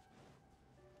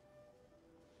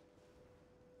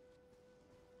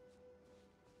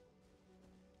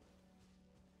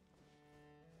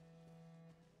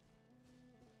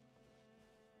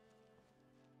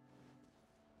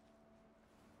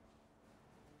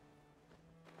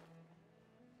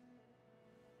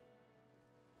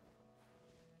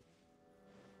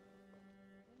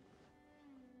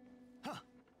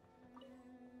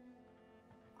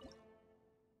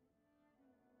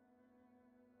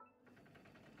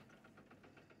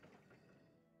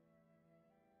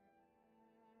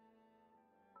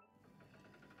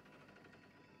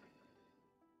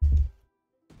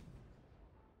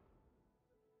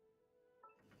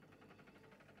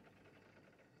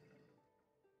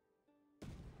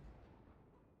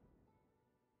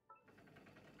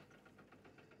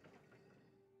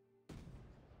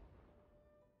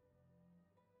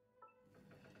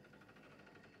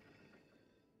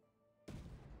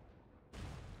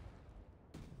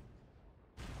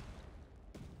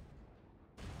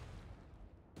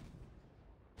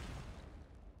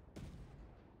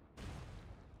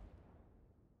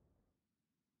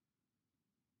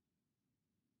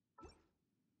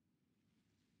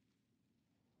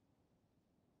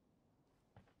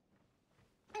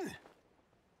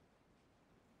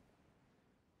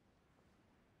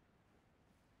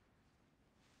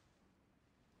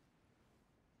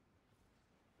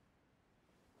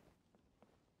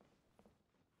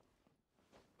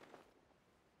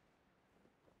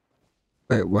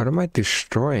 Wait, what am I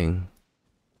destroying?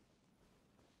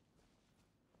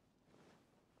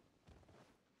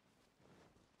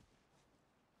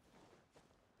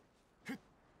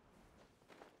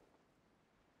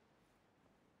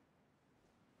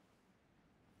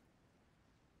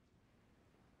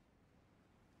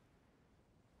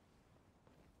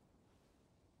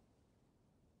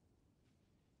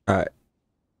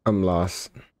 I'm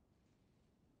lost.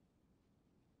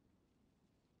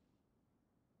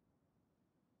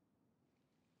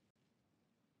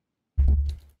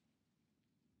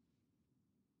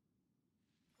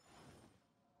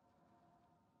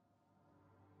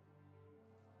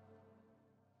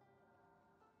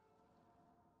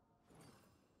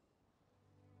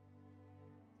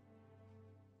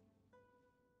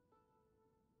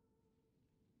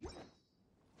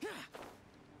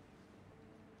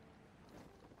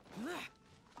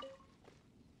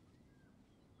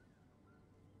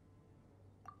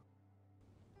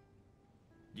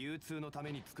流通のた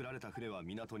めに作られた船は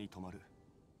港に止まる。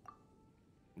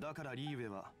だからリーウェ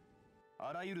は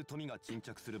あらゆる富が沈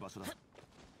着する場所だ。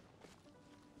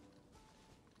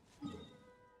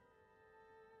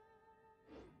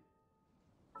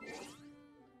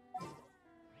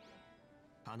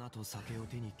花と酒を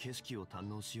手に景色を堪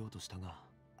能しようとしたが、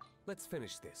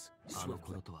あの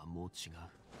頃とはもう違う。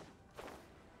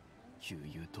悠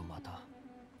々とまた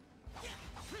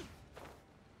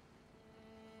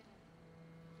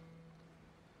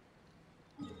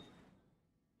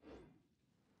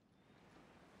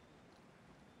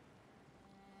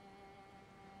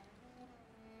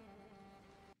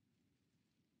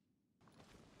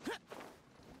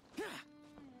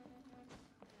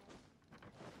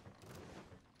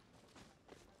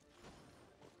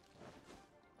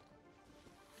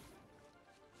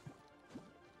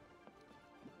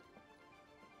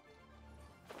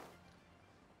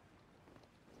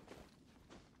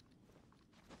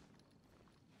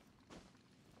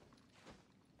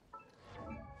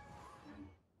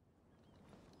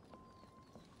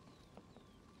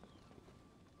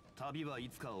旅はい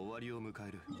つか終わりを迎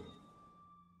える。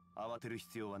慌てる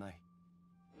必要はない。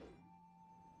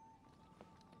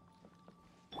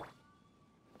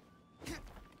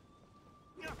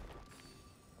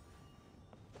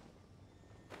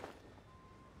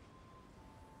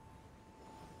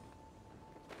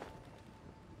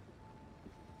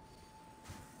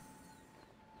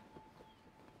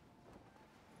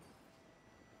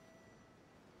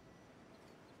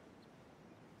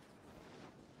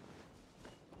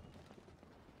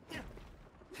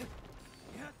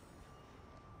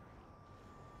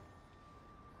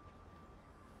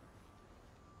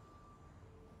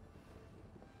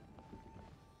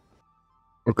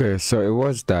Okay, so it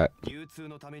was that. 流通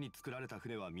のために作られた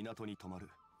船は港に止まる。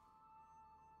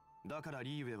だから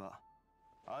リーウェは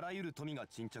あらゆる富が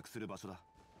沈着する場所だ。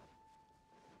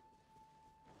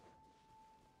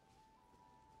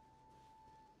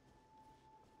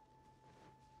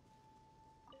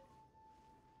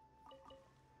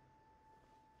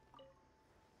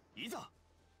いざ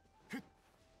ふっ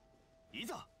い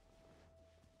ざ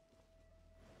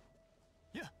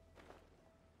や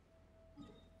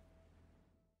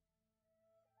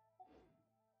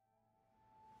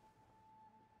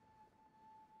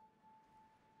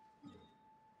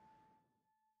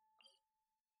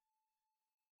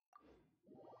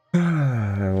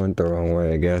I went the wrong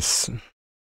way, I guess.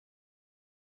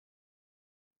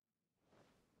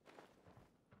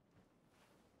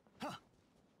 Huh.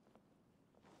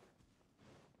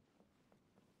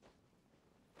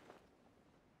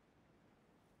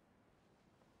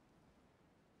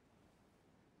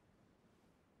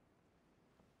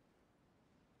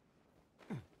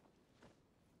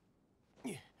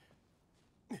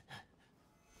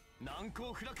 難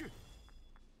攻不落。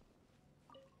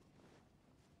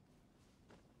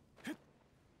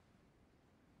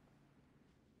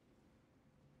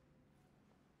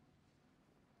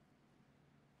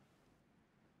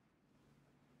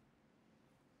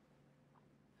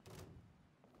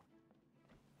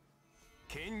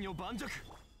剣女盤石。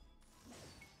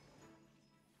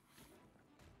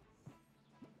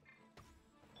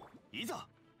いざ。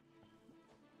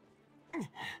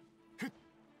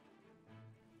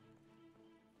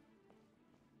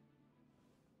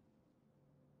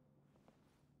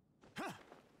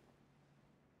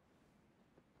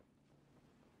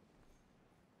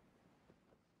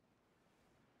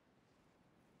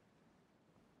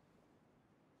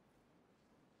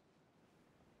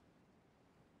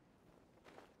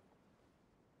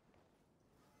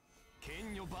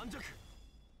剣女盤石。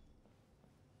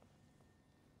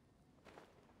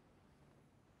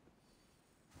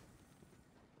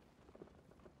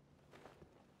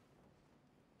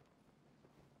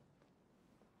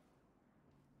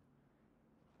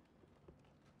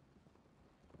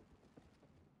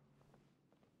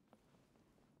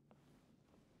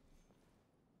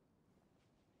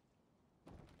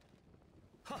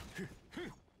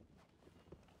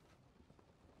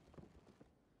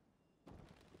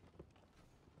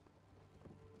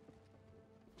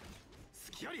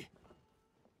きあり。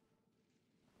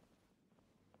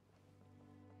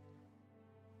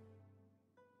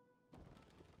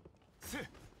せっ。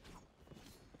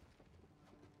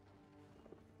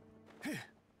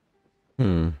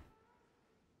Hmm.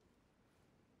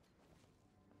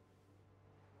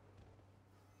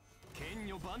 剣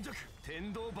女盤石、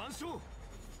天道万象。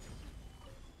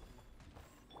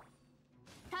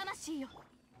魂よ、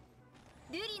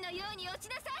瑠璃のように落ち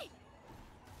なさい。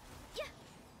やっ、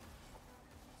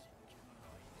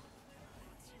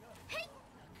へい。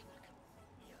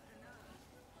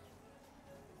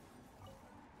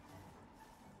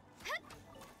はっ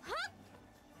はっ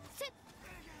せっ。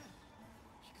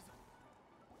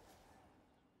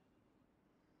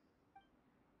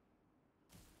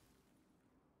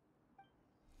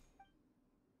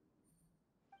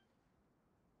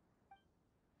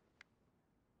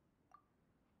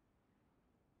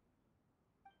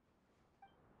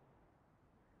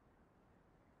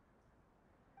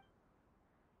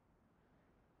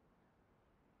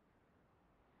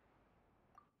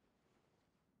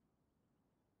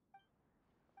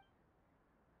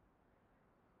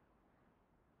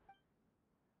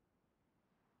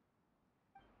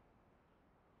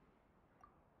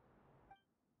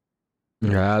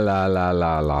La la la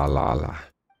la la la la.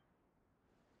「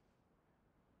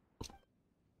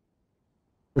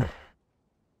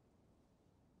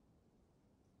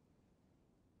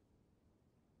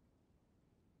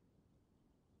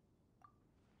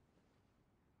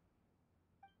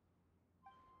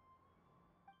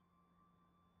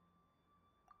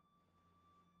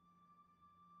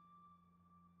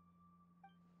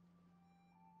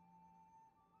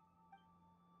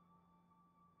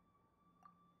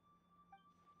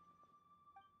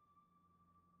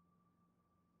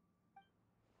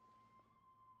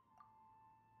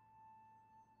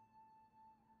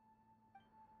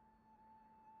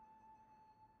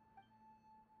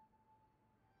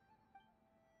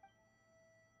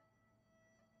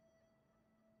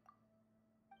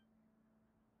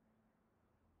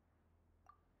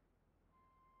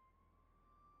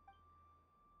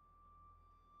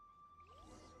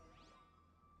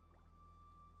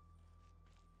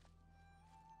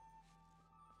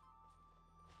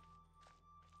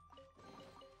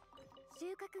収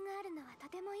穫があるのはと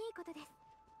てもいいことです。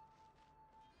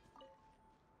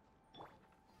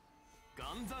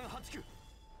岩山八九。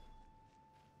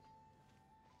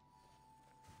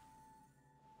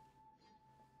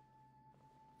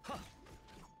はっ。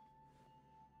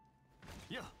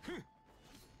いや、ふん。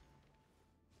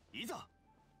いざ。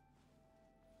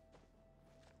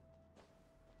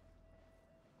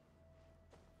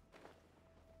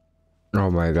Oh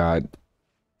my god.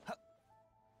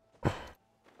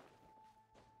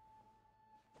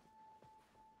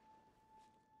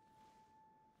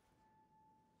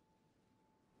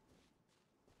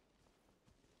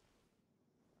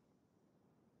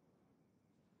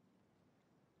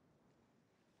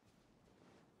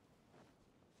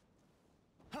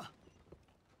 Ha!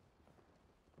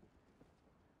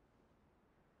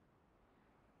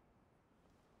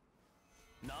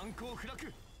 難攻不落。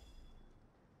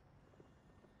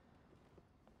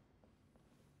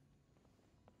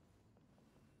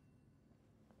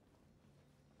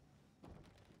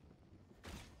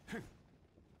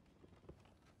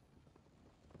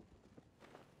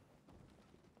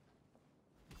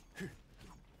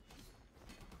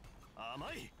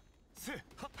甘い。せっ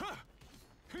はっはっ。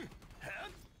ふんはっ。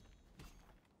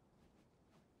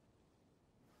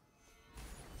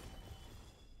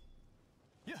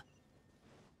や。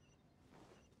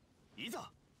いざ。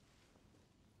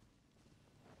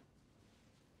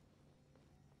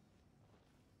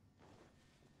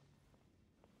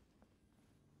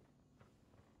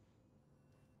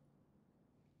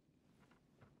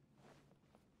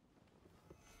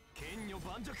剣女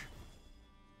盤石。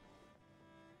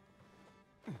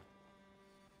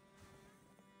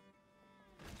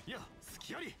いや、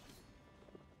隙あり。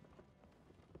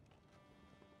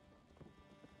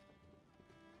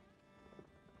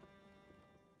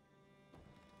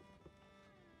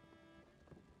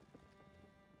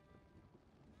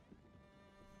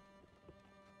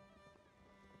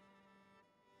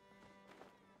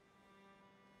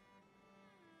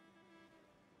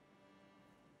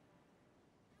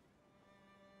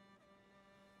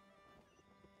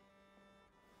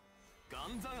岩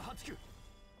山八九。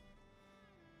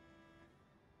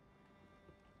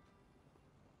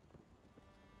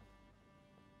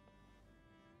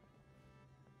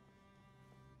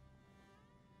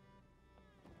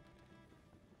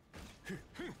ふっ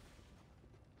ふん。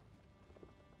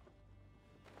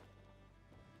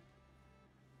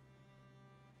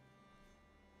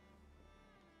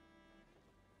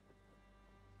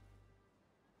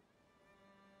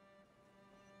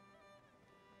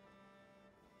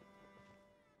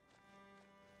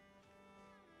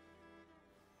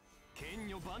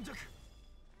女盤石。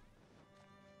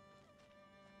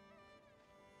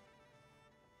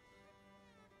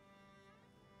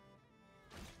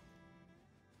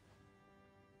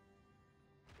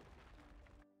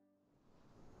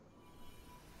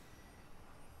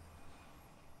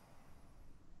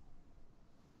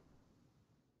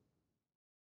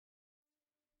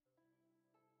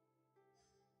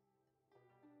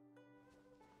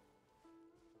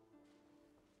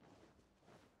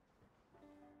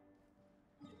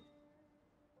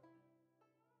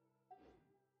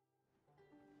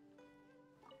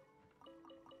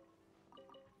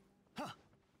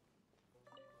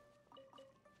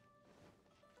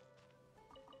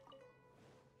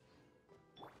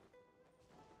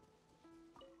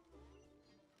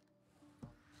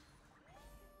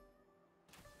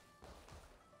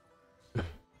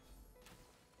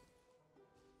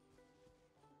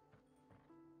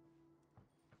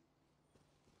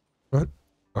What?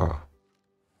 Oh.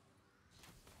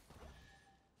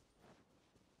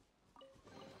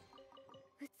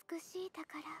 美しい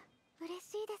宝、嬉し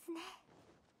いですね。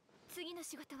次の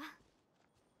仕事は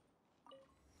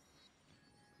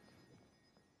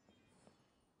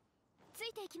つ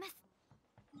いていきます。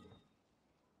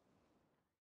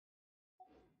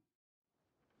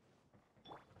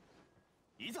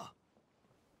いざ。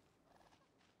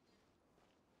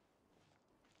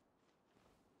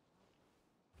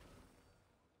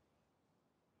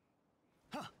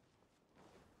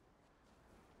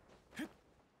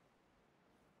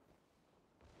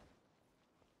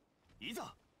い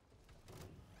ざ。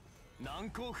難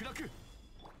攻不落。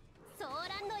ソー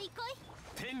ランの憩い。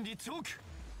天理チョーク。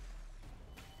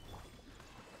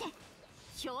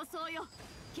表層よ。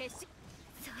結晶。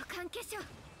相関化粧。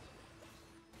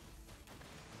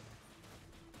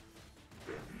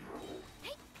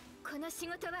この仕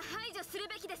事は排除する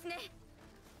べきですね。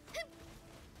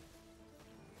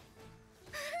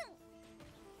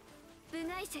部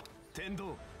外者。天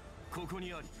道、ここ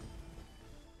にあり。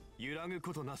揺らぐ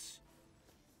ことなし。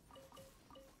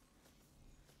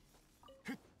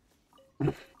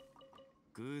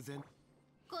偶然。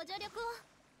ご助力を。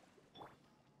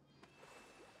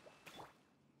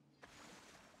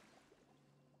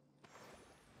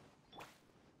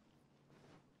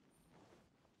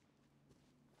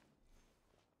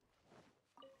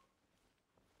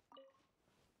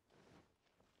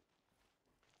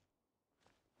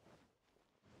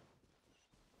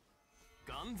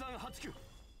岩山八九。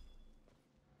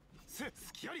せ、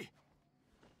隙あり。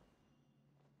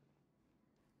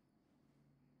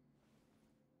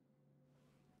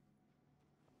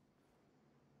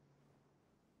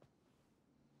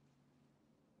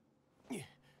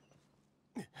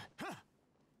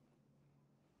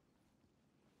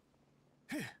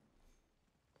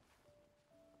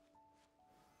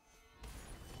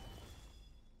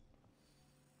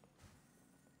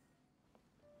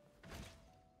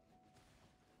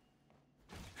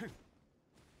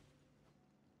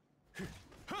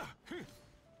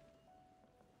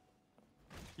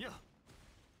や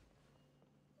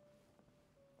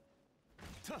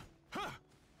たは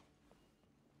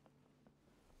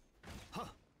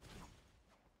は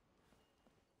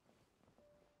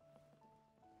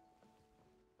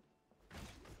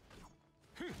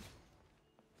ふ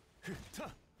ふた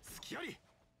隙あり。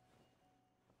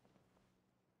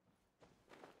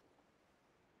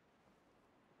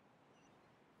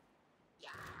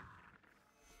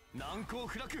難攻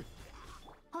不落。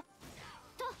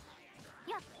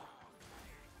やっ。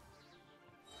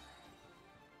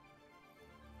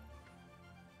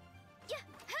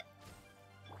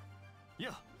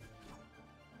や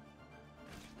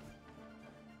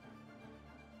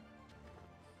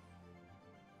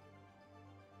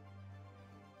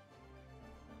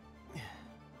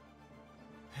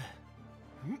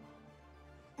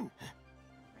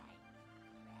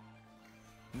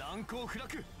難攻不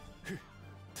落。ふ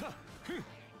たふ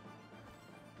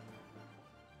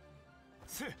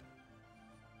せ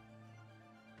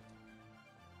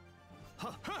は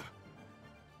っは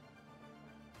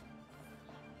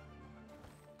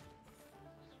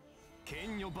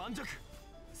剣女盤石。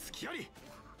隙あり。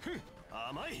ふん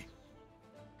甘い。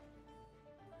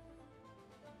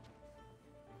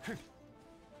ふん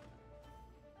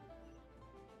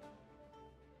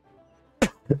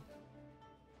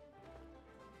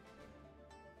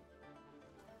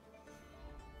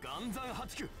岩山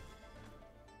八九。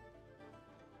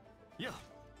や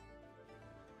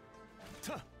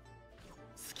た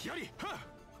隙あり。はっ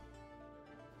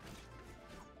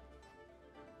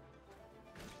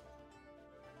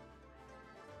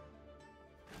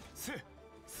せ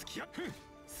隙あふん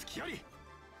隙あり。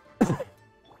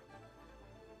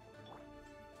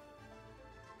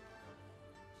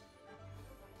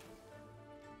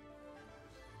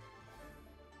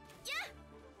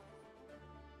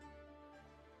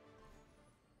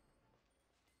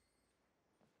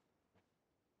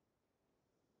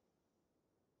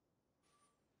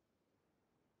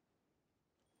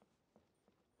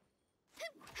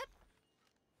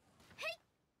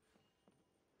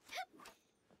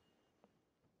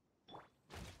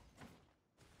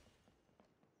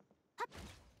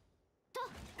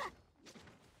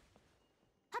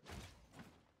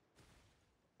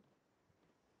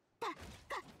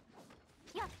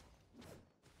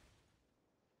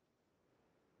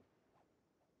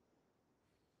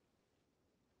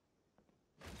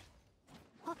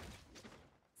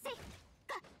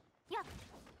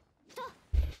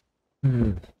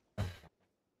Hmm.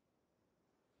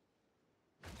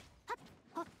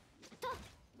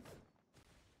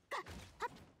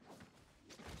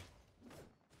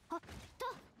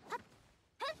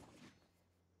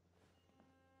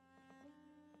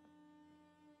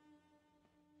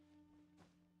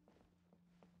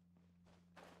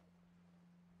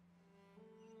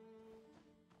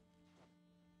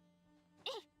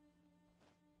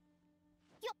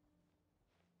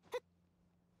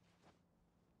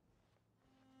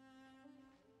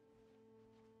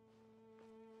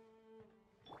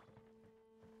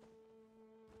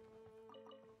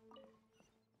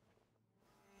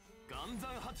岩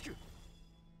山八九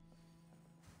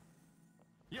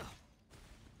や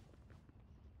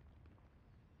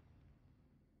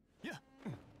や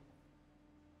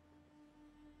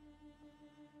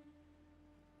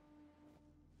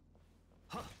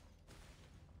は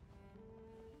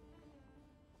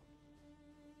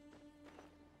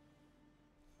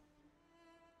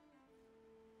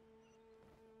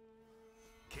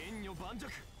剣女盤石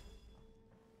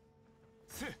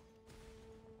せ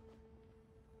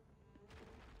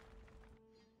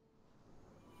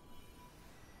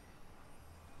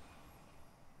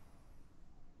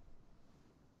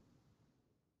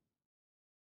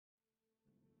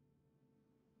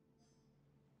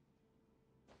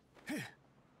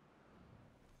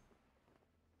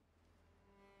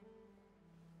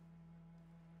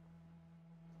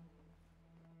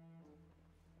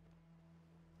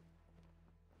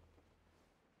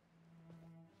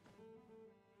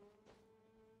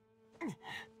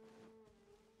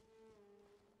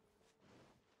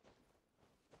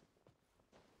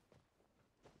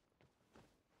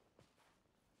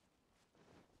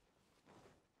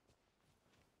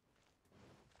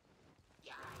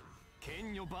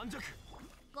剣女盤石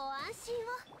ご安心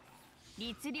を。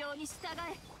律令に従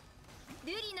え。瑠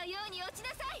璃のように落ちな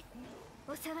さい。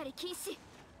お触り禁止。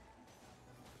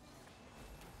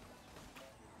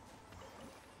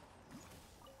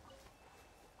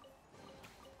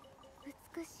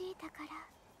美しい宝、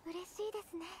嬉しいで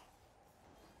すね。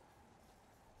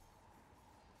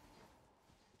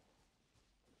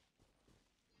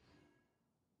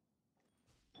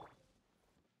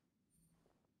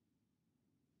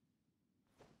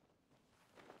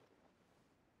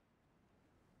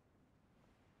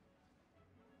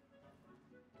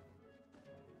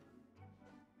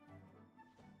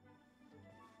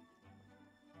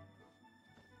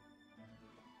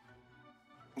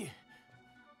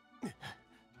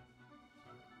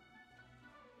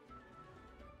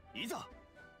いざ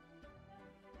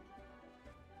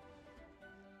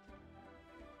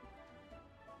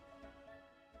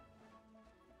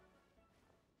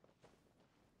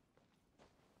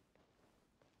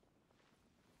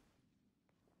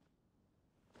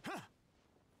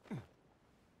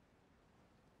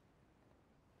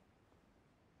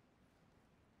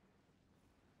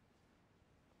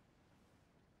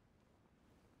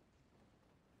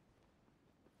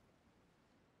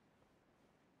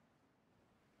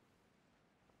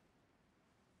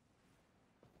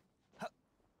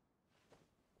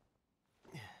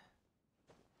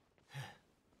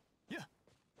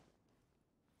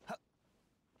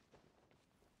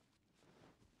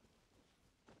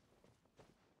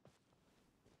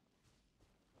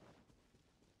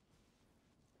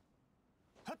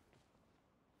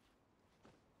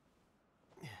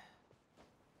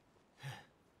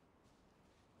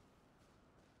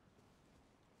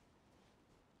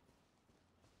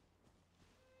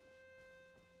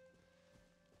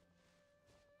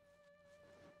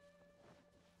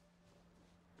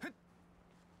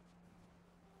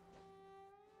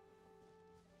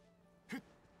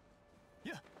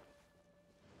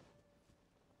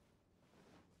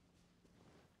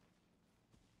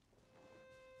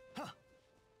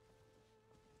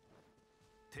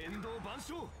天道万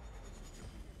象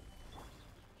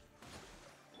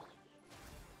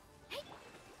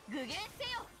具現せ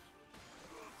よ。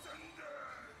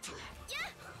や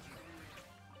っ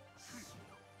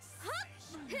はっ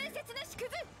風雪の縮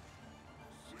図。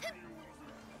ふっ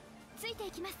ついて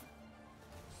いきます。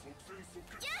やっ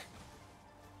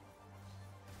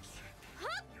は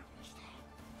っ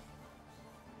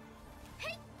へ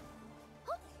い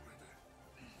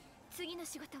の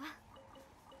仕事は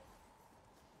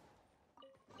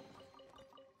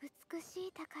美し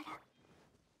い宝。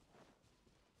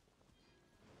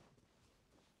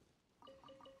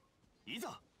い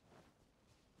ざ。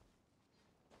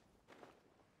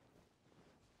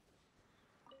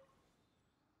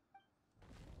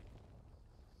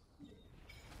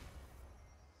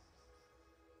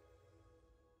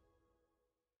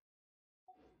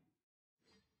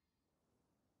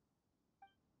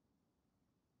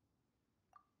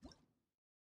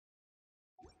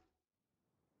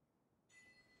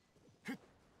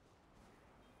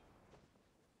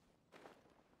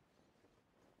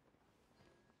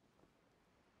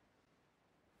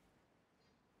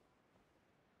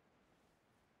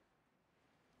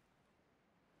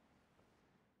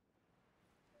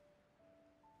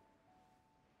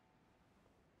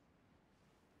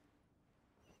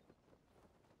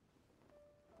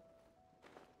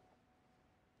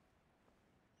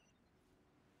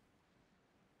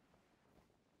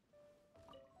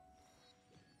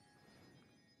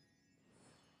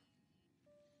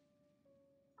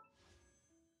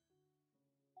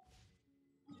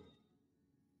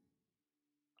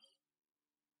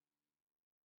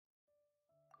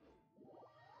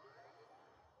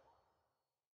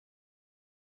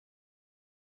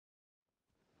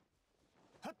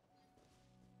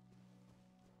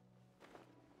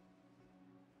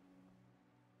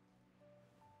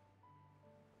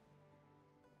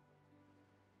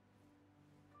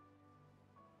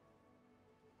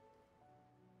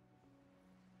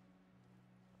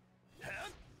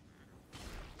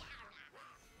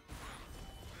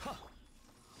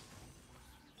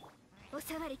お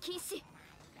触り禁止。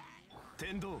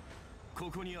天道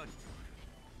ここにあり。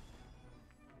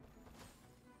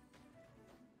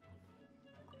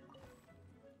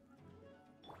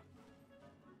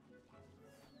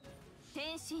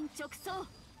天心直送。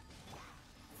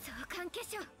相関化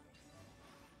粧。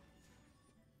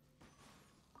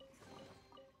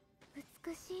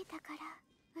美しい宝、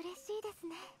嬉しいです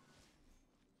ね。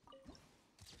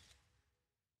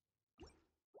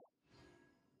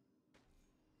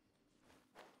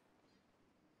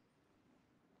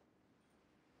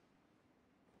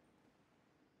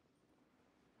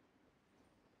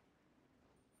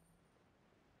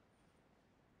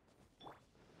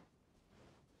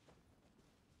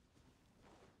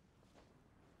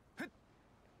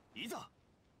いざ。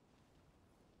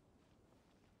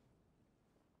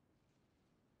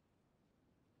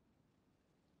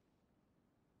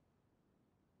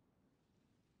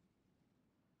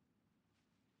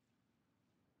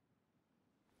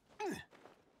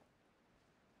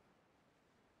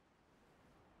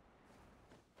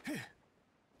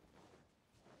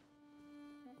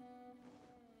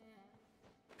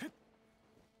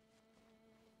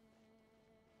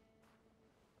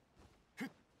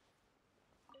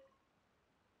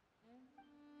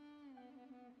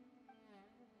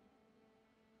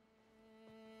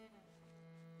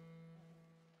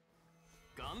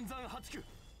岩山八九。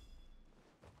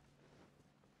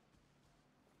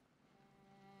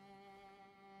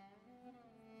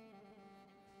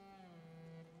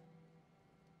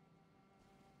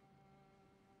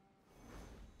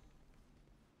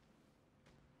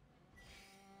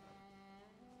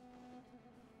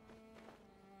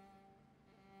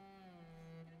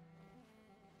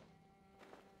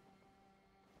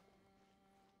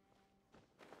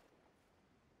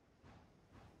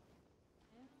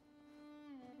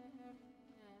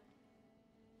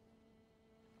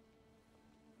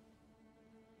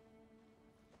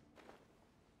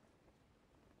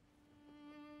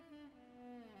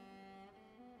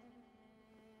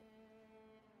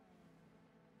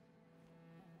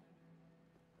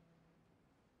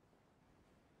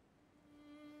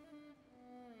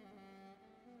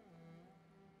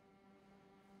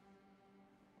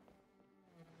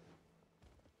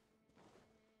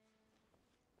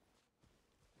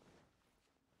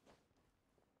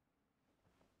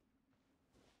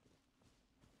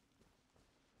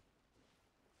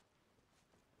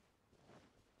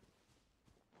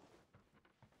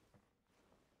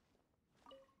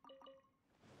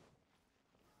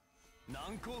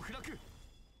難攻不落。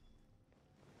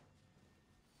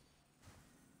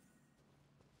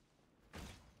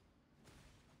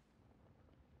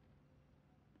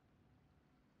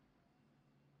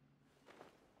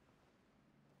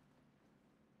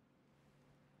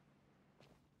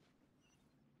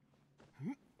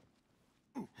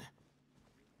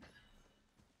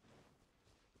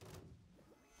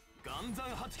岩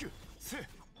山八九せ。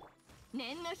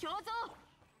念の表像。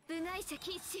部外者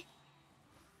禁止。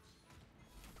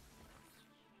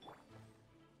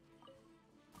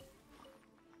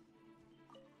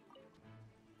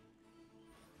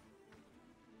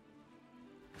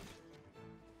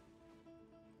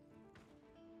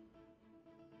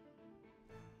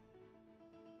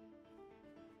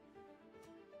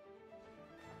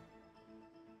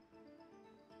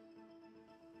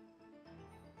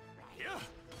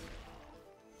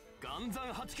暗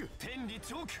算八九天理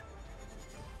チョーク。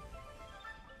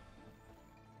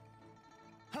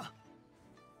はっ。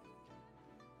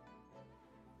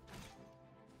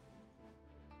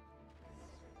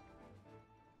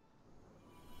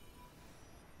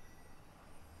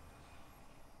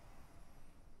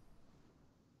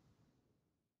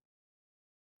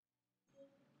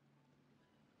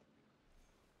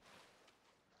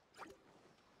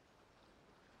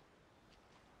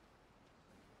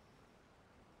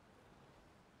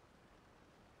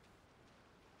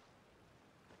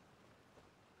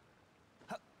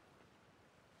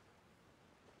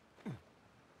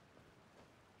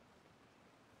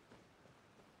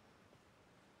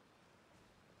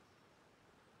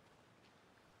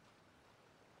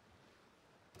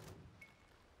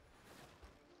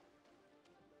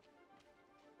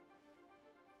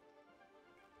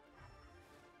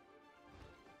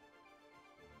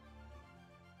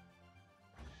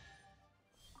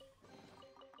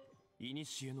いに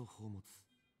しえの宝物、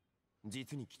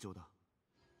実に貴重だ。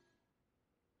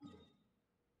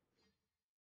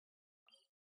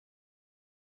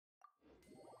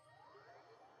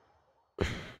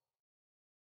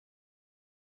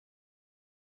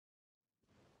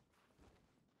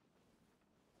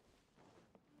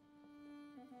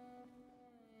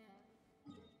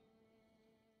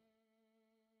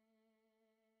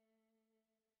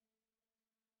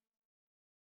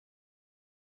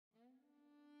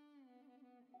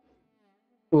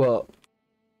Well,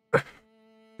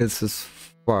 it's as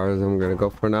far as I'm gonna go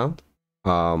for now.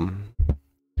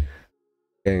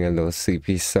 Getting a little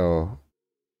sleepy, so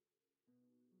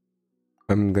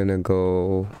I'm gonna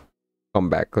go come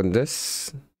back on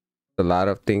this. A lot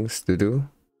of things to do.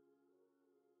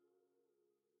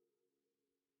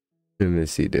 Let me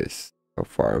see this. How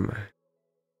far am I?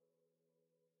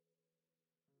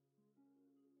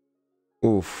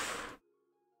 Oof.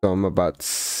 So I'm about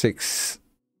 660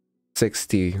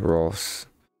 rolls.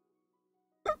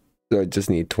 So I just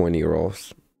need 20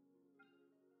 rolls.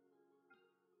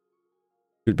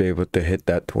 Should be able to hit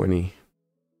that 20.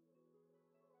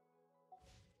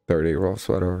 30 rolls,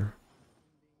 whatever.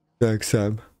 Next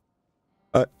time.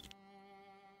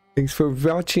 Thanks for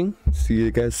watching. See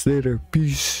you guys later.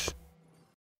 Peace.